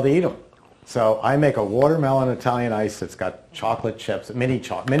fun to be able to eat them? So I make a watermelon Italian ice that's got chocolate chips, mini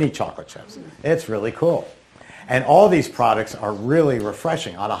chocolate chips. It's really cool. And all these products are really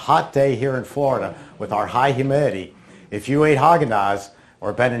refreshing. On a hot day here in Florida with our high humidity, if you ate Haagen-Dazs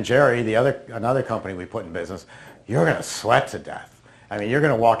or Ben & Jerry, another company we put in business, you're going to sweat to death. I mean, you're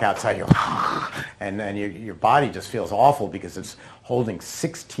going to walk outside, and your body just feels awful because it's holding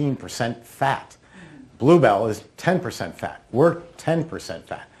 16% fat. Bluebell is 10% fat. We're 10%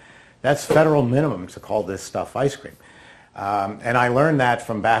 fat. That's federal minimum to call this stuff ice cream. And I learned that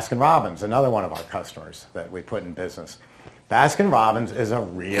from Baskin-Robbins, another one of our customers that we put in business. Baskin-Robbins is a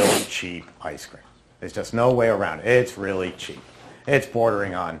real cheap ice cream. There's just no way around it. It's really cheap. It's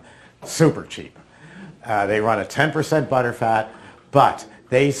bordering on super cheap. They run a 10% butterfat, but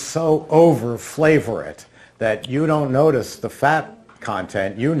they so over-flavor it that you don't notice the fat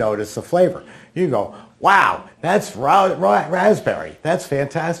content, you notice the flavor. You go, wow, that's raspberry. That's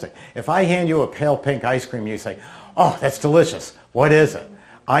fantastic. If I hand you a pale pink ice cream, you say, oh, that's delicious. What is it?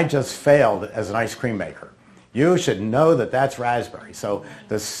 I just failed as an ice cream maker. You should know that that's raspberry. So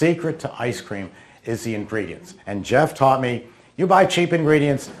the secret to ice cream is the ingredients. And Jeff taught me, you buy cheap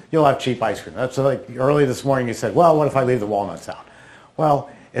ingredients, you'll have cheap ice cream. That's like early this morning you said, well, what if I leave the walnuts out?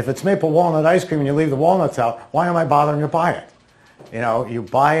 Well, if it's maple walnut ice cream and you leave the walnuts out, why am I bothering to buy it? You know, you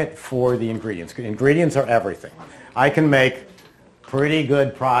buy it for the ingredients. Ingredients are everything. I can make pretty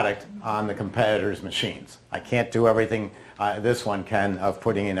good product on the competitors' machines. I can't do everything this one can of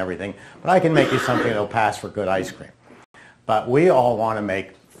putting in everything, but I can make you something that'll pass for good ice cream. But we all want to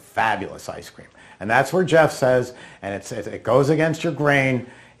make fabulous ice cream. And that's where Jeff says, and it goes against your grain,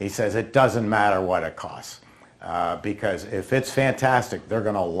 he says it doesn't matter what it costs. Because if it's fantastic, they're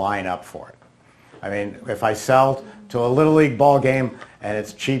going to line up for it. I mean, if I sell to a Little League ball game and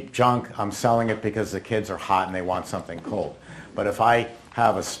it's cheap junk, I'm selling it because the kids are hot and they want something cold. But if I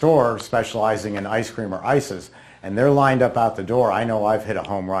have a store specializing in ice cream or ices and they're lined up out the door, I know I've hit a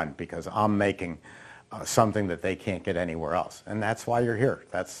home run because I'm making something that they can't get anywhere else. And that's why you're here.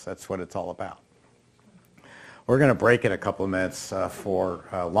 That's what it's all about. We're going to break in a couple of minutes for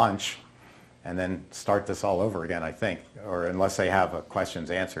lunch and then start this all over again, I think, or unless they have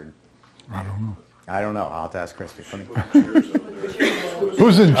questions answered. I don't know. I don't know. I'll have to ask Christi.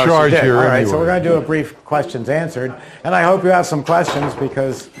 Who's in charge here All right, anyway? so we're going to do a brief questions answered, and I hope you have some questions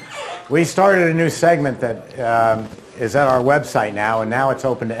because we started a new segment that is at our website now, and now it's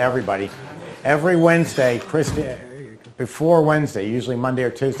open to everybody. Every Wednesday, before Wednesday, usually Monday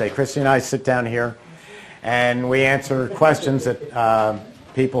or Tuesday, Christi and I sit down here, and we answer questions that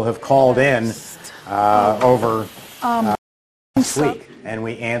people have called in over this week, and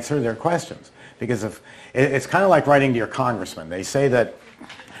we answer their questions. Because it's kind of like writing to your congressman. They say that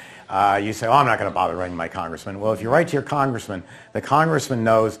you say, oh, I'm not going to bother writing to my congressman. Well, if you write to your congressman, the congressman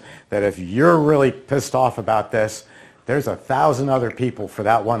knows that if you're really pissed off about this, there's 1,000 other people for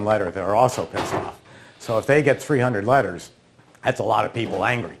that one letter that are also pissed off. So if they get 300 letters, that's a lot of people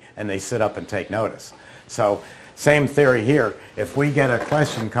angry, and they sit up and take notice. So same theory here. If we get a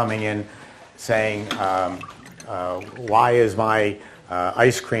question coming in saying, why is my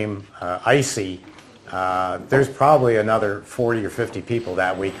ice cream icy, there's probably another 40 or 50 people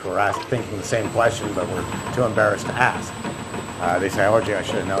that week who are thinking the same question, but we're too embarrassed to ask. They say, oh, gee, I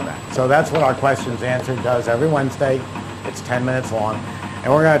should have known that. So that's what our Questions Answered does every Wednesday. It's 10 minutes long.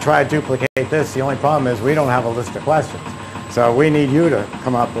 And we're going to try to duplicate this. The only problem is we don't have a list of questions. So we need you to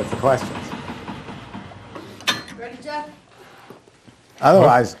come up with the questions. Ready, Jeff?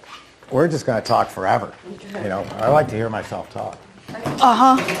 Otherwise, we're just going to talk forever. You know, I like to hear myself talk. I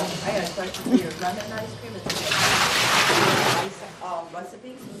got a question for your lemon ice cream.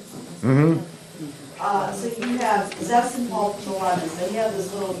 Recipe? Mm-hmm. So you have zest and pulp for the lemons, then you have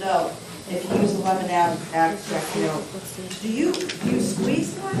this little note. If you use the lemon extract, you know, do you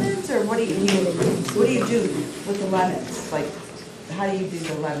squeeze lemons, or what do you do with the lemons? Like, how do you do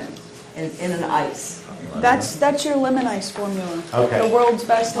the lemon in an ice? That's your lemon ice formula. Okay. The world's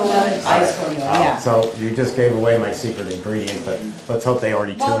best lemon Ice formula, yeah. So you just gave away my secret ingredient, but let's hope they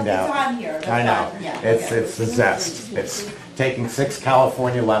already tuned out. Well, it's on here. I know. Yeah, It's okay. the zest. It's taking 6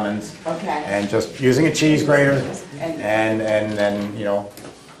 California lemons Okay. and just using a cheese grater and then, you know,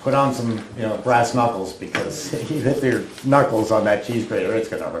 put on some, you know, brass knuckles, because if you hit your knuckles on that cheese grater, it's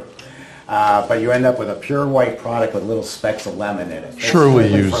going to hurt. But you end up with a pure white product with little specks of lemon in it.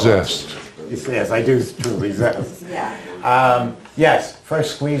 Surely you zest. Yes, I do truly zest. Yeah. Yes,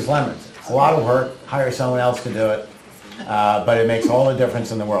 fresh squeezed lemons. It's a lot of work. Hire someone else to do it. But it makes all the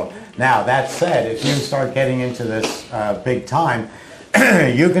difference in the world. Now, that said, if you start getting into this big time,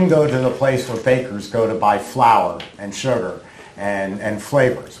 you can go to the place where bakers go to buy flour and sugar and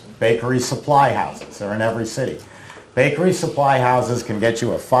flavors. Bakery supply houses, they're in every city. Bakery supply houses can get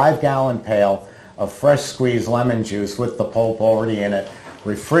you a 5-gallon pail of fresh squeezed lemon juice with the pulp already in it,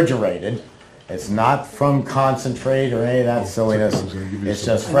 refrigerated. It's not from concentrate or any of that silliness. It's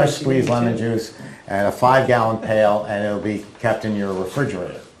just fresh squeezed lemon juice and a 5-gallon pail, and it'll be kept in your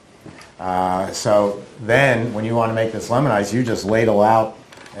refrigerator. So then, when you want to make this lemon ice, you just ladle out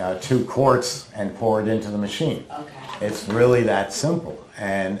 2 quarts and pour it into the machine. Okay. It's really that simple,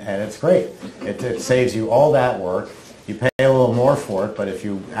 and it's great. It saves you all that work. You pay a little more for it, but if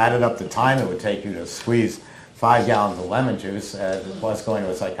you added up the time it would take you to squeeze 5 gallons of lemon juice, plus going to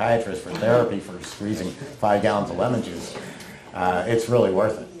a psychiatrist for therapy for squeezing 5 gallons of lemon juice, it's really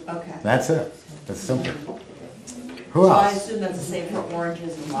worth it. Okay. That's it. It's simple. Who So I else? assume that's the same for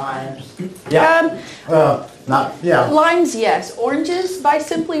oranges and limes. Yeah. Yeah. Limes, yes. Oranges, buy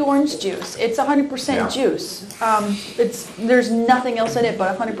Simply Orange Juice. It's 100% Yeah. juice. There's nothing else in it but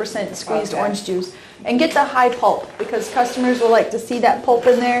 100% squeezed orange juice. And get the high pulp, because customers will like to see that pulp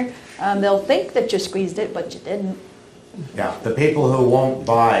in there. They'll think that you squeezed it, but you didn't. Yeah. The people who won't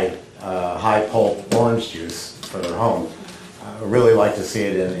buy high pulp orange juice for their home really like to see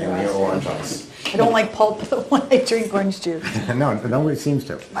it in the orange ice. I don't like pulp when I drink orange juice. No, nobody seems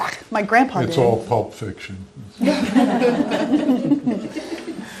to. My grandpa did. It's all Pulp Fiction.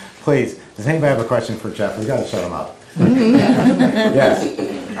 Please, does anybody have a question for Jeff? We've got to shut him up. Yes.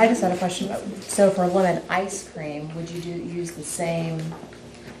 I just had a question. So for lemon ice cream, would you use the same,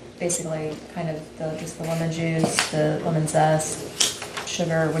 basically, kind of just the lemon juice, the lemon zest,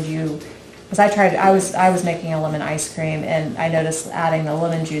 sugar? Would you? Because I was making a lemon ice cream, and I noticed adding the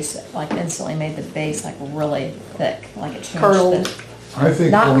lemon juice like instantly made the base like really thick, like it changed Curdled. I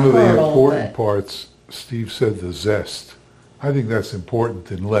think Not one of the curdled, important but- parts, Steve said the zest. I think that's important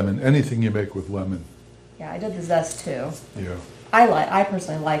in lemon, anything you make with lemon. Yeah, I did the zest too. Yeah. I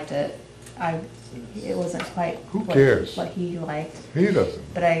personally liked it. It wasn't quite Who cares? what he liked, He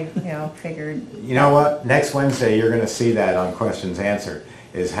doesn't. but I figured. You know what? Next Wednesday, you're going to see that on Questions Answered,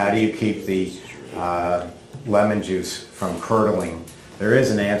 is how do you keep the lemon juice from curdling? There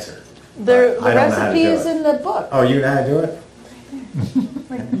is an answer. The I don't know how to recipe do is it. in the book. Oh, you know how to do it?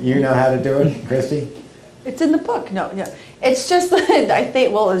 You know how to do it, Christy? It's in the book. No, yeah. It's just, I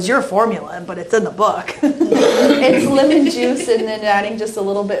think, well, it's your formula, but it's in the book. It's lemon juice and then adding just a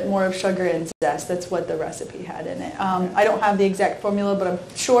little bit more of sugar and zest. That's what the recipe had in it. I don't have the exact formula, but I'm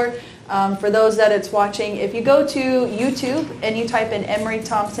sure for those that it's watching, if you go to YouTube and you type in Emery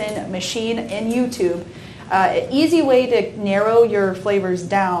Thompson machine in YouTube, an easy way to narrow your flavors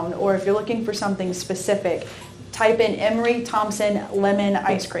down, or if you're looking for something specific, type in Emery Thompson lemon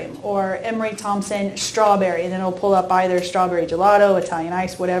ice cream or Emery Thompson strawberry, and then it'll pull up either strawberry gelato, Italian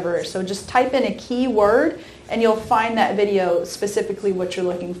ice, whatever. So just type in a key word and you'll find that video specifically what you're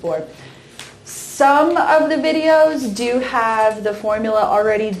looking for. Some of the videos do have the formula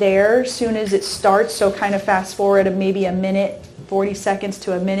already there as soon as it starts, so kind of fast forward maybe a minute, 40 seconds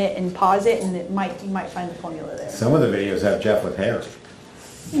to a minute and pause it, and you might find the formula there. Some of the videos have Jeff with hair.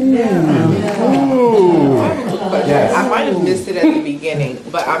 Yes. I might have missed it at the beginning,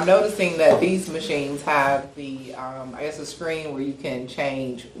 but I'm noticing that these machines have the, I guess, a screen where you can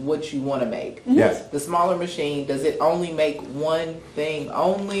change what you want to make. Yes. The smaller machine, does it only make one thing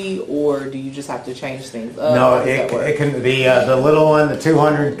only, or do you just have to change things up? No, How does that work? it can. The little one, the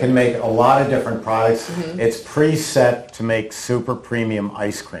 200, can make a lot of different products. It's preset to make super premium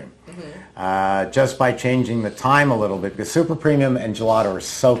ice cream. Just by changing the time a little bit, because super premium and gelato are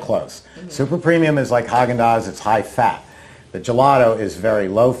so close. Super premium is like Haagen-Dazs, it's high fat. The gelato is very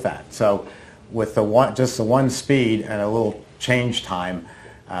low fat. So with just the one speed and a little change time,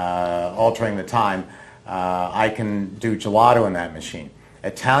 altering the time, I can do gelato in that machine.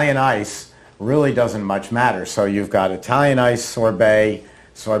 Italian ice really doesn't much matter. So you've got Italian ice, sorbet,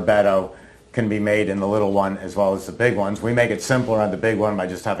 sorbetto, can be made in the little one as well as the big ones. We make it simpler on the big one by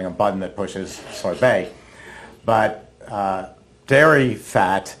just having a button that pushes sorbet. But dairy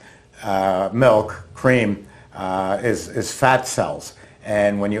fat, milk, cream, is fat cells.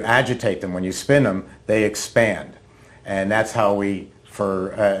 And when you agitate them, when you spin them, they expand. And that's how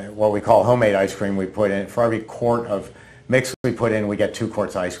for what we call homemade ice cream, we put in, for every quart of mix we put in, we get 2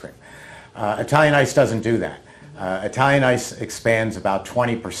 quarts of ice cream. Italian ice doesn't do that. Italian ice expands about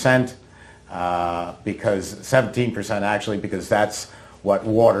 20%. Because 17% actually, because that's what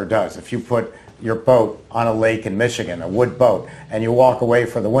water does. If you put your boat on a lake in Michigan, a wood boat, and you walk away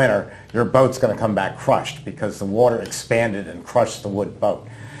for the winter, your boat's going to come back crushed because the water expanded and crushed the wood boat.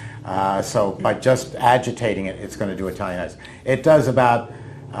 So by just agitating it, it's going to do Italian ice. It does about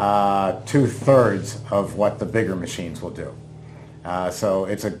 2/3 of what the bigger machines will do. So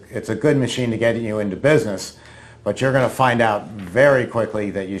it's a good machine to get you into business, but you're going to find out very quickly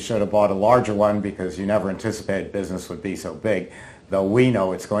that you should have bought a larger one because you never anticipated business would be so big, though we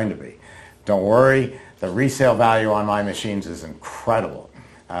know it's going to be. Don't worry, the resale value on my machines is incredible.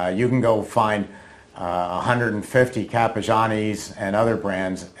 You can go find 150 Cappigianis and other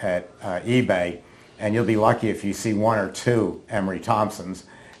brands at eBay, and you'll be lucky if you see 1 or 2 Emery Thompsons,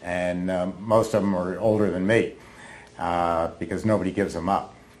 and most of them are older than me because nobody gives them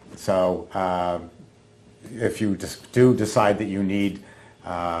up. So if you do decide that you need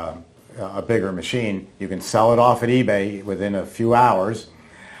a bigger machine, you can sell it off at eBay within a few hours.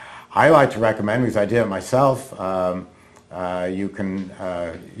 I like to recommend, because I did it myself, you can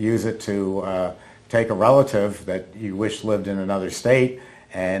use it to take a relative that you wish lived in another state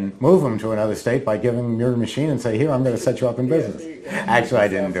and move them to another state by giving them your machine and say, here, I'm going to set you up in business. Actually, I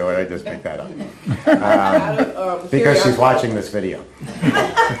didn't do it. I just picked that up. Because she's watching this video.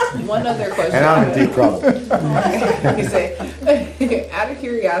 One other question. And I'm in deep trouble. You say, out of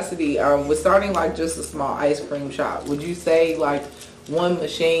curiosity, with starting like just a small ice cream shop, would you say like one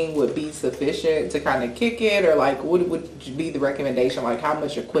machine would be sufficient to kind of kick it, or like what would be the recommendation? Like how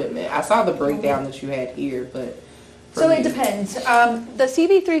much equipment? I saw the breakdown that you had here, but so it depends. The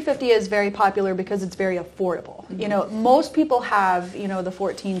CB350 is very popular because it's very affordable. You know, most people have, you know, the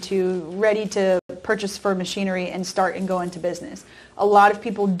 14.2 ready to purchase for machinery and start and go into business. A lot of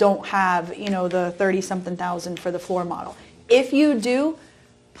people don't have, you know, the 30-something thousand for the floor model. If you do,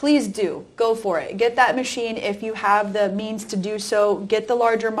 please do. Go for it. Get that machine if you have the means to do so. Get the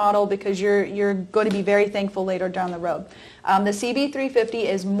larger model because you're going to be very thankful later down the road. The CB350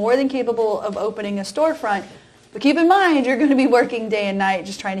 is more than capable of opening a storefront, but keep in mind you're going to be working day and night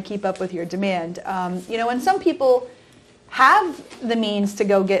just trying to keep up with your demand. You know, and some people have the means to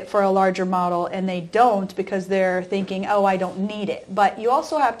go get for a larger model and they don't because they're thinking, oh, I don't need it. But you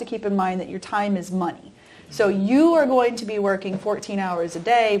also have to keep in mind that your time is money. So you are going to be working 14 hours a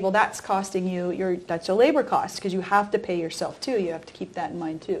day. Well, that's costing you, that's a labor cost because you have to pay yourself too. You have to keep that in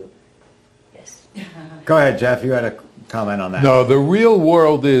mind too. Yes. Go ahead, Jeff. You had a comment on that. No, the real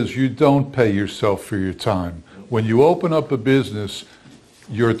world is you don't pay yourself for your time. When you open up a business,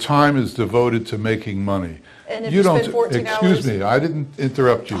 your time is devoted to making money. And if you spend 14 hours... Excuse me, I didn't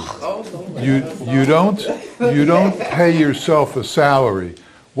interrupt you. You don't pay yourself a salary.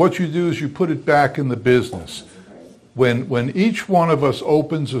 What you do is you put it back in the business. When each one of us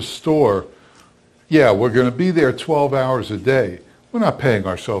opens a store, yeah, we're going to be there 12 hours a day. We're not paying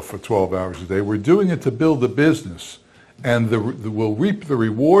ourselves for 12 hours a day. We're doing it to build a business. And we'll reap the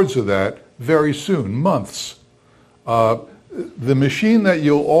rewards of that very soon, months. The machine that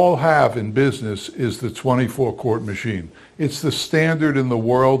you'll all have in business is the 24-quart machine. It's the standard in the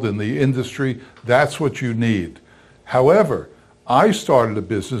world, in the industry. That's what you need. However, I started a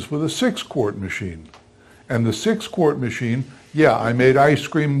business with a 6-quart machine. And the 6-quart machine, yeah, I made ice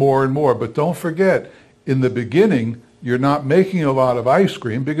cream more and more, but don't forget, in the beginning, you're not making a lot of ice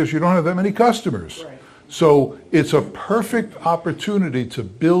cream because you don't have that many customers. Right. So it's a perfect opportunity to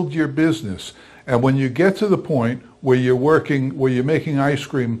build your business. And when you get to the point where you're making ice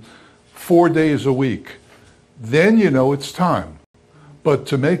cream 4 days a week, then you know it's time. But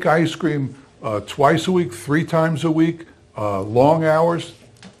to make ice cream twice a week, 3 times a week, long hours,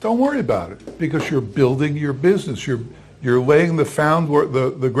 don't worry about it because you're building your business. You're laying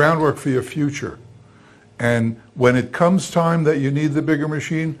the groundwork for your future. And when it comes time that you need the bigger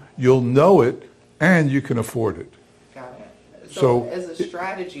machine, you'll know it and you can afford it. So as a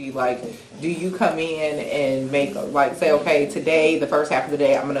strategy, like, do you come in and make, like, say, okay, today, the first half of the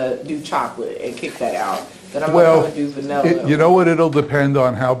day, I'm going to do chocolate and kick that out. Then I'm going to do vanilla. You know what? It'll depend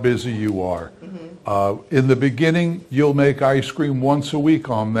on how busy you are. Mm-hmm. In the beginning, you'll make ice cream once a week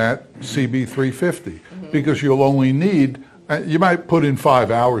on that CB350 because you'll only need, you might put in 5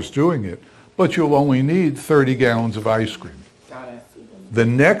 hours doing it, but you'll only need 30 gallons of ice cream. Got it. The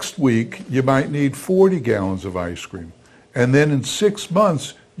next week, you might need 40 gallons of ice cream. And then in 6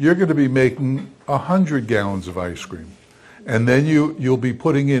 months, you're going to be making 100 gallons of ice cream. And then you'll be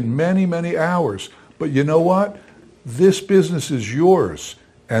putting in many, many hours. But you know what? This business is yours.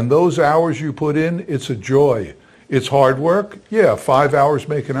 And those hours you put in, it's a joy. It's hard work. Yeah, 5 hours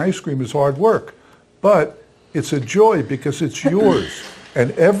making ice cream is hard work. But it's a joy because it's yours.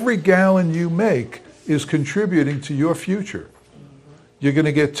 And every gallon you make is contributing to your future. You're going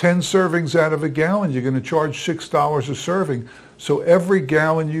to get 10 servings out of a gallon. You're going to charge $6 a serving. So every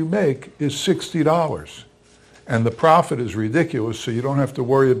gallon you make is $60. and the profit is ridiculous, so you don't have to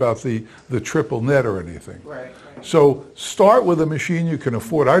worry about the triple net or anything. Right. So start with a machine you can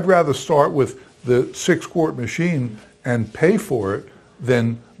afford. I'd rather start with the 6-quart machine and pay for it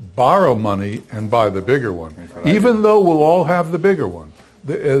than borrow money and buy the bigger one. Even though we'll all have the bigger one.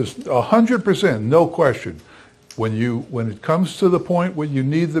 There is 100%, no question. When it comes to the point where you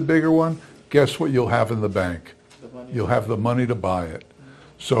need the bigger one, guess what you'll have in the bank? You'll have the money to buy it.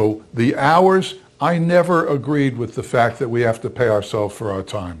 So the hours, I never agreed with the fact that we have to pay ourselves for our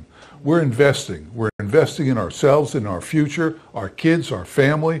time. We're investing. We're investing in ourselves, in our future, our kids, our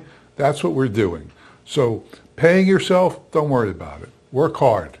family. That's what we're doing. So paying yourself, don't worry about it. Work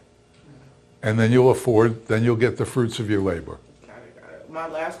hard. And then you'll get the fruits of your labor. Got it. My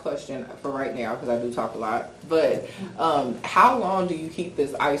last question for right now, because I do talk a lot, but how long do you keep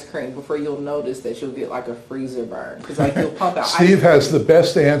this ice cream before you'll notice that you'll get like a freezer burn? Because like you'll pump out Steve has the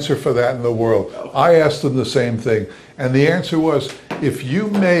best answer for that in the world. I asked him the same thing. And the answer was, if you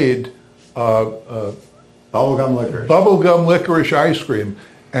made bubblegum licorice ice cream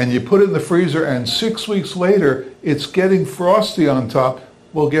and you put it in the freezer and 6 weeks later it's getting frosty on top,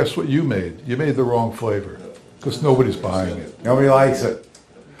 well, guess what you made? You made the wrong flavor because nobody's buying it. Nobody likes it.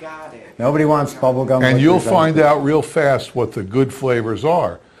 Got it. Nobody wants bubblegum. And you'll find out real fast what the good flavors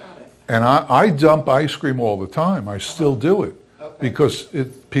are. And I dump ice cream all the time. I still do it because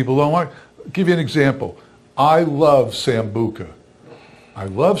people don't like. I'll give you an example. I love Sambuca.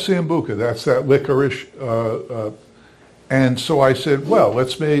 That's that licorice. And so I said, well, I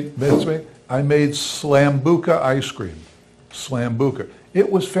made Slambuca ice cream. Slambuca. It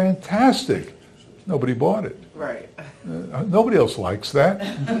was fantastic. Nobody bought it. Right. Nobody else likes that.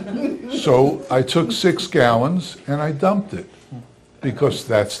 So I took 6 gallons and I dumped it because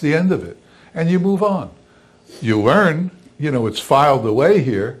that's the end of it. And you move on. You learn, it's filed away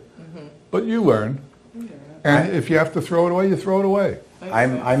here, but you learn. And if you have to throw it away, you throw it away.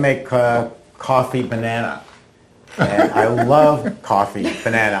 I make coffee banana. And I love coffee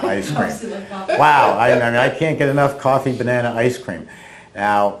banana ice cream. Wow, I can't get enough coffee banana ice cream.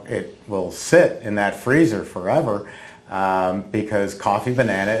 Now, it will sit in that freezer forever because coffee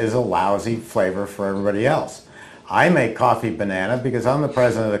banana is a lousy flavor for everybody else. I make coffee banana because I'm the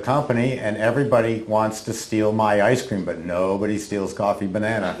president of the company and everybody wants to steal my ice cream, but nobody steals coffee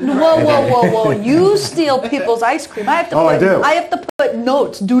banana. Whoa. You steal people's ice cream. I have to put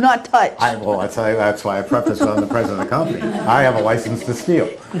notes, do not touch. That's why I preface it, I'm the president of the company. I have a license to steal.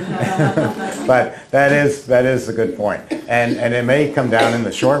 But that is a good point. And it may come down in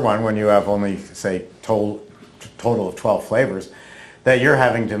the short run when you have only, say, total of 12 flavors, that you're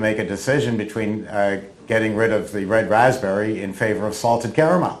having to make a decision between getting rid of the red raspberry in favor of salted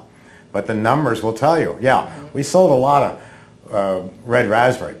caramel. But the numbers will tell you, we sold a lot of red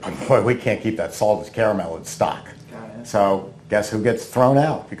raspberry, but boy, we can't keep that salted caramel in stock. So guess who gets thrown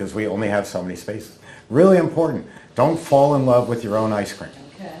out? Because we only have so many spaces. Really important. Don't fall in love with your own ice cream.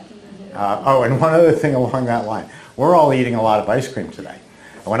 And one other thing along that line. We're all eating a lot of ice cream today.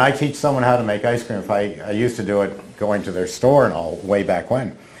 When I teach someone how to make ice cream, I used to do it going to their store and all way back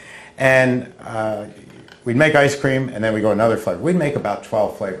when. And we'd make ice cream and then we'd go another flavor. We'd make about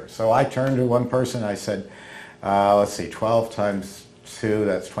 12 flavors. So I turned to one person and I said, let's see, 12 times 2,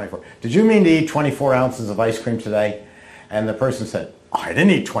 that's 24. Did you mean to eat 24 ounces of ice cream today? And the person said, I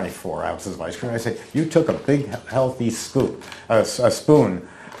didn't eat 24 ounces of ice cream. I said, you took a big healthy scoop, a spoon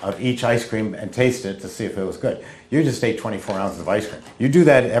of each ice cream and tasted it to see if it was good. You just ate 24 ounces of ice cream. You do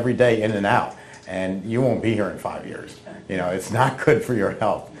that every day in and out, and you won't be here in 5 years. It's not good for your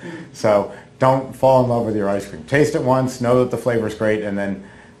health. So don't fall in love with your ice cream. Taste it once, know that the flavor's great, and then,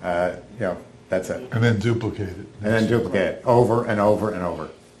 that's it. And then duplicate it. And then duplicate it over and over and over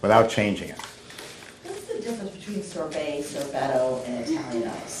without changing it. What's the difference between sorbet, sorbetto, and Italian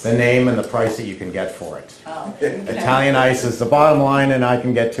ice? The name and the price that you can get for it. Italian ice is the bottom line, and I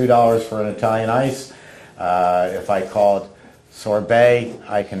can get $2 for an Italian ice. If I call it sorbet,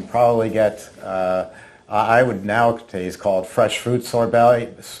 I can probably get, I would nowadays call it fresh fruit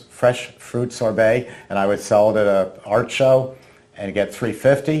sorbet, and I would sell it at an art show and get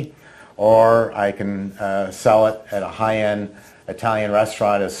 $3.50, or I can sell it at a high-end Italian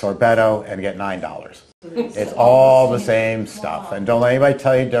restaurant as sorbetto and get $9. It's all the same stuff, and don't let anybody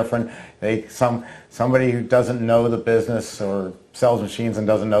tell you different. Somebody who doesn't know the business or sells machines and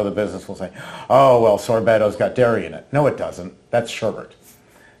doesn't know the business will say, oh, well, sorbetto's got dairy in it. No, it doesn't. That's sherbet.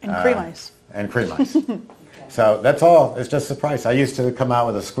 And cream ice. And cream ice. So that's all. It's just the price. I used to come out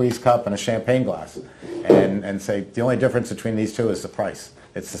with a squeeze cup and a champagne glass and say the only difference between these two is the price.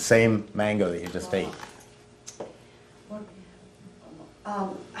 It's the same mango that you just ate.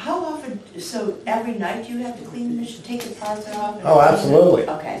 How often So every night you have to clean the machine, take the parts off? and Oh, clean it? absolutely.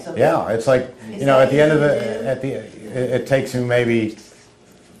 Okay, so. Yeah, it's like, Is you know, that at the end of easy to do? it takes you maybe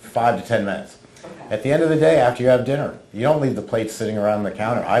 5 to 10 minutes. Okay. At the end of the day, after you have dinner, you don't leave the plates sitting around the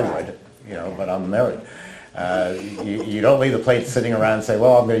counter. I would, you know, but I'm married. You don't leave the plates sitting around and say,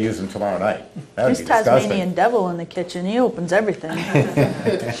 well, I'm going to use them tomorrow night. That would There's be disgusting. Tasmanian devil in the kitchen. He opens everything.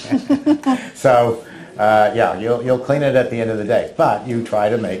 So, yeah, you'll clean it at the end of the day, but you try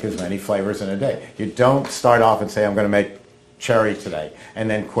to make as many flavors in a day. You don't start off and say, I'm going to make cherry today, and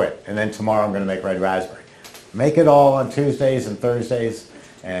then quit, and then tomorrow I'm going to make red raspberry. Make it all on Tuesdays and Thursdays,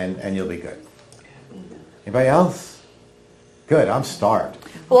 and you'll be good. Anybody else? Good, I'm starved.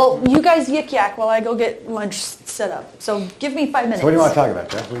 Well, you guys yik yak while I go get lunch set up. So give me 5 minutes. So what do you want to talk about,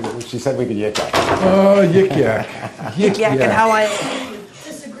 Jeff? She said we could yik yak. Yik yak. Yik yak and how I...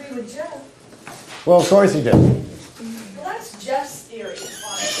 Disagree with Jeff. Well, of course you do. Well, that's Jeff's theory on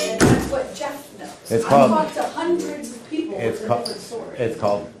it, and that's what Jeff knows. It's I've called- talked to hundreds of people with It's a called, different story. it's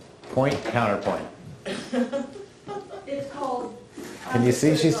called point counterpoint. It's called... Can you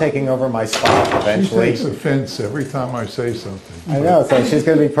see she's taking over my spot She eventually? takes offense every time I say something. I know, so she's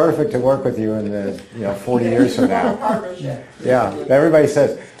going to be perfect to work with you in the 40 years from now. Partnership. Yeah, everybody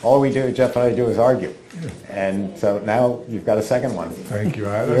says, all we do, Jeff and I do is argue. And so now you've got a second one. Thank you.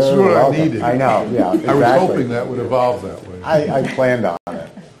 That's You're what welcome. I needed. I know, yeah, exactly. I was hoping that would evolve that way. I planned on it.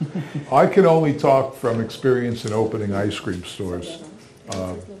 I can only talk from experience in opening ice cream stores.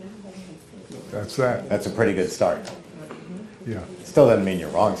 That's that. That's a pretty good start. Yeah. Still doesn't mean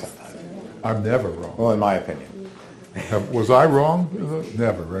you're wrong sometimes. I'm never wrong. Well, in my opinion. Was I wrong?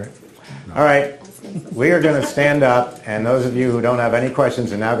 Never, right? All right, we are going to stand up, and those of you who don't have any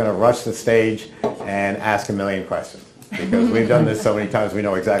questions are now going to rush the stage and ask a million questions. Because we've done this so many times, we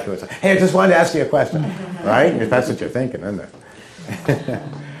know exactly what's... Hey, I just wanted to ask you a question, right? If that's what you're thinking, isn't it?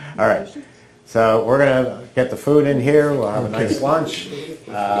 All right, so we're going to get the food in here. We'll have a nice lunch.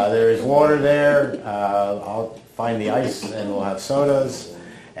 There is water there. I'll find the ice, and we'll have sodas.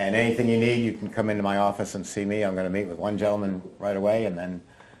 And anything you need, you can come into my office and see me. I'm going to meet with one gentleman right away, and then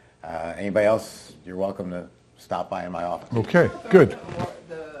anybody else, you're welcome to stop by in my office. Okay, good.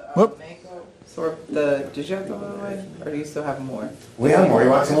 Whoop. Did you have the other one, or do you still have more? We have more. You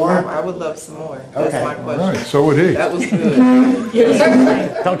want some more? I would love some more. That's Okay. my All question. right, so would he. That was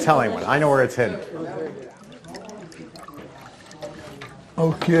good. Don't tell anyone. I know where it's hidden.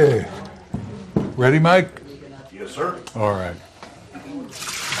 Okay. Ready, Mike? Yes, sir. All right.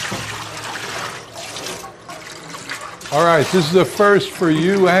 All right, this is a first for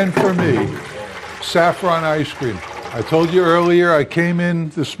you and for me. Saffron ice cream. I told you earlier, I came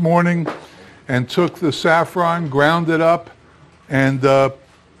in this morning and took the saffron, ground it up, and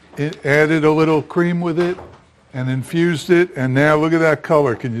added a little cream with it and infused it. And now look at that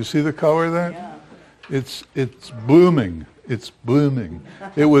color. Can you see the color of that? Yeah. It's blooming. It's blooming.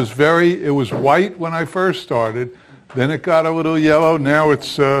 It was white when I first started. Then it got a little yellow. Now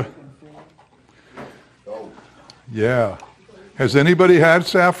it's, yeah. Has anybody had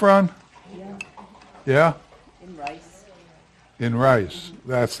saffron? Yeah. Yeah? In rice. In rice.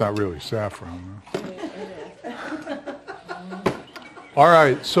 That's not really saffron. Huh? All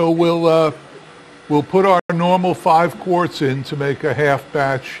right, so we'll put our normal 5 quarts in to make a half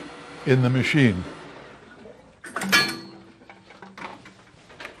batch in the machine.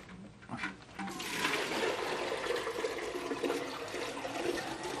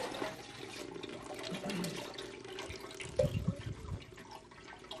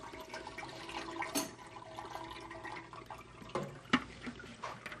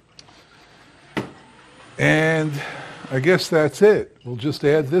 And I guess that's it. We'll just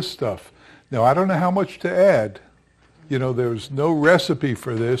add this stuff. Now, I don't know how much to add. You know, there's no recipe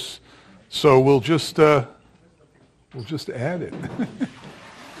for this, so we'll just add it.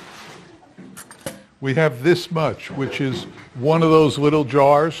 We have this much, which is one of those little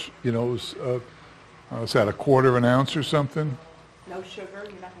jars. You know, it's that a quarter of an ounce or something? No sugar? You're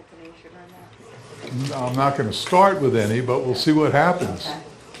not going to put any sugar in that? I'm not going to start with any, but we'll see what happens.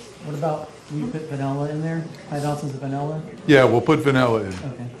 What about, you put vanilla in there? 5 ounces of vanilla? Yeah, we'll put vanilla in.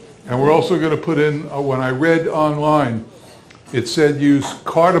 Okay. And we're also going to put in, when I read online, it said use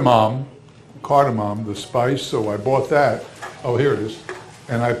cardamom, the spice, so I bought that. Oh, here it is.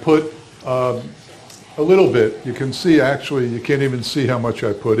 And I put a little bit. You can see, actually, you can't even see how much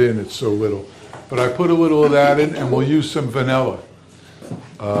I put in. It's so little. But I put a little of that in, and we'll use some vanilla.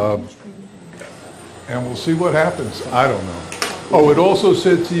 And we'll see what happens. I don't know. Oh, it also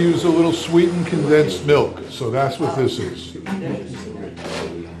said to use a little sweetened condensed milk. So that's what this is.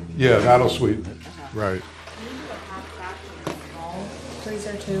 Yeah, that'll sweeten it. Right.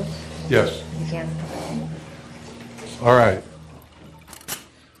 Freezer too. Yes. You can. All right.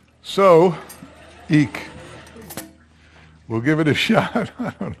 So, eek. We'll give it a shot.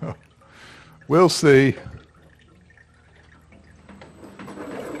 I don't know. We'll see.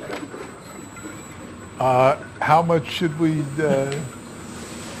 How much should we?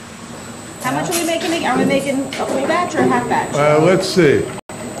 How much are we making? Are we making a full batch or a half batch? Let's see.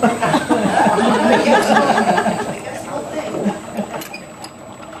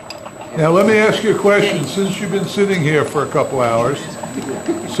 Now let me ask you a question. Since you've been sitting here for a couple hours,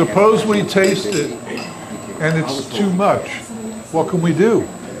 suppose we taste it and it's too much. What can we do?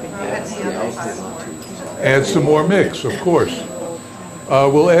 Add some more mix, of course.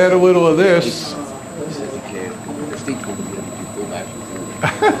 We'll add a little of this.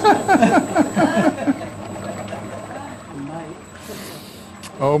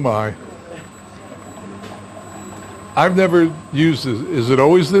 Oh my. I've never used this. Is it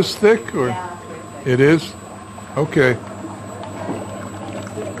always this thick or? Yeah. It is? Okay.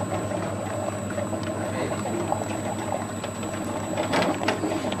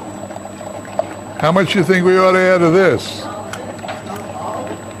 How much do you think we ought to add of this?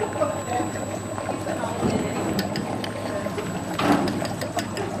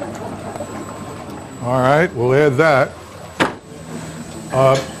 All right, we'll add that.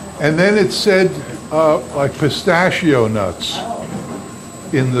 And then it said like pistachio nuts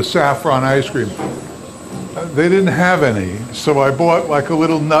in the saffron ice cream. They didn't have any, so I bought like a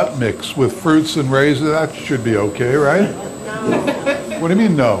little nut mix with fruits and raisins. That should be okay, right? No. What do you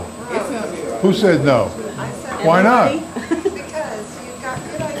mean no? Who said no? I said Why not? because you've got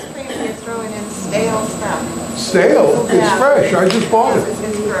good ice cream and you're throwing in stale stuff. Stale? It's Yeah. fresh. I just bought it. It's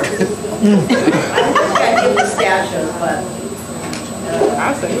gross. I did pistachios, but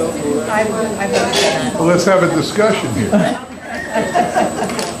I say go for it. I've never done that. Well, let's have a discussion here.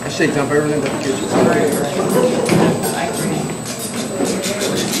 I say dump everything in the kitchen.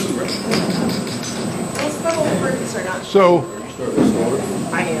 Those little fruits are not. So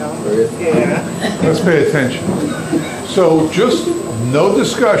I am. Yeah. let's pay attention. So just no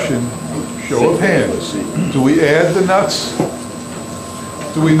discussion, show of hands. Do we add the nuts?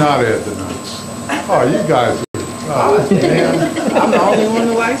 Do we not add the nuts? Oh, you guys are... Oh, man. I'm the only one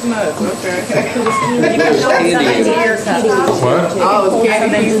who likes nuts. Okay. What? Oh, it's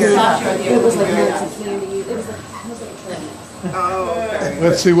candy. It was like nuts and candy. It was like Oh, okay.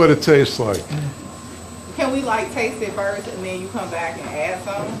 Let's see what it tastes like. Can we like taste it first and then you come back and add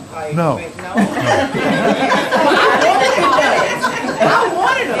some? Like, No. No. I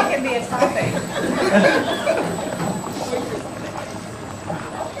wanted it. It can be a topping.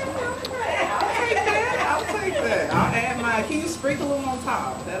 I'll take that. I'll add my. Can you sprinkle them on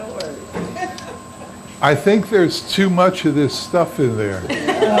top? That'll work. I think there's too much of this stuff in there. So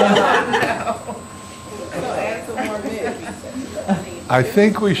add some more mix. I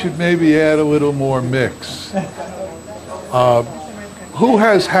think we should maybe add a little more mix. Who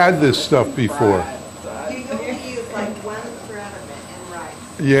has had this stuff before? You only use like 1/3 of it in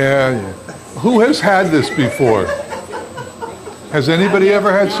rice. Yeah. Who has had this before? Has anybody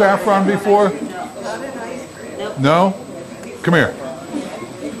ever had saffron before? Not in ice cream. No? Come here.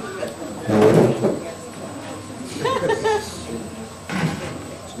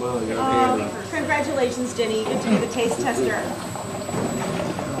 Smile, you got a hand up. Congratulations, Jenny. Good to be the taste tester.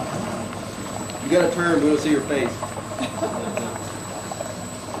 You got to turn, we don't see your face.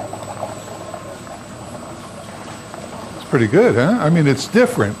 It's pretty good, huh? I mean, it's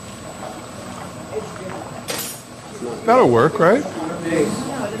different. That'll work, right?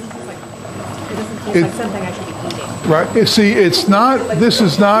 like something I should be eating. Right. See, it's not. This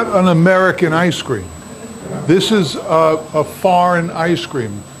is not an American ice cream. This is a foreign ice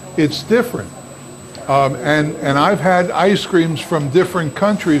cream. It's different. And I've had ice creams from different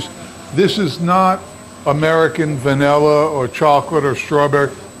countries. This is not American vanilla or chocolate or strawberry.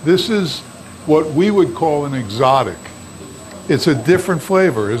 This is what we would call an exotic. It's a different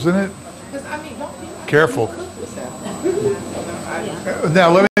flavor, isn't it? Careful. Now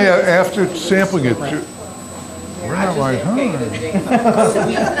let me, after sampling it, we're not like,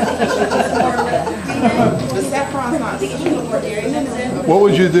 The saffron's not. What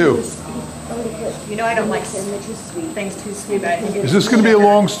would you do? You know I don't like things too sweet, but I think Is this going to be a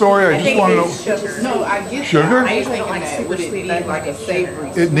long story? I just want to know. Sugar. No, I get Sugar? that. I usually don't like That. super Would it sweet, be but I like a think savory?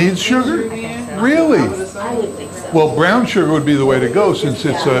 It needs sugar? Really? I would think so. Well, brown sugar would be the way to go since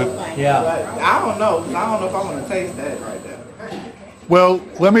it's a... Yeah. I don't know. I don't know if I want to taste that right there. Well,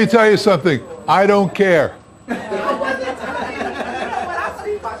 let me tell you something. I don't care.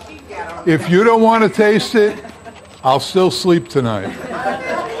 If you don't want to taste it, I'll still sleep tonight.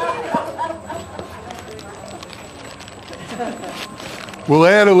 We'll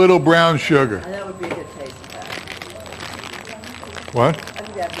add a little brown sugar. And that would be a good taste of that. What? I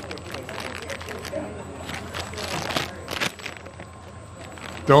think that'd be a good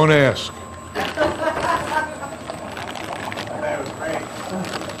taste. Don't ask. That was great.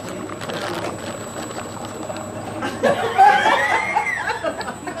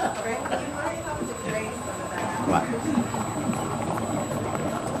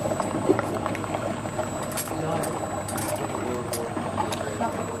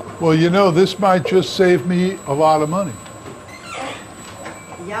 Well, you know, this might just save me a lot of money.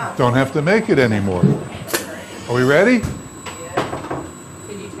 Yeah. Don't have to make it anymore. Are we ready?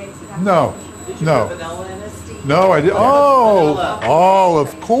 No. No. No, I did. Oh,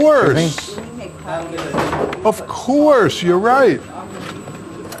 of course. Of course, you're right.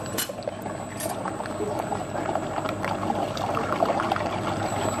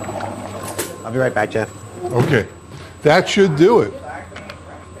 I'll be right back, Jeff. Okay. That should do it.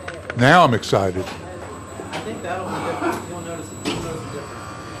 Now I'm excited. I think that'll be different. You'll notice a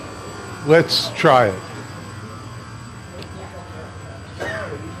difference. Let's try it.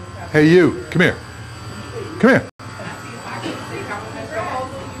 Hey, you, come here. Come here.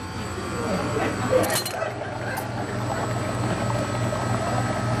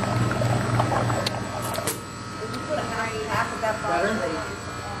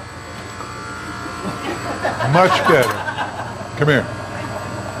 Much better. Come here.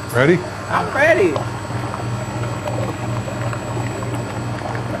 Ready? I'm ready.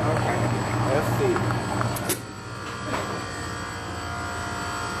 Let's see.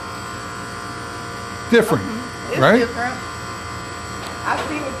 Different, It's right? different. I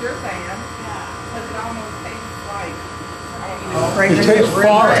see what you're saying. Because it almost tastes like, It tastes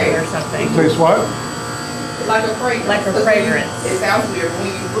foreign. or something. It tastes what? like a fragrance. Like a 'Cause fragrance. It sounds weird when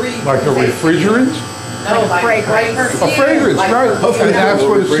you breathe. Like a you taste it. refrigerant? No, like a fragrance. A fragrance, Like right. perfume. And that's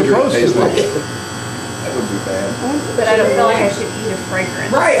what it's supposed to Taste like be. it. That would be bad. But I don't feel like I should eat a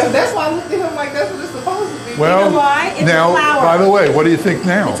fragrance. Right, that's why I looked at him like that's what it's supposed to be. Well, You know why? It's a now, flower. by the way, what do you think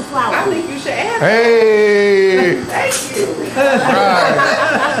now? It's a I flower. think you should add that. Hey! Thank you.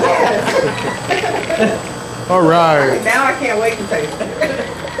 All right. Now I can't wait to taste it.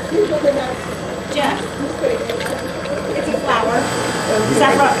 Jeff, it's a flower.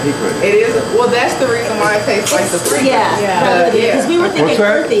 Saffron. It is, well, that's the reason why it tastes like the fragrance. Yeah, because we were thinking What's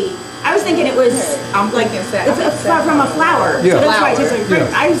that? earthy. I was thinking it was I'm like, thinking it's from a flower. Yeah. So that's why it tastes like Yeah.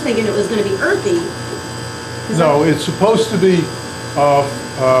 fragrance. I was thinking it was gonna be earthy. No, it's supposed to be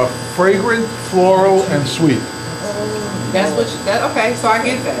fragrant, floral, and sweet. That's what, okay, so I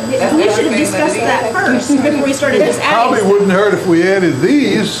get that. That's We what should I'm have saying discussed it that is. first before we started just Probably adding. wouldn't hurt if we added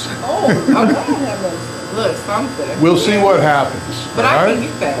these. Look, something. We'll see what happens. But all I right? can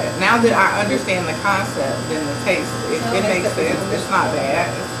get that. Now that I understand the concept and the taste, it makes sense. It's not bad.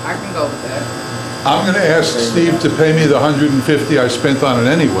 I can go with that. I'm going to ask Steve to pay me the $150 I spent on it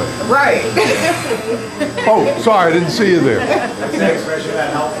anyway. Right. Oh, sorry, I didn't see you there. That's the expression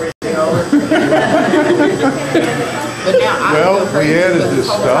that help freezing over. But now I Well, feel we crazy added because this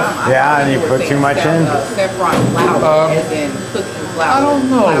the whole stuff. time I Yeah, thought and you were put too thinking much about, in? Saffron flour as in cooking flour. I don't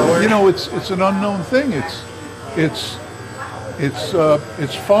know. Flour. You know, it's an unknown thing. It's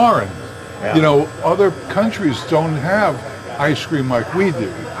foreign. Yeah. You know, other countries don't have ice cream like we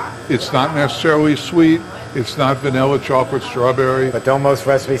do. It's not necessarily sweet. It's not vanilla, chocolate, strawberry. But don't most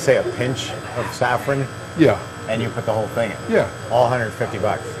recipes say a pinch of saffron, Yeah, and you put the whole thing in? yeah, All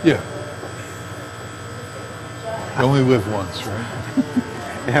 $150. yeah. You only live once, right?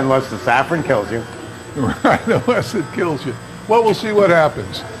 Unless the saffron kills you. Right, unless it kills you. Well, we'll see what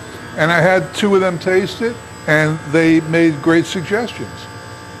happens. And I had two of them taste it, and they made great suggestions.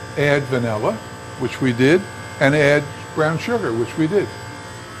 Add vanilla, which we did, and add brown sugar, which we did.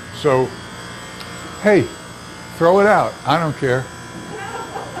 So, hey, throw it out. I don't care.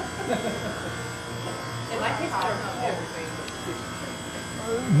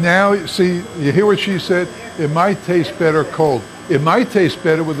 Now, see, you hear what she said? It might taste better cold. It might taste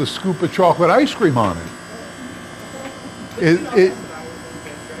better with a scoop of chocolate ice cream on it.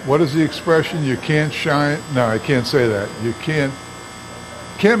 What is the expression? You can't shine. No, I can't say that. You can't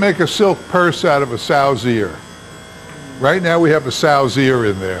make a silk purse out of a sow's ear. Right now we have a sow's ear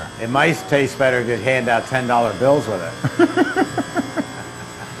in there. It might taste better to hand out $10 bills with it.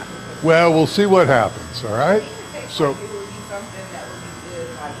 Well, we'll see what happens, all right? So, It would be something that would be good,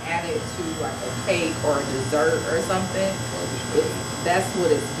 like added to like a cake or a dessert or something. That's what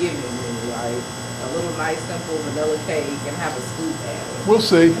it's giving me, like a little nice simple vanilla cake and have a scoop added. we'll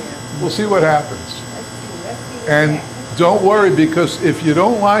see. We'll see what happens. And don't worry, because if you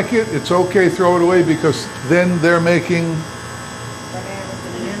don't like it, it's okay, throw it away, because then they're making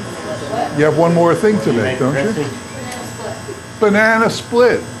You have one more thing to make, don't you? Banana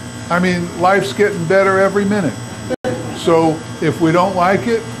split. I mean, life's getting better every minute. So if we don't like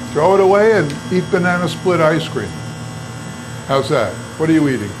it, throw it away and eat banana split ice cream. How's that? What are you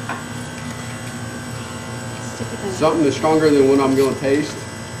eating? Something that's stronger than what I'm going to taste.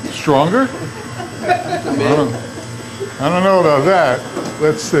 Stronger? I don't know about that.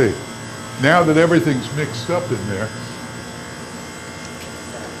 Let's see. Now that everything's mixed up in there.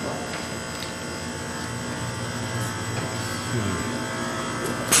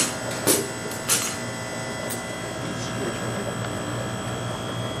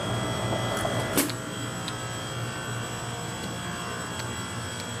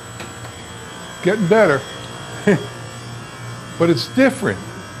 Getting better. But it's different.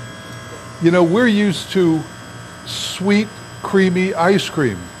 You know, we're used to sweet, creamy ice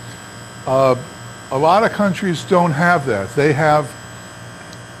cream. A lot of countries don't have that. They have,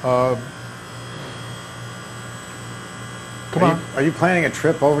 come on. Are you planning a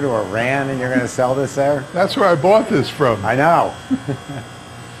trip over to Iran and you're going to sell this there? That's where I bought this from. I know.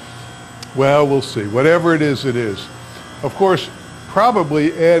 Well, we'll see. Whatever it is, it is. Of course,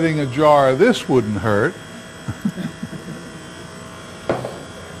 probably adding a jar of this wouldn't hurt.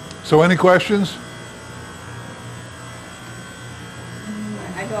 So any questions?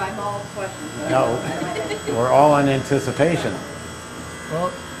 I'm all questions. No, we're all in anticipation.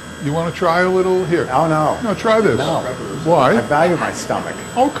 Well, you want to try a little here? Oh, no. No, try this. No. Why? I value my stomach.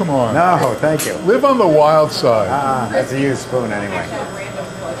 Oh, come on. No, thank you. Live on the wild side. That's a used spoon anyway.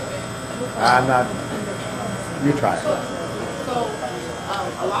 I'm not. You try it. So,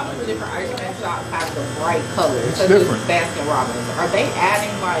 a lot of the different ice cream shops have the bright colors. It's such different. as Baskin Robbins. Are they adding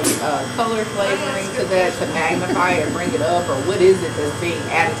like color flavoring to that to magnify and bring it up, or what is it that's being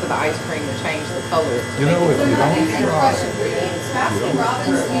added to the ice cream to change the color? You know, if you don't try. Baskin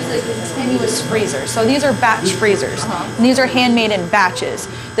Robbins uses a continuous freezer. So these are batch freezers. And these are handmade in batches.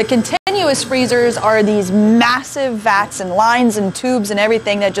 The continuous freezers are these massive vats and lines and tubes and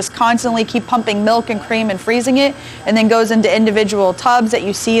everything that just constantly keep pumping milk and cream and freezing it, and then goes into individual tubs that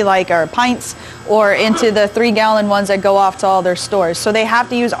you see like are pints, or into the 3-gallon ones that go off to all their stores. So they have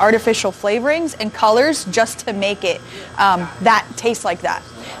to use artificial flavorings and colors just to make it that taste like that.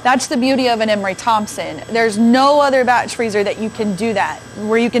 That's the beauty of an Emery Thompson. There's no other batch freezer that you can do that,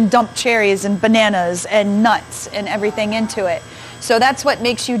 where you can dump cherries and bananas and nuts and everything into it. So that's what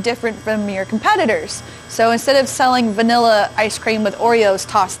makes you different from your competitors. So instead of selling vanilla ice cream with Oreos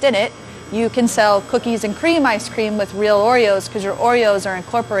tossed in it, you can sell cookies and cream ice cream with real Oreos, because your Oreos are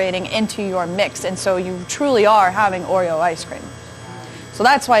incorporating into your mix, and so you truly are having Oreo ice cream. So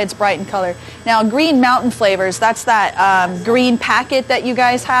that's why it's bright in color. Now, Green Mountain Flavors, that's that green packet that you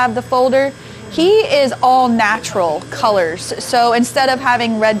guys have, the folder. He is all natural colors. So instead of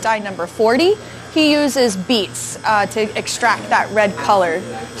having red dye number 40, he uses beets to extract that red color.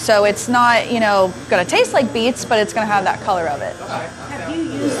 So it's not, going to taste like beets, but it's going to have that color of it. Have you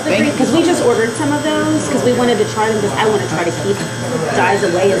used the green? Because we just ordered some of those because we wanted to try them, because I want to try to keep dyes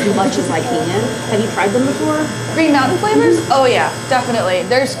away as much as I can. Have you tried them before? Green Mountain Flavors? Oh yeah, definitely.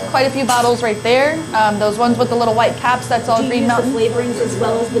 There's quite a few bottles right there. Those ones with the little white caps, that's all Green Mountain. Do you use the flavorings as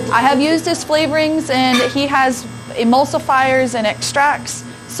well as the... I have used his flavorings, and he has emulsifiers and extracts.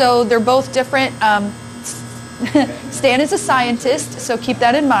 So they're both different. Stan is a scientist, so keep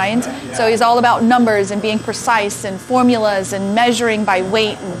that in mind. So he's all about numbers and being precise and formulas and measuring by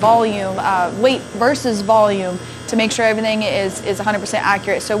weight and volume, weight versus volume, to make sure everything is 100%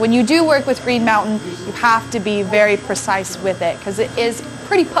 accurate. So when you do work with Green Mountain, you have to be very precise with it, because it is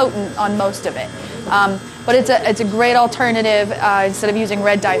pretty potent on most of it. But it's a great alternative instead of using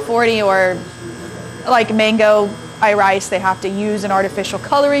red dye 40 or like mango rice. They have to use an artificial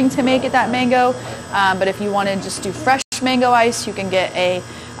coloring to make it that mango. But if you want to just do fresh mango ice, you can get a,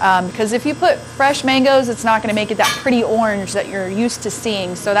 because if you put fresh mangoes, it's not going to make it that pretty orange that you're used to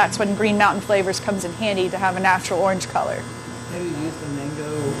seeing. So that's when Green Mountain Flavors comes in handy, to have a natural orange color. Have you used the mango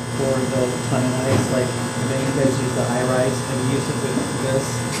for the Italian ice, like you guys use the rice? Have you used it with this,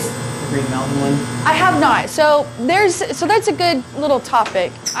 the Green Mountain one? I have not. So that's a good little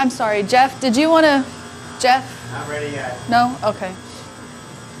topic. I'm sorry, Jeff, did you want to, Jeff? Not ready yet. No? Okay.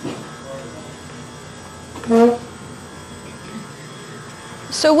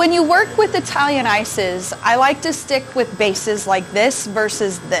 So when you work with Italian ices, I like to stick with bases like this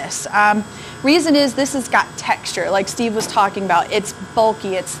versus this. Reason is, this has got texture, like Steve was talking about. It's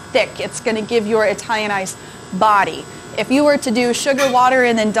bulky, it's thick, it's going to give your Italian ice body. If you were to do sugar water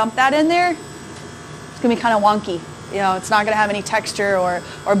and then dump that in there, it's going to be kind of wonky. It's not going to have any texture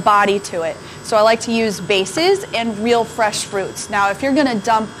or body to it. So I like to use bases and real fresh fruits. Now, if you're going to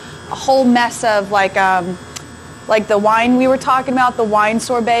dump whole mess of like the wine we were talking about, the wine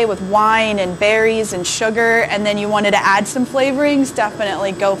sorbet with wine and berries and sugar, and then you wanted to add some flavorings,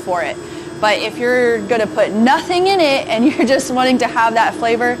 definitely go for it. But if you're going to put nothing in it and you're just wanting to have that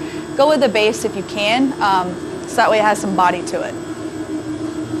flavor, go with the base if you can, so that way it has some body to it.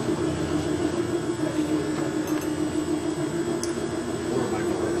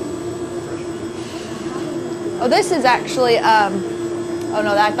 Oh, this is actually, oh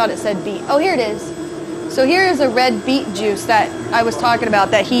no, I thought it said beet. Oh, here it is. So here is a red beet juice that I was talking about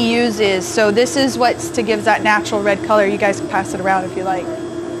that he uses. So this is what's to give that natural red color. You guys can pass it around if you like.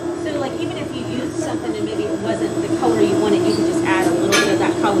 So like even if you used something and maybe it wasn't the color you wanted, you can just add a little bit of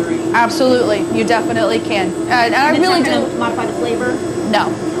that coloring. Absolutely, you definitely can. And I really do. Modify the flavor? No,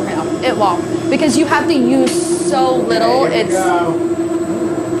 no, it won't. Because you have to use so little. It's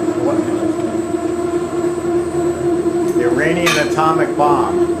the Iranian atomic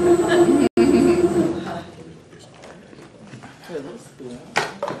bomb.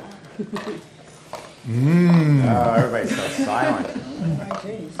 Oh, everybody's so silent.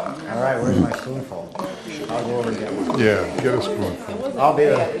 All right, where's my spoonful? I'll go over and get one. Yeah, get a spoonful. I'll be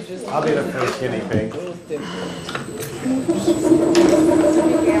the first guinea pig.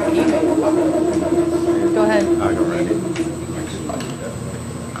 Go ahead. I'll go ready.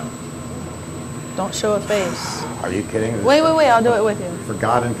 Don't show a face. Are you kidding? Wait, I'll do it with you. For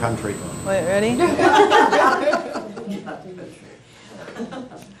God and country. Wait, ready?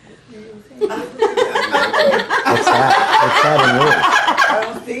 What's that? I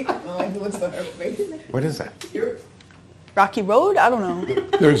don't think what's on her face. What is that? Rocky Road? I don't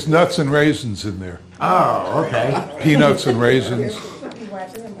know. There's nuts and raisins in there. Oh, okay. Peanuts and raisins.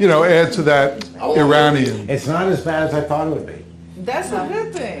 You know, add to that Iranian. It's not as bad as I thought it would be. That's a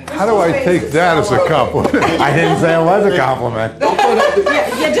good thing. How do I take that as a compliment? I didn't say it was a compliment.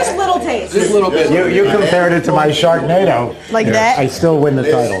 Yeah, just little taste. Just a little bit. You compared it to my Sharknado. Like that? I still win the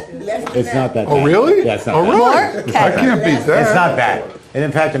title. It's not that bad. Oh, really? Yeah, it's not Oh, bad. really? Okay. I can't beat that. It's not bad. And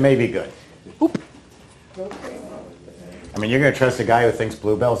in fact, it may be good. I mean, you're going to trust a guy who thinks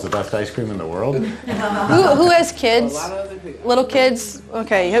Bluebell's the best ice cream in the world? Who has kids? Little kids?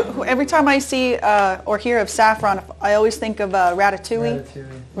 Okay. Every time I see or hear of Saffron, I always think of Ratatouille.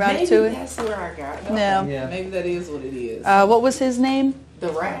 Maybe that's where I got it. No. Yeah. Maybe that is what it is. What was his name?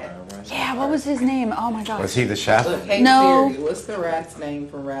 The rat. Yeah, what was his name? Oh my gosh. Was he the chef? Look, hey No. Siri, what's the rat's name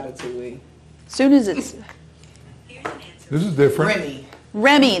from Ratatouille? Soon as it's This is different.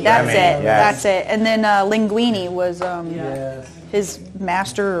 Remy. That's Remy, it. yes. That's it. And then Linguini was Yes. his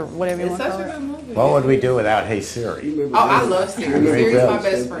master or whatever you It's want to such call a it. good movie. What would we do without Hey Siri? Oh, I love Siri. Siri's my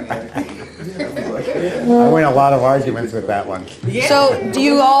best friend. I win a lot of arguments with that one. Yeah. So, do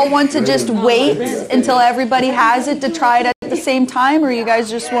you all want to just wait until everybody has it to try it at the same time, or you guys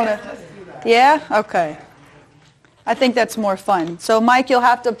just want to? Yeah? Okay. I think that's more fun. So, Mike, you'll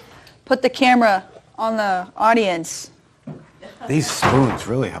have to put the camera on the audience. These spoons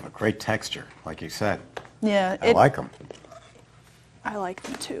really have a great texture, like you said. Yeah. I like them. I like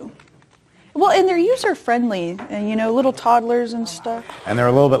them too. Well, and they're user-friendly, and you know, little toddlers and stuff. And they're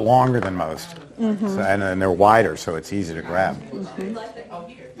a little bit longer than most. So, and they're wider, so it's easy to grab.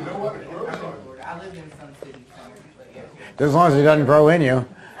 As long as it doesn't grow in you.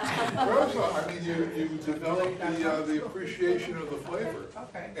 I mean, you develop the appreciation of the flavor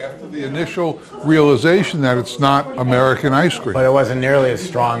after the initial realization that it's not American ice cream. But it wasn't nearly as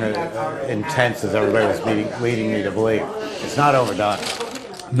strong and intense as everybody was leading me to believe. It's not overdone.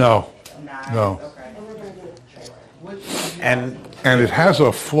 No, no. And it has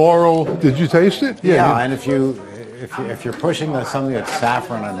a floral. Did you taste it? yeah, and if you're pushing something that's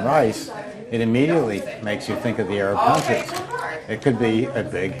saffron and rice, it immediately makes you think of the Arab countries. It could be a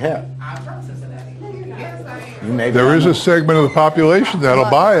big hit. There is a segment of the population that'll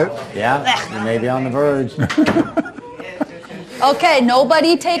buy it. Yeah, you may be on the verge. Okay,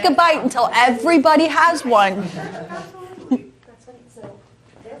 nobody take a bite until everybody has one.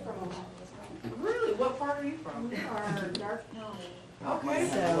 Really? What part are you from? Okay.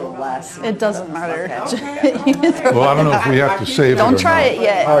 So less. It doesn't matter. Well, I don't know if we have to save it Don't or try not. it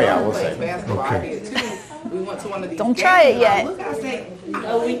yet. Oh yeah, we'll save it. Basketball Okay. I did too. We went to one of these Don't try it yet. Look, I said, We doing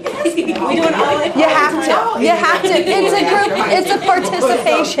all You have to. You have to. It's a group. It's a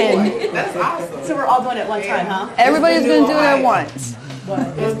participation. that's awesome. So we're all doing it at one time, huh? Everybody's gonna do it at once.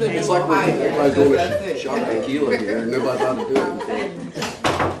 It's like when everybody's going to shot tequila here, and nobody's allowed to do it.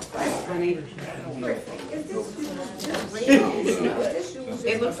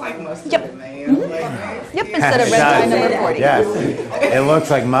 It looks like mustard Yep. and mayonnaise. Yep, instead of red wine number 40. Yes, it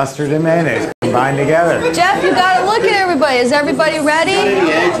looks like mustard and mayonnaise combined together. Jeff, you gotta look at everybody. Is everybody ready?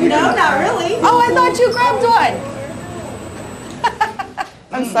 No, not really. Oh, I thought you grabbed one.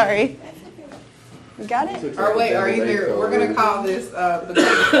 I'm sorry. You got it? Or wait, are you there? We're gonna call this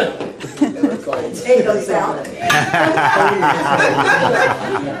potato salad. Potato salad.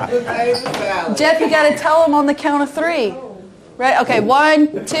 Potato salad. Jeff, you got to tell them on the count of 3. Right? Okay,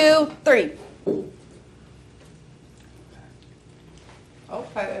 1, 2, 3.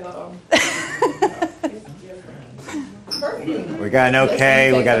 Okay. We got an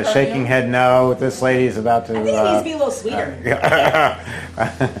okay, we got a shaking head no. This lady's about to... I think it needs to be a little sweeter.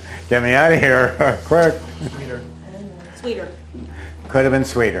 Get me out of here, quick. Sweeter. Could have been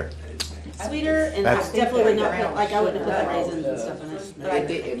sweeter. Sweeter, and I That's- definitely would not put, like, I wouldn't have put the raisins and stuff in it. But I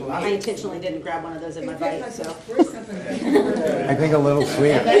didn't. I intentionally didn't grab one of those in my bite, so. I think a little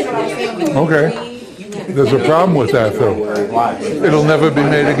sweeter. Okay. There's a problem with that, though. It'll never be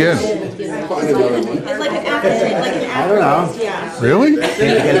made again. It's like an aftertaste, I don't know. yeah. Really?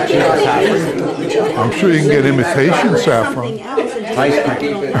 I'm sure you can get imitation saffron. Ice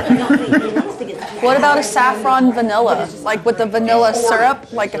cream. What about a saffron vanilla? Like with the vanilla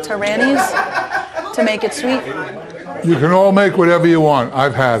syrup, like a Tyranny's, to make it sweet? You can all make whatever you want.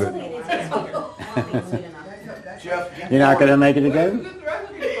 I've had it. You're not going to make it again?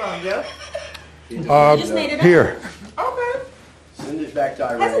 Here. Send it back to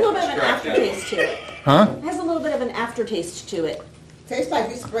Irene. Has a little bit of an aftertaste to it. Huh? Has a little bit of an aftertaste to it. Tastes like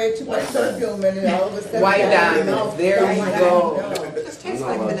you sprayed too much perfume in it all of a sudden. White diamond. There you go. It just tastes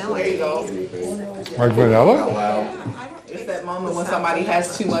like vanilla. There you go. Like vanilla? It's that moment when somebody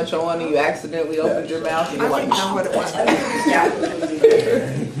has too much on and you accidentally opened your mouth and I you're like, didn't know what it was.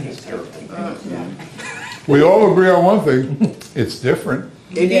 We all agree on one thing. It's different.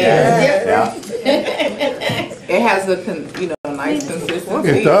 it is. Yeah. It has a nice consistency.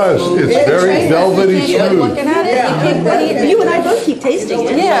 It does. It's very velvety smooth. Looking at it? You and I both keep tasting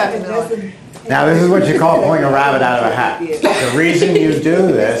it. Yeah. Now, this is what you call pulling a rabbit out of a hat. The reason you do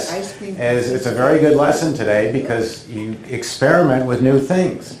this is it's a very good lesson today because you experiment with new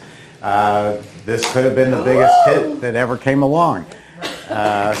things. This could have been the biggest hit that ever came along.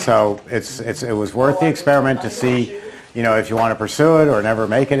 So it was worth the experiment to see, if you want to pursue it or never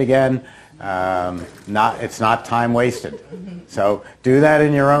make it again. It's not time wasted. So do that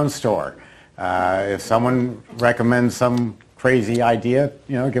in your own store. If someone recommends some crazy idea,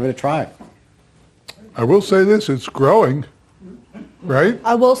 give it a try. I will say this, it's growing, right?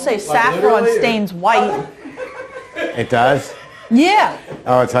 I will say saffron stains white. It does? Yeah.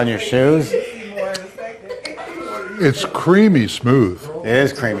 Oh, it's on your shoes? It's creamy smooth. It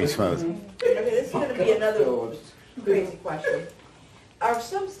is creamy smooth. Okay, this is gonna be another crazy question. Are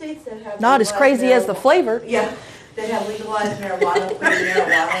some states that have... Not as crazy as the flavor. Yeah, that have legalized marijuana, putting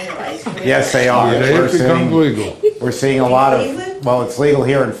marijuana in ice cream? Yes, they are. They have become legal. We're seeing a lot of, well, it's legal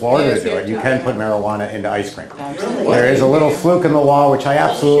here in Florida to do it. You can put marijuana into ice cream. There is a little fluke in the law, which I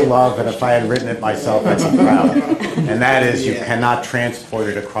absolutely love, and if I had written it myself, I'd be proud. And that is you cannot transport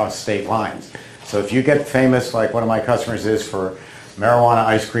it across state lines. So if you get famous, like one of my customers is for marijuana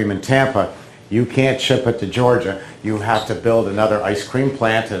ice cream in Tampa, you can't ship it to Georgia. You have to build another ice cream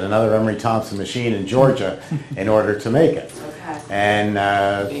plant and another Emery Thompson machine in Georgia in order to make it. And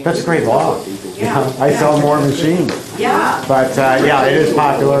that's a great law. I sell more machines. Yeah. But yeah, it is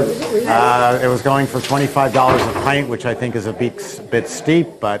popular. It was going for $25 a pint, which I think is a bit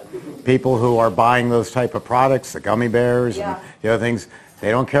steep, but people who are buying those type of products, the gummy bears and the other things,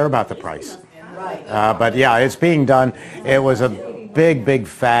 they don't care about the price. But yeah, it's being done. It was a big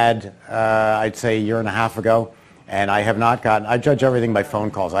fad, I'd say a year and a half ago, and I have not gotten, I judge everything by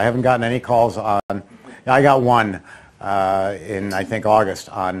phone calls. I haven't gotten any calls on, I got one in, I think, August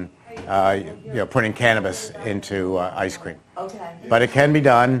on putting cannabis into ice cream. Okay. But it can be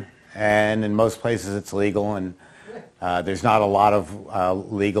done, and in most places it's legal, and there's not a lot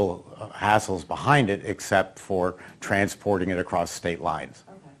of legal hassles behind it except for transporting it across state lines.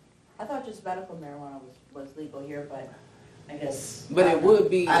 Okay. I thought just medical marijuana was legal here, but I guess. But it would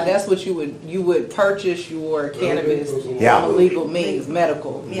be, that's what you would purchase your cannabis Yeah. from a legal means,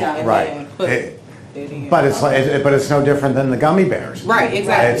 medical. Yeah. And Right. then put it in. But it's no different than the gummy bears. Right,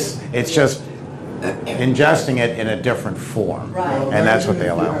 exactly. It's just ingesting it in a different form, and that's what they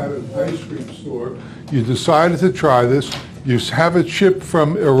allow. At an ice cream store, you decided to try this. You have it shipped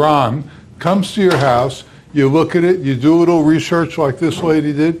from Iran, comes to your house. You look at it. You do a little research like this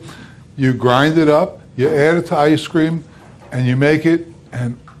lady did. You grind it up. You add it to ice cream, and you make it.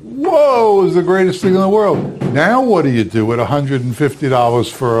 And whoa, is the greatest thing in the world. Now what do you do with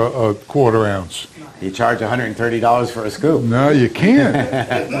 $150 for a quarter ounce? You charge $130 for a scoop. No, you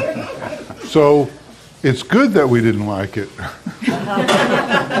can't. So it's good that we didn't like it.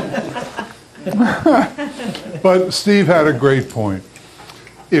 But Steve had a great point.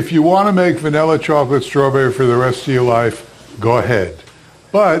 If you want to make vanilla chocolate strawberry for the rest of your life, go ahead.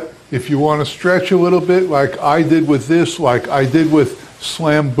 But if you want to stretch a little bit, like I did with this, like I did with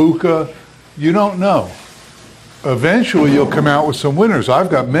Slambuca, you don't know. Eventually you'll come out with some winners. I've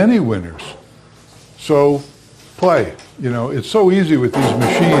got many winners. So play. You know, it's so easy with these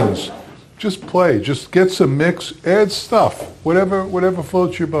machines. Just play. Just get some mix, add stuff, whatever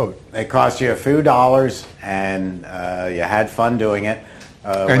floats your boat. They cost you a few dollars, and you had fun doing it.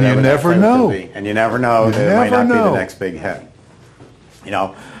 And you never know. And you never know that it might not be the next big hit. You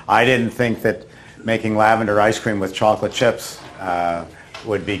know, I didn't think that making lavender ice cream with chocolate chips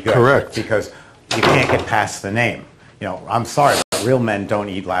would be good. Correct. Because you can't get past the name. You know, I'm sorry, but real men don't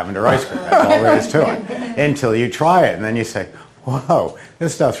eat lavender ice cream. That's all there is to it. Until you try it, and then you say, whoa,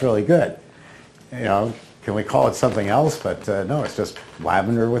 this stuff's really good. You know, can we call it something else? But no, it's just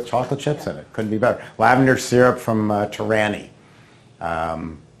lavender with chocolate chips in it. Couldn't be better. Lavender syrup from Tirani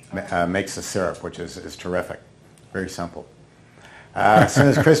makes the syrup, which is terrific. Very simple. As soon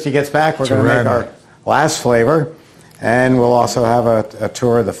as Christi gets back, we're going to make our last flavor, and we'll also have a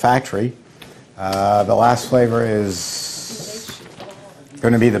tour of the factory. The last flavor is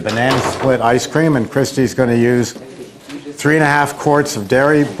going to be the banana split ice cream, and Christi's going to use 3.5 quarts of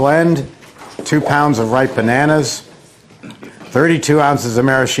dairy blend, 2 pounds of ripe bananas, 32 ounces of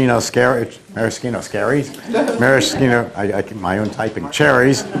maraschino my own typing,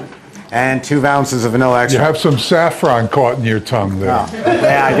 cherries, and 2 ounces of vanilla extract. You have some saffron caught in your tongue there. Oh,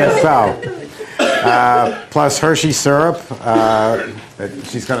 yeah, I guess so. Plus Hershey syrup that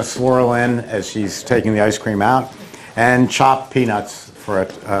she's going to swirl in as she's taking the ice cream out, and chopped peanuts for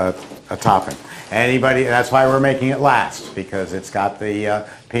a topping. Anybody? That's why we're making it last, because it's got the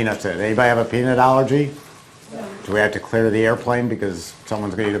peanuts in it. Anybody have a peanut allergy? No. Do we have to clear the airplane because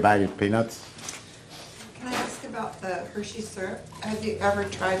someone's going to eat a bag of peanuts? Can I ask about the Hershey syrup? Have you ever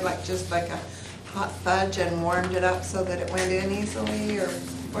tried just like a hot fudge and warmed it up so that it went in easily, or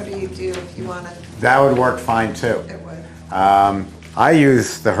what do you do if you want to? That would work fine too. It would. I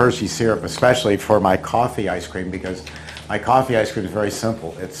use the Hershey syrup especially for my coffee ice cream, because my coffee ice cream is very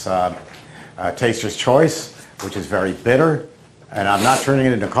simple. It's Taster's Choice, which is very bitter, and I'm not turning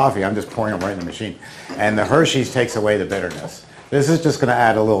it into coffee, I'm just pouring them right in the machine. And the Hershey's takes away the bitterness. This is just going to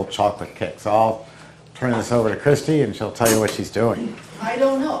add a little chocolate kick. So I'll turn this over to Christi, and she'll tell you what she's doing. I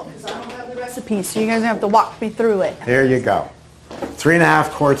don't know, because I don't have the recipe, so you guys have to walk me through it. Here you go.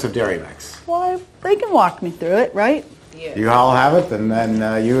 3.5 quarts of dairy mix. Well, they can walk me through it, right? Yeah. You all have it, and then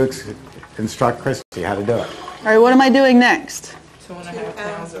you instruct Christi how to do it. All right, what am I doing next? 2.5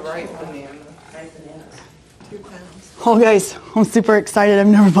 pounds of ripe banana. 2 pounds. Oh, guys, I'm super excited. I've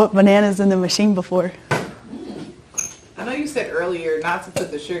never put bananas in the machine before. I know you said earlier not to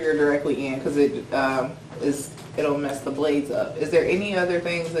put the sugar directly in because it'll mess the blades up. Is there any other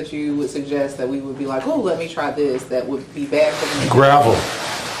things that you would suggest that we would be like, oh, let me try this, that would be bad for me? Gravel.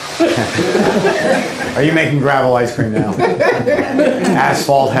 Are you making gravel ice cream now?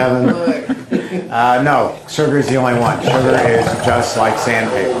 Asphalt heaven? No, sugar is the only one. Sugar is just like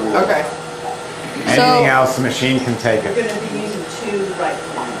sandpaper. Okay. Anything else, the machine can take We're it. going to be using 2 right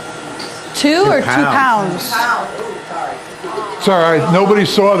now. 2 or 2 pounds? Pound. Oh, sorry. It's all right. Nobody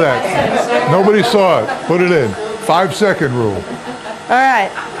saw that. Nobody saw it. Put it in. 5-second rule. All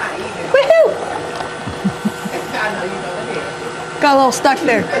right. Woohoo! Got a little stuck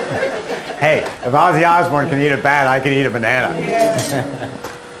there. Hey, if Ozzy Osbourne can eat a bat, I can eat a banana.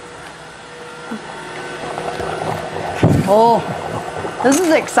 Oh, this is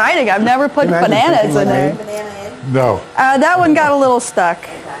exciting. I've never put bananas in there. No. That one got a little stuck.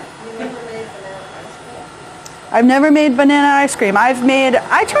 I've never made banana ice cream. I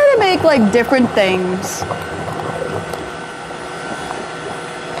try to make like different things.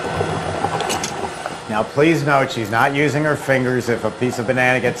 Now please note, she's not using her fingers. If a piece of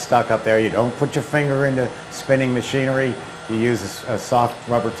banana gets stuck up there, you don't put your finger into spinning machinery. You use a soft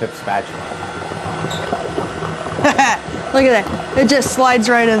rubber tip spatula. Look at that. It just slides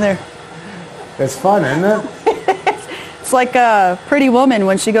right in there. It's fun, isn't it? It's like a Pretty Woman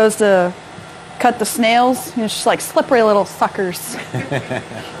when she goes to cut the snails. You know, she's like slippery little suckers.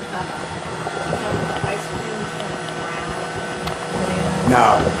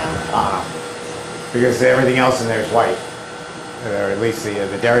 No. Because everything else in there is white. Or at least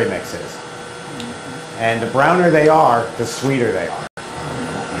the dairy mix is. And the browner they are, the sweeter they are.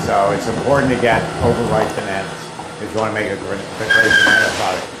 So it's important to get overripe bananas if you want to make a great banana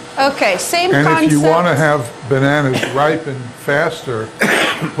product. Okay, same and concept. if you want to have bananas ripen faster,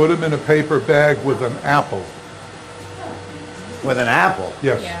 put them in a paper bag with an apple. With an apple?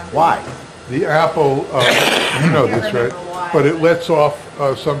 Yes. Why? the apple, you know this, right? But it lets off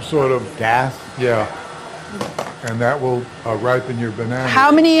some sort of gas. Yeah, and that will ripen your banana.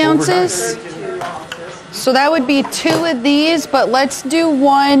 How many overnight. ounces? So that would be 2 of these, but let's do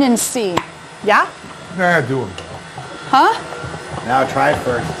 1 and see. Yeah? Nah, do them. Huh? Now try it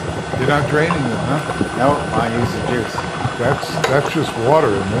first. You're not draining them, huh? Nope, I use the juice. That's just water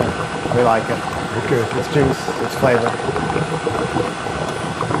in there. We like it. Okay. It's juice. It's flavor.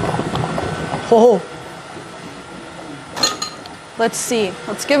 Oh. Let's see.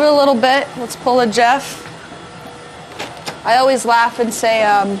 Let's give it a little bit. Let's pull a Jeff. I always laugh and say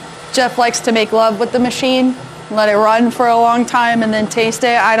Jeff likes to make love with the machine, let it run for a long time and then taste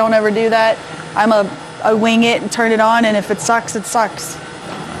it. I don't ever do that. I wing it and turn it on, and if it sucks, it sucks.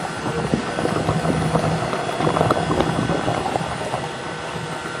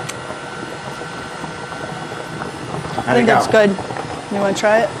 I think that's good. You want to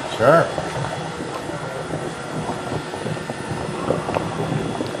try it? Sure.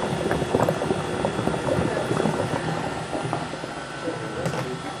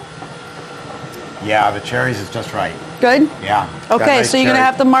 Yeah, the cherries is just right. Good? Yeah. Okay, Nice so you're going to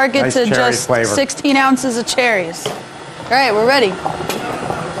have to mark it nice to cherry just flavor. 16 ounces of cherries. All right, we're ready.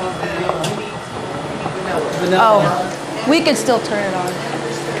 Oh, we could still turn it on.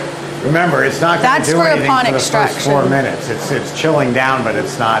 Remember, it's not going to That's do for anything upon for the first extraction. 4 minutes. It's chilling down, but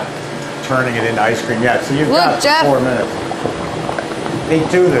it's not turning it into ice cream yet. So you've Look, got Jeff. 4 minutes. They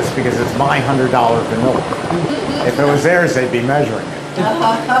do this because it's my $100 vanilla. If it was theirs, they'd be measuring it.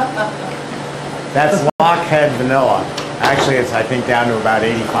 That's Lockhead vanilla. Actually, it's I think down to about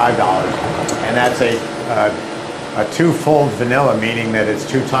 $85, and that's a two-fold vanilla, meaning that it's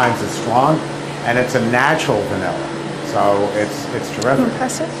 2 times as strong, and it's a natural vanilla. So it's terrific.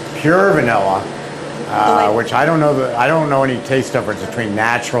 Impressive. Pure vanilla, which I don't know any taste difference between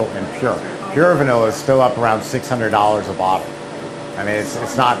natural and pure. Pure vanilla is still up around $600 a bottle. I mean,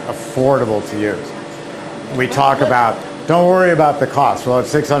 it's not affordable to use. We talk about, don't worry about the cost. Well, at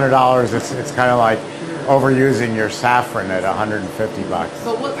 $600, it's kind of like overusing your Saffron at $150.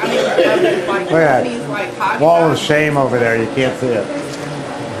 So what, I mean, like Look at companies like Haagen wall of shame over there. You can't see it.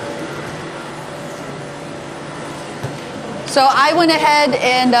 So I went ahead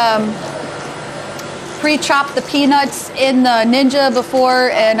and pre-chopped the peanuts in the Ninja before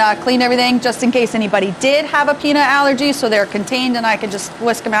and cleaned everything just in case anybody did have a peanut allergy, so they're contained and I could just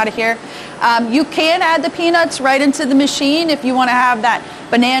whisk them out of here. You can add the peanuts right into the machine if you want to have that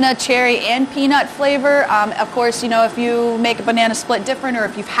banana, cherry, and peanut flavor. Of course, you know, if you make a banana split different or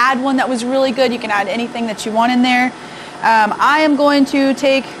if you've had one that was really good, you can add anything that you want in there. I am going to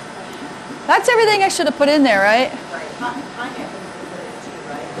take, that's everything I should have put in there, right?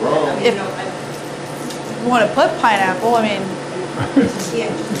 If you want to put pineapple, I mean,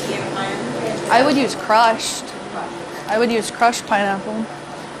 I would use crushed. I would use crushed pineapple.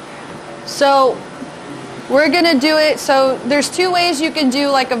 So we're gonna do it. So there's 2 ways you can do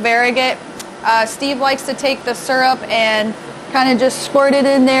like a variegate. Steve likes to take the syrup and kind of just squirt it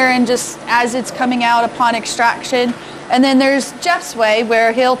in there and just as it's coming out upon extraction. And then there's Jeff's way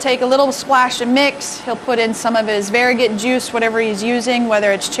where he'll take a little splash and mix. He'll put in some of his variegate juice, whatever he's using,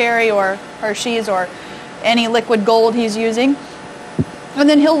 whether it's cherry or Hershey's or any liquid gold he's using. And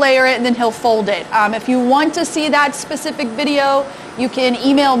then he'll layer it and then he'll fold it. If you want to see that specific video, you can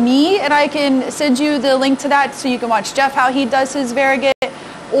email me and I can send you the link to that so you can watch Jeff how he does his variegate.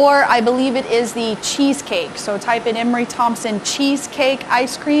 Or I believe it is the cheesecake. So type in Emery Thompson cheesecake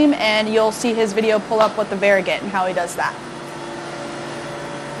ice cream and you'll see his video pull up with the variegate and how he does that.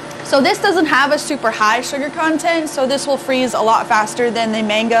 So this doesn't have a super high sugar content, so this will freeze a lot faster than the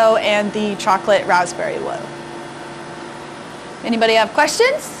mango and the chocolate raspberry will. Anybody have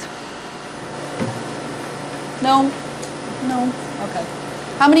questions? No? No? Okay.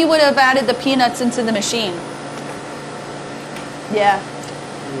 How many would have added the peanuts into the machine? Yeah.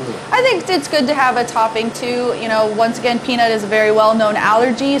 I think it's good to have a topping too. You know, once again, peanut is a very well-known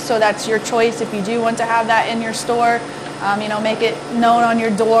allergy, so that's your choice if you do want to have that in your store. You know, make it known on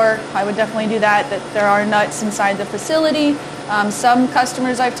your door. I would definitely do that there are nuts inside the facility. Some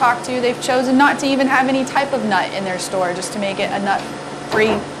customers I've talked to, they've chosen not to even have any type of nut in their store just to make it a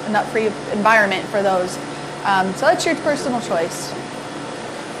nut-free environment for those. So that's your personal choice.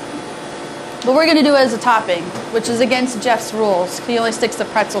 But we're going to do it as a topping, which is against Jeff's rules. He only sticks the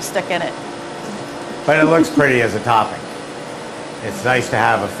pretzel stick in it. But it looks pretty as a topping. It's nice to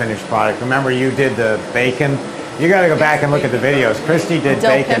have a finished product. Remember, you did the bacon. You got to go back and look at the videos. Christi did Dill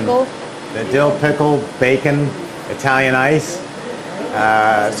bacon. pickle. The dill pickle, bacon, Italian ice.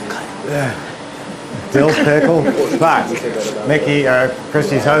 dill pickle. But Mickey,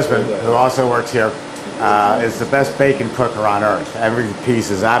 Christy's husband, who also works here, is the best bacon cooker on earth. Every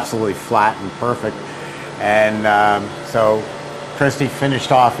piece is absolutely flat and perfect. And so Christy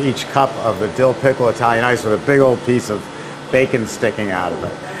finished off each cup of the dill pickle Italian ice with a big old piece of bacon sticking out of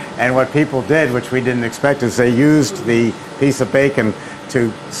it. And what people did, which we didn't expect, is they used the piece of bacon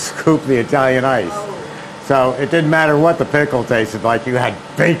to scoop the Italian ice. So it didn't matter what the pickle tasted like, you had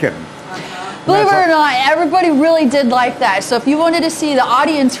bacon. Believe it or not, everybody really did like that. So if you wanted to see the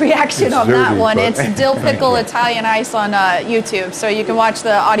audience reaction on that one, it's dill pickle Italian ice on YouTube. So you can watch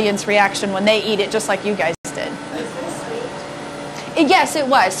the audience reaction when they eat it, just like you guys did. Yes, it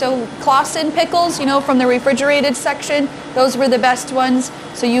was. So Clausen pickles, you know, from the refrigerated section, those were the best ones.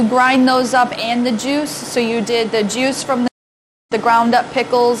 So you grind those up and the juice. So you did the juice from the ground up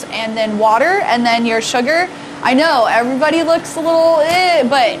pickles and then water and then your sugar. I know everybody looks a little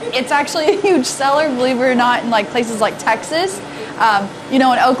but it's actually a huge seller, believe it or not, in like places like Texas. You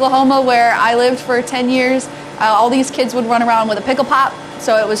know, in Oklahoma where I lived for 10 years, all these kids would run around with a pickle pop.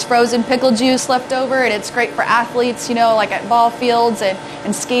 So it was frozen pickle juice left over, and it's great for athletes, you know, like at ball fields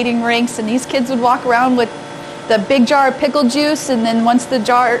and skating rinks. And these kids would walk around with the big jar of pickle juice, and then once the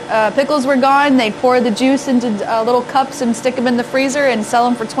pickles were gone, they'd pour the juice into little cups and stick them in the freezer and sell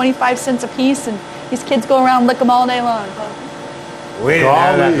them for 25 cents a piece. And these kids go around and lick them all day long. We didn't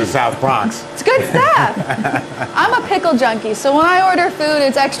have that in the South Bronx. It's good stuff. I'm a pickle junkie, so when I order food,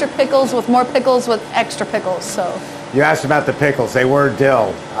 it's extra pickles with more pickles with extra pickles. So. You asked about the pickles. They were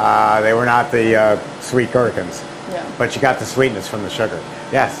dill. They were not the sweet gherkins. Yeah. But you got the sweetness from the sugar.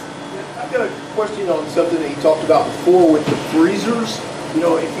 Yes? I've got a question on something that you talked about before with the freezers. You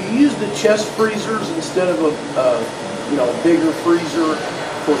know, if you use the chest freezers instead of a bigger freezer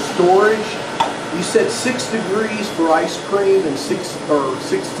for storage, you said 6 degrees for ice cream and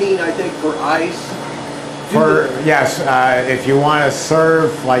 16, I think, for ice. Yes, if you want to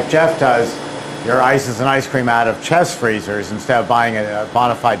serve like Jeff does, your ices and ice cream out of chest freezers instead of buying a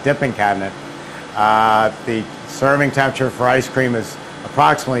bona fide dipping cabinet. The serving temperature for ice cream is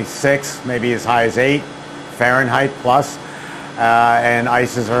approximately 6, maybe as high as 8 Fahrenheit plus, and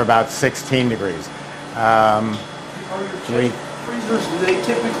ices are about 16 degrees. Freezers, do they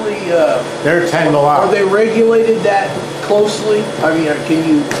typically... they're 10 below. Are they regulated that closely? I mean, can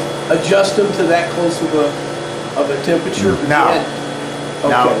you adjust them to that close of a temperature? No.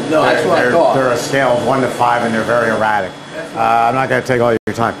 Okay. No, that's what I thought. They're a scale of 1 to 5 and they're very erratic. I'm not going to take all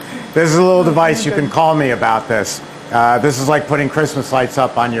your time. This is a little device, you can call me about this. This is like putting Christmas lights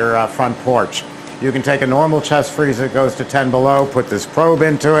up on your front porch. You can take a normal chest freezer that goes to 10 below, put this probe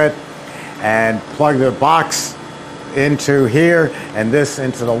into it, and plug the box into here and this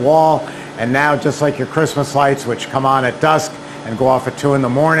into the wall. And now, just like your Christmas lights, which come on at dusk and go off at 2 in the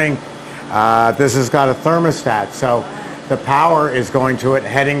morning, this has got a thermostat. So the power is going to it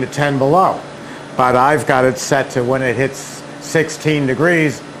heading to 10 below. But I've got it set to when it hits 16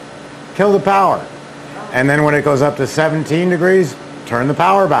 degrees, kill the power. And then when it goes up to 17 degrees, turn the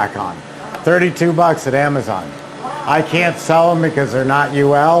power back on. $32 at Amazon. I can't sell them because they're not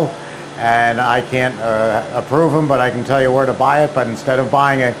UL, and I can't approve them, but I can tell you where to buy it. But instead of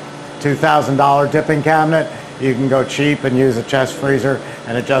buying a $2,000 dipping cabinet, you can go cheap and use a chest freezer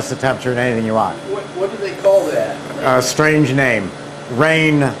and adjust the temperature to anything you want. What do they call that? Strange name.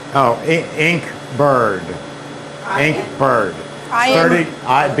 Ink Bird. Ink Bird.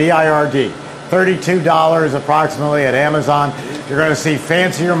 BIRD. $32 approximately at Amazon. You're going to see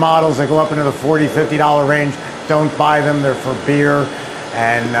fancier models that go up into the $40, $50 range. Don't buy them. They're for beer,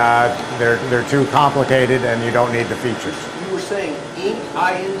 and they're too complicated, and you don't need the features. You were saying ink,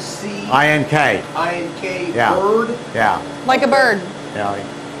 I-N-C? I-N-K. I-N-K, Yeah. bird? Yeah. Like a bird. Yeah.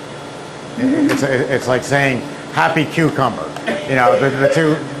 It's like saying happy cucumber. You know, the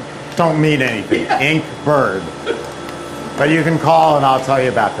two don't mean anything. Ink, bird. But you can call and I'll tell you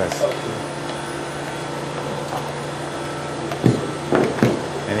about this.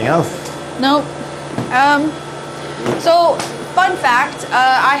 Anything else? Nope. So, fun fact,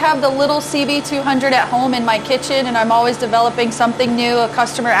 I have the little CB200 at home in my kitchen, and I'm always developing something new. A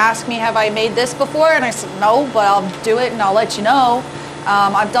customer asked me, have I made this before? And I said, no, but I'll do it and I'll let you know.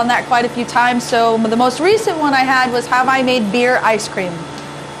 I've done that quite a few times. So the most recent one I had was, have I made beer ice cream?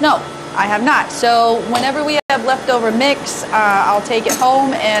 No, I have not. So whenever we have leftover mix, I'll take it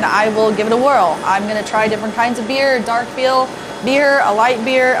home and I will give it a whirl. I'm going to try different kinds of beer, dark beer, a light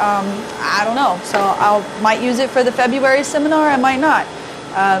beer. I don't know. So I might use it for the February seminar. I might not.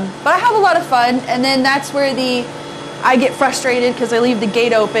 But I have a lot of fun. And then that's where I get frustrated because I leave the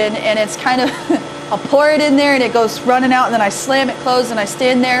gate open and it's kind of... I'll pour it in there and it goes running out, and then I slam it closed and I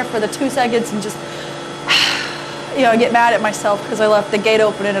stand there for the 2 seconds and just I get mad at myself because I left the gate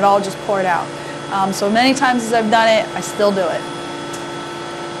open and it all just poured out. So many times as I've done it, I still do it.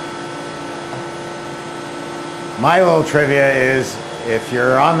 My little trivia is, if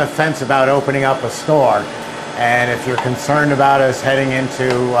you're on the fence about opening up a store, and if you're concerned about us heading into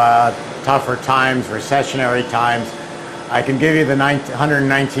tougher times, recessionary times, I can give you the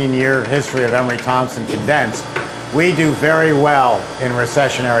 119-year history of Emery Thompson condensed. We do very well in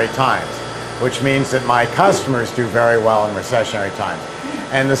recessionary times, which means that my customers do very well in recessionary times.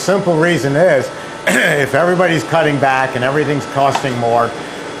 And the simple reason is, if everybody's cutting back and everything's costing more,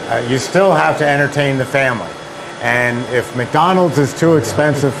 you still have to entertain the family. And if McDonald's is too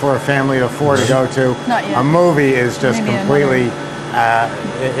expensive for a family to afford to go to, a movie is just completely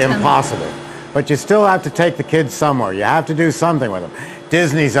impossible. But you still have to take the kids somewhere. You have to do something with them.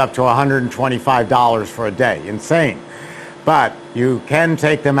 Disney's up to $125 for a day. Insane. But you can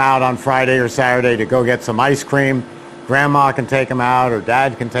take them out on Friday or Saturday to go get some ice cream. Grandma can take them out, or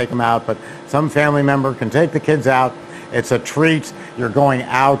Dad can take them out, but some family member can take the kids out. It's a treat. You're going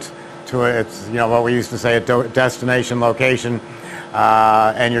out to it's what we used to say, a destination location,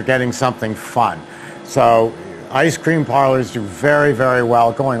 and you're getting something fun. So ice cream parlors do very, very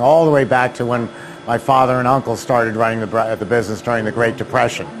well, going all the way back to when my father and uncle started running the business during the Great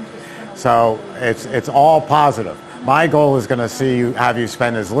Depression. So it's all positive. My goal is going to have you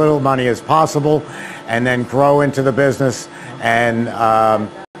spend as little money as possible, and then grow into the business. And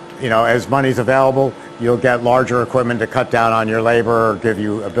as money's available, you'll get larger equipment to cut down on your labor or give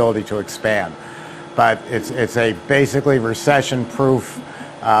you ability to expand. But it's a basically recession-proof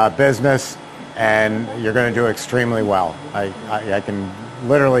business, and you're going to do extremely well. I can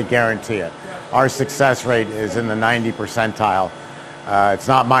literally guarantee it. Our success rate is in the 90 percentile. It's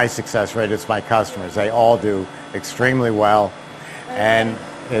not my success rate, it's my customers. They all do extremely well, and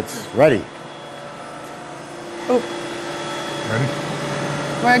it's ready. Oh. Ready?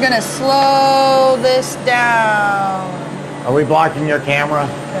 We're going to slow this down. Are we blocking your camera?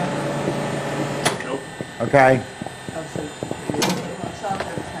 Okay. Nope. Okay.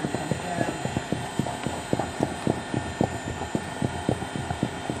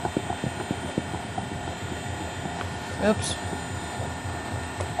 Oops.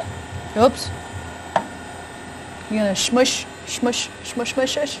 Oops. You gonna smush, smush, smush,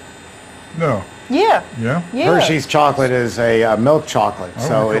 smush, smush? No. Yeah. Yeah? Yeah. Hershey's chocolate is a milk chocolate,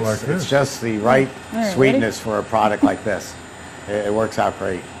 so like it's this. just the right right, sweetness for a product like this. It works out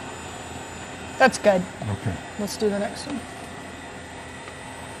great. That's good. Okay. Let's do the next one.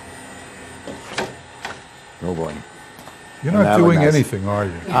 Oh boy. You're not doing anything, are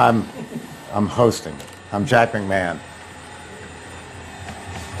you? I'm hosting. I'm Jack McMahon.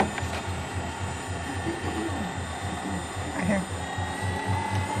 Right here.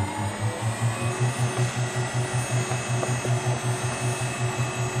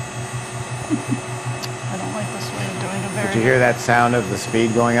 I don't like this way of doing it very. Did you hear that sound of the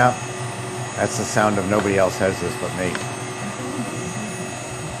speed going up? That's the sound of nobody else has this but me.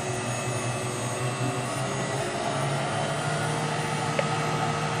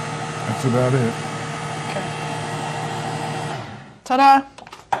 That's about it. Okay. Ta-da!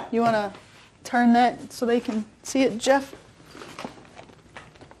 You want to turn that so they can see it, Jeff?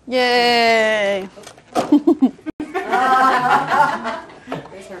 Yay!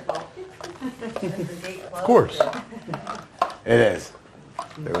 Of course. It is.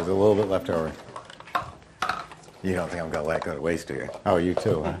 There was a little bit left over. You don't think I'm going to let go to waste, do you? Oh, you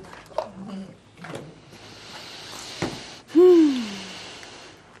too, huh?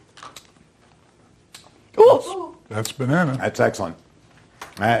 Ooh. That's banana. That's excellent.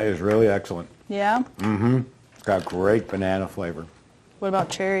 That is really excellent. Yeah? Mm-hmm. It's got great banana flavor. What about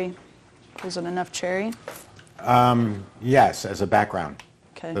cherry? Is it enough cherry? Yes, as a background.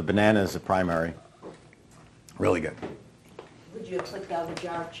 Okay. The banana is the primary. Really good. Would you put the other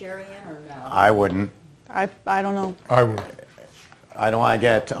jar of cherry in or no? I wouldn't. I don't know. I would. I don't want to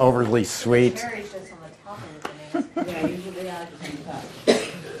get overly sweet. Cherry's just on the top of the banana. Yeah, usually they are just on the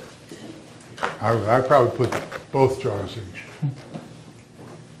top. I'd probably put both jars in.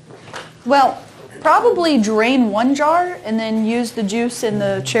 Well, probably drain one jar and then use the juice and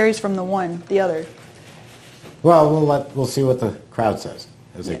the cherries from the other. Well, we'll see what the crowd says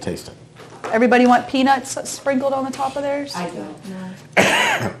as they taste it. Everybody want peanuts sprinkled on the top of theirs? I don't know.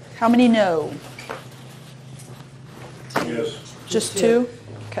 How many no? Yes. Just two?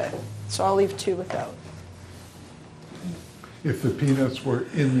 Okay, so I'll leave two without. If the peanuts were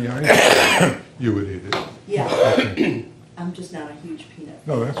in the ice cream, you would eat it. Yeah. Okay. I'm just not a huge peanut.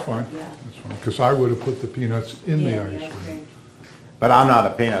 No, that's fine. Yeah. That's fine. Because I would have put the peanuts in the ice cream. But I'm not a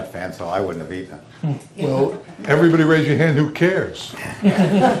peanut fan, so I wouldn't have eaten it. Well, everybody raise your hand, who cares?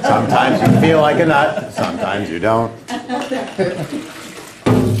 Sometimes you feel like a nut, sometimes you don't.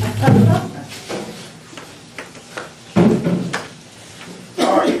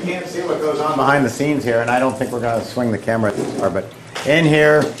 Oh, you can't see what goes on behind the scenes here, and I don't think we're going to swing the camera this far, but in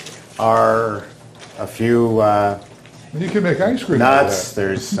here are a few You can make ice cream. nuts,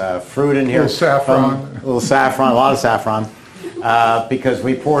 there's fruit in here. Little saffron. A lot of saffron, because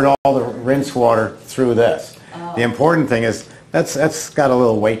we poured all the rinse water through this. The important thing is that's got a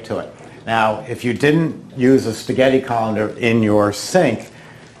little weight to it. Now, if you didn't use a spaghetti colander in your sink,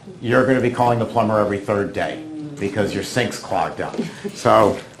 you're going to be calling the plumber every third day because your sink's clogged up.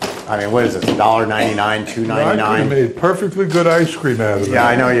 So, I mean, what is it, $1.99, I could $2.99? have made perfectly good ice cream out of that. Yeah,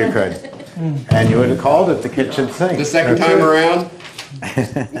 I know you could. And you would have called it the kitchen sink. The second time around?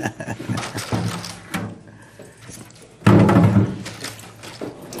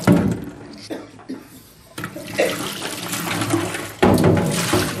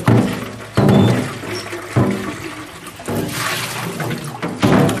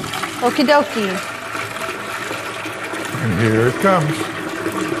 Okie dokie. And here it comes.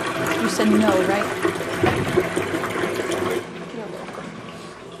 You said no, right?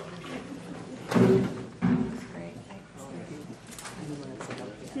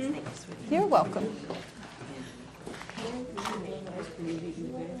 You're welcome.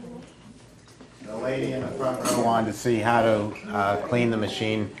 The lady in the front row wanted to see how to clean the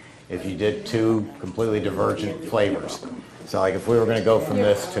machine if you did two completely divergent flavors. So like if we were going to go from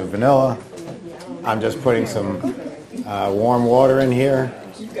this to vanilla, I'm just putting some warm water in here.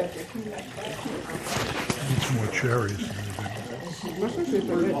 Need some more cherries.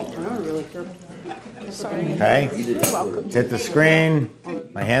 Sorry. Okay? You're welcome. Hit the screen.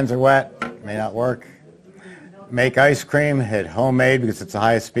 My hands are wet. May not work. Make ice cream. Hit homemade because it's the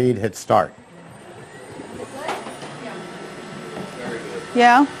highest speed. Hit start.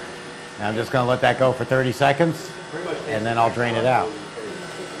 Yeah? Now I'm just going to let that go for 30 seconds, and then I'll drain it out.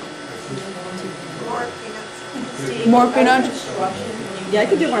 More peanuts? Yeah, I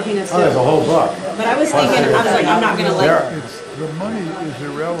could do more peanuts Oh, there's a whole book. But I was thinking, I was like, I'm not gonna like. The money is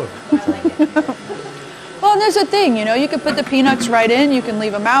irrelevant. Well, and there's a thing, you know, you can put the peanuts right in, you can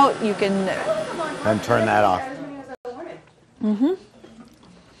leave them out, you can... Then turn that off. Mm-hmm.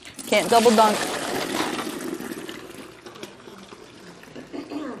 Can't double dunk.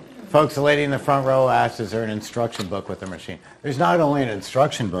 Folks, the lady in the front row asked, is there an instruction book with the machine? There's not only an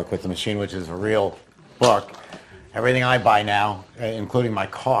instruction book with the machine, which is a real book. Everything I buy now, including my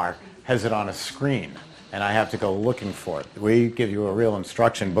car, has it on a screen, and I have to go looking for it. We give you a real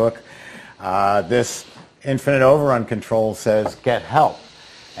instruction book. This infinite overrun control says get help,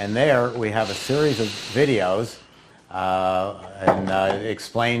 and there we have a series of videos and it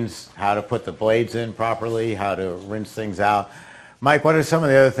explains how to put the blades in properly, how to rinse things out. Mike, what are some of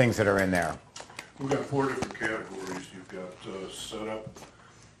the other things that are in there? We've got 4 different categories. You've got setup,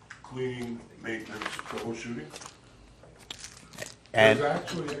 cleaning, maintenance, troubleshooting. And There's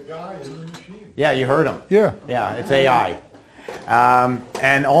actually a guy in the machine. yeah, you heard him. Yeah. Yeah, it's AI.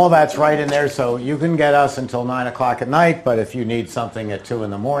 And all that's right in there, so you can get us until 9 o'clock at night, but if you need something at 2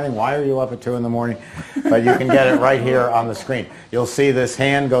 in the morning, why are you up at 2 in the morning? But you can get it right here on the screen. You'll see this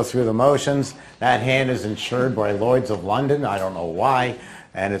hand go through the motions. That hand is insured by Lloyd's of London. I don't know why,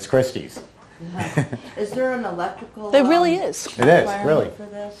 and it's Christie's. Is there an electrical? It really is. It is, requirement really. For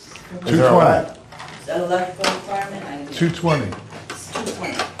this? Is there a what? Is that electrical requirement? 220.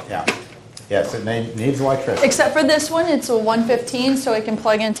 220. Yeah. Yes, it needs electricity. Except for this one, it's a 115, so it can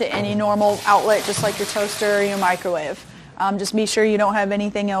plug into any normal outlet, just like your toaster or your microwave. Just be sure you don't have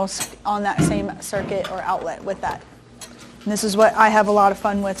anything else on that same circuit or outlet with that. And this is what I have a lot of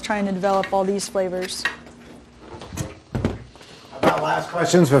fun with, trying to develop all these flavors. About last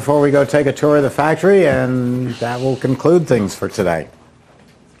questions before we go take a tour of the factory, and that will conclude things for today.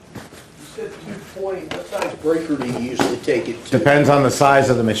 You said 220, what size breaker do you usually take it to? Depends on the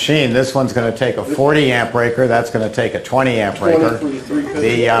size of the machine. This one's going to take a 40 amp breaker. That's going to take a 20 amp breaker. 20 for your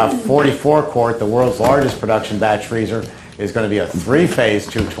 3-phase. The 44 quart, the world's largest production batch freezer, is going to be a 3-phase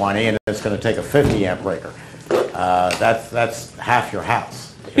 220, and it's going to take a 50 amp breaker. That's half your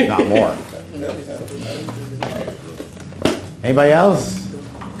house, if not more. Anybody else?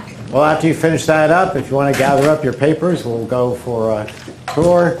 Well, after you finish that up, if you want to gather up your papers, we'll go for a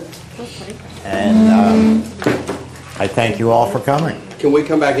tour. And I thank you all for coming. Can we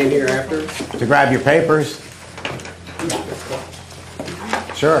come back in here after? To grab your papers.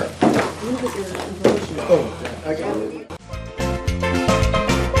 Sure. Oh.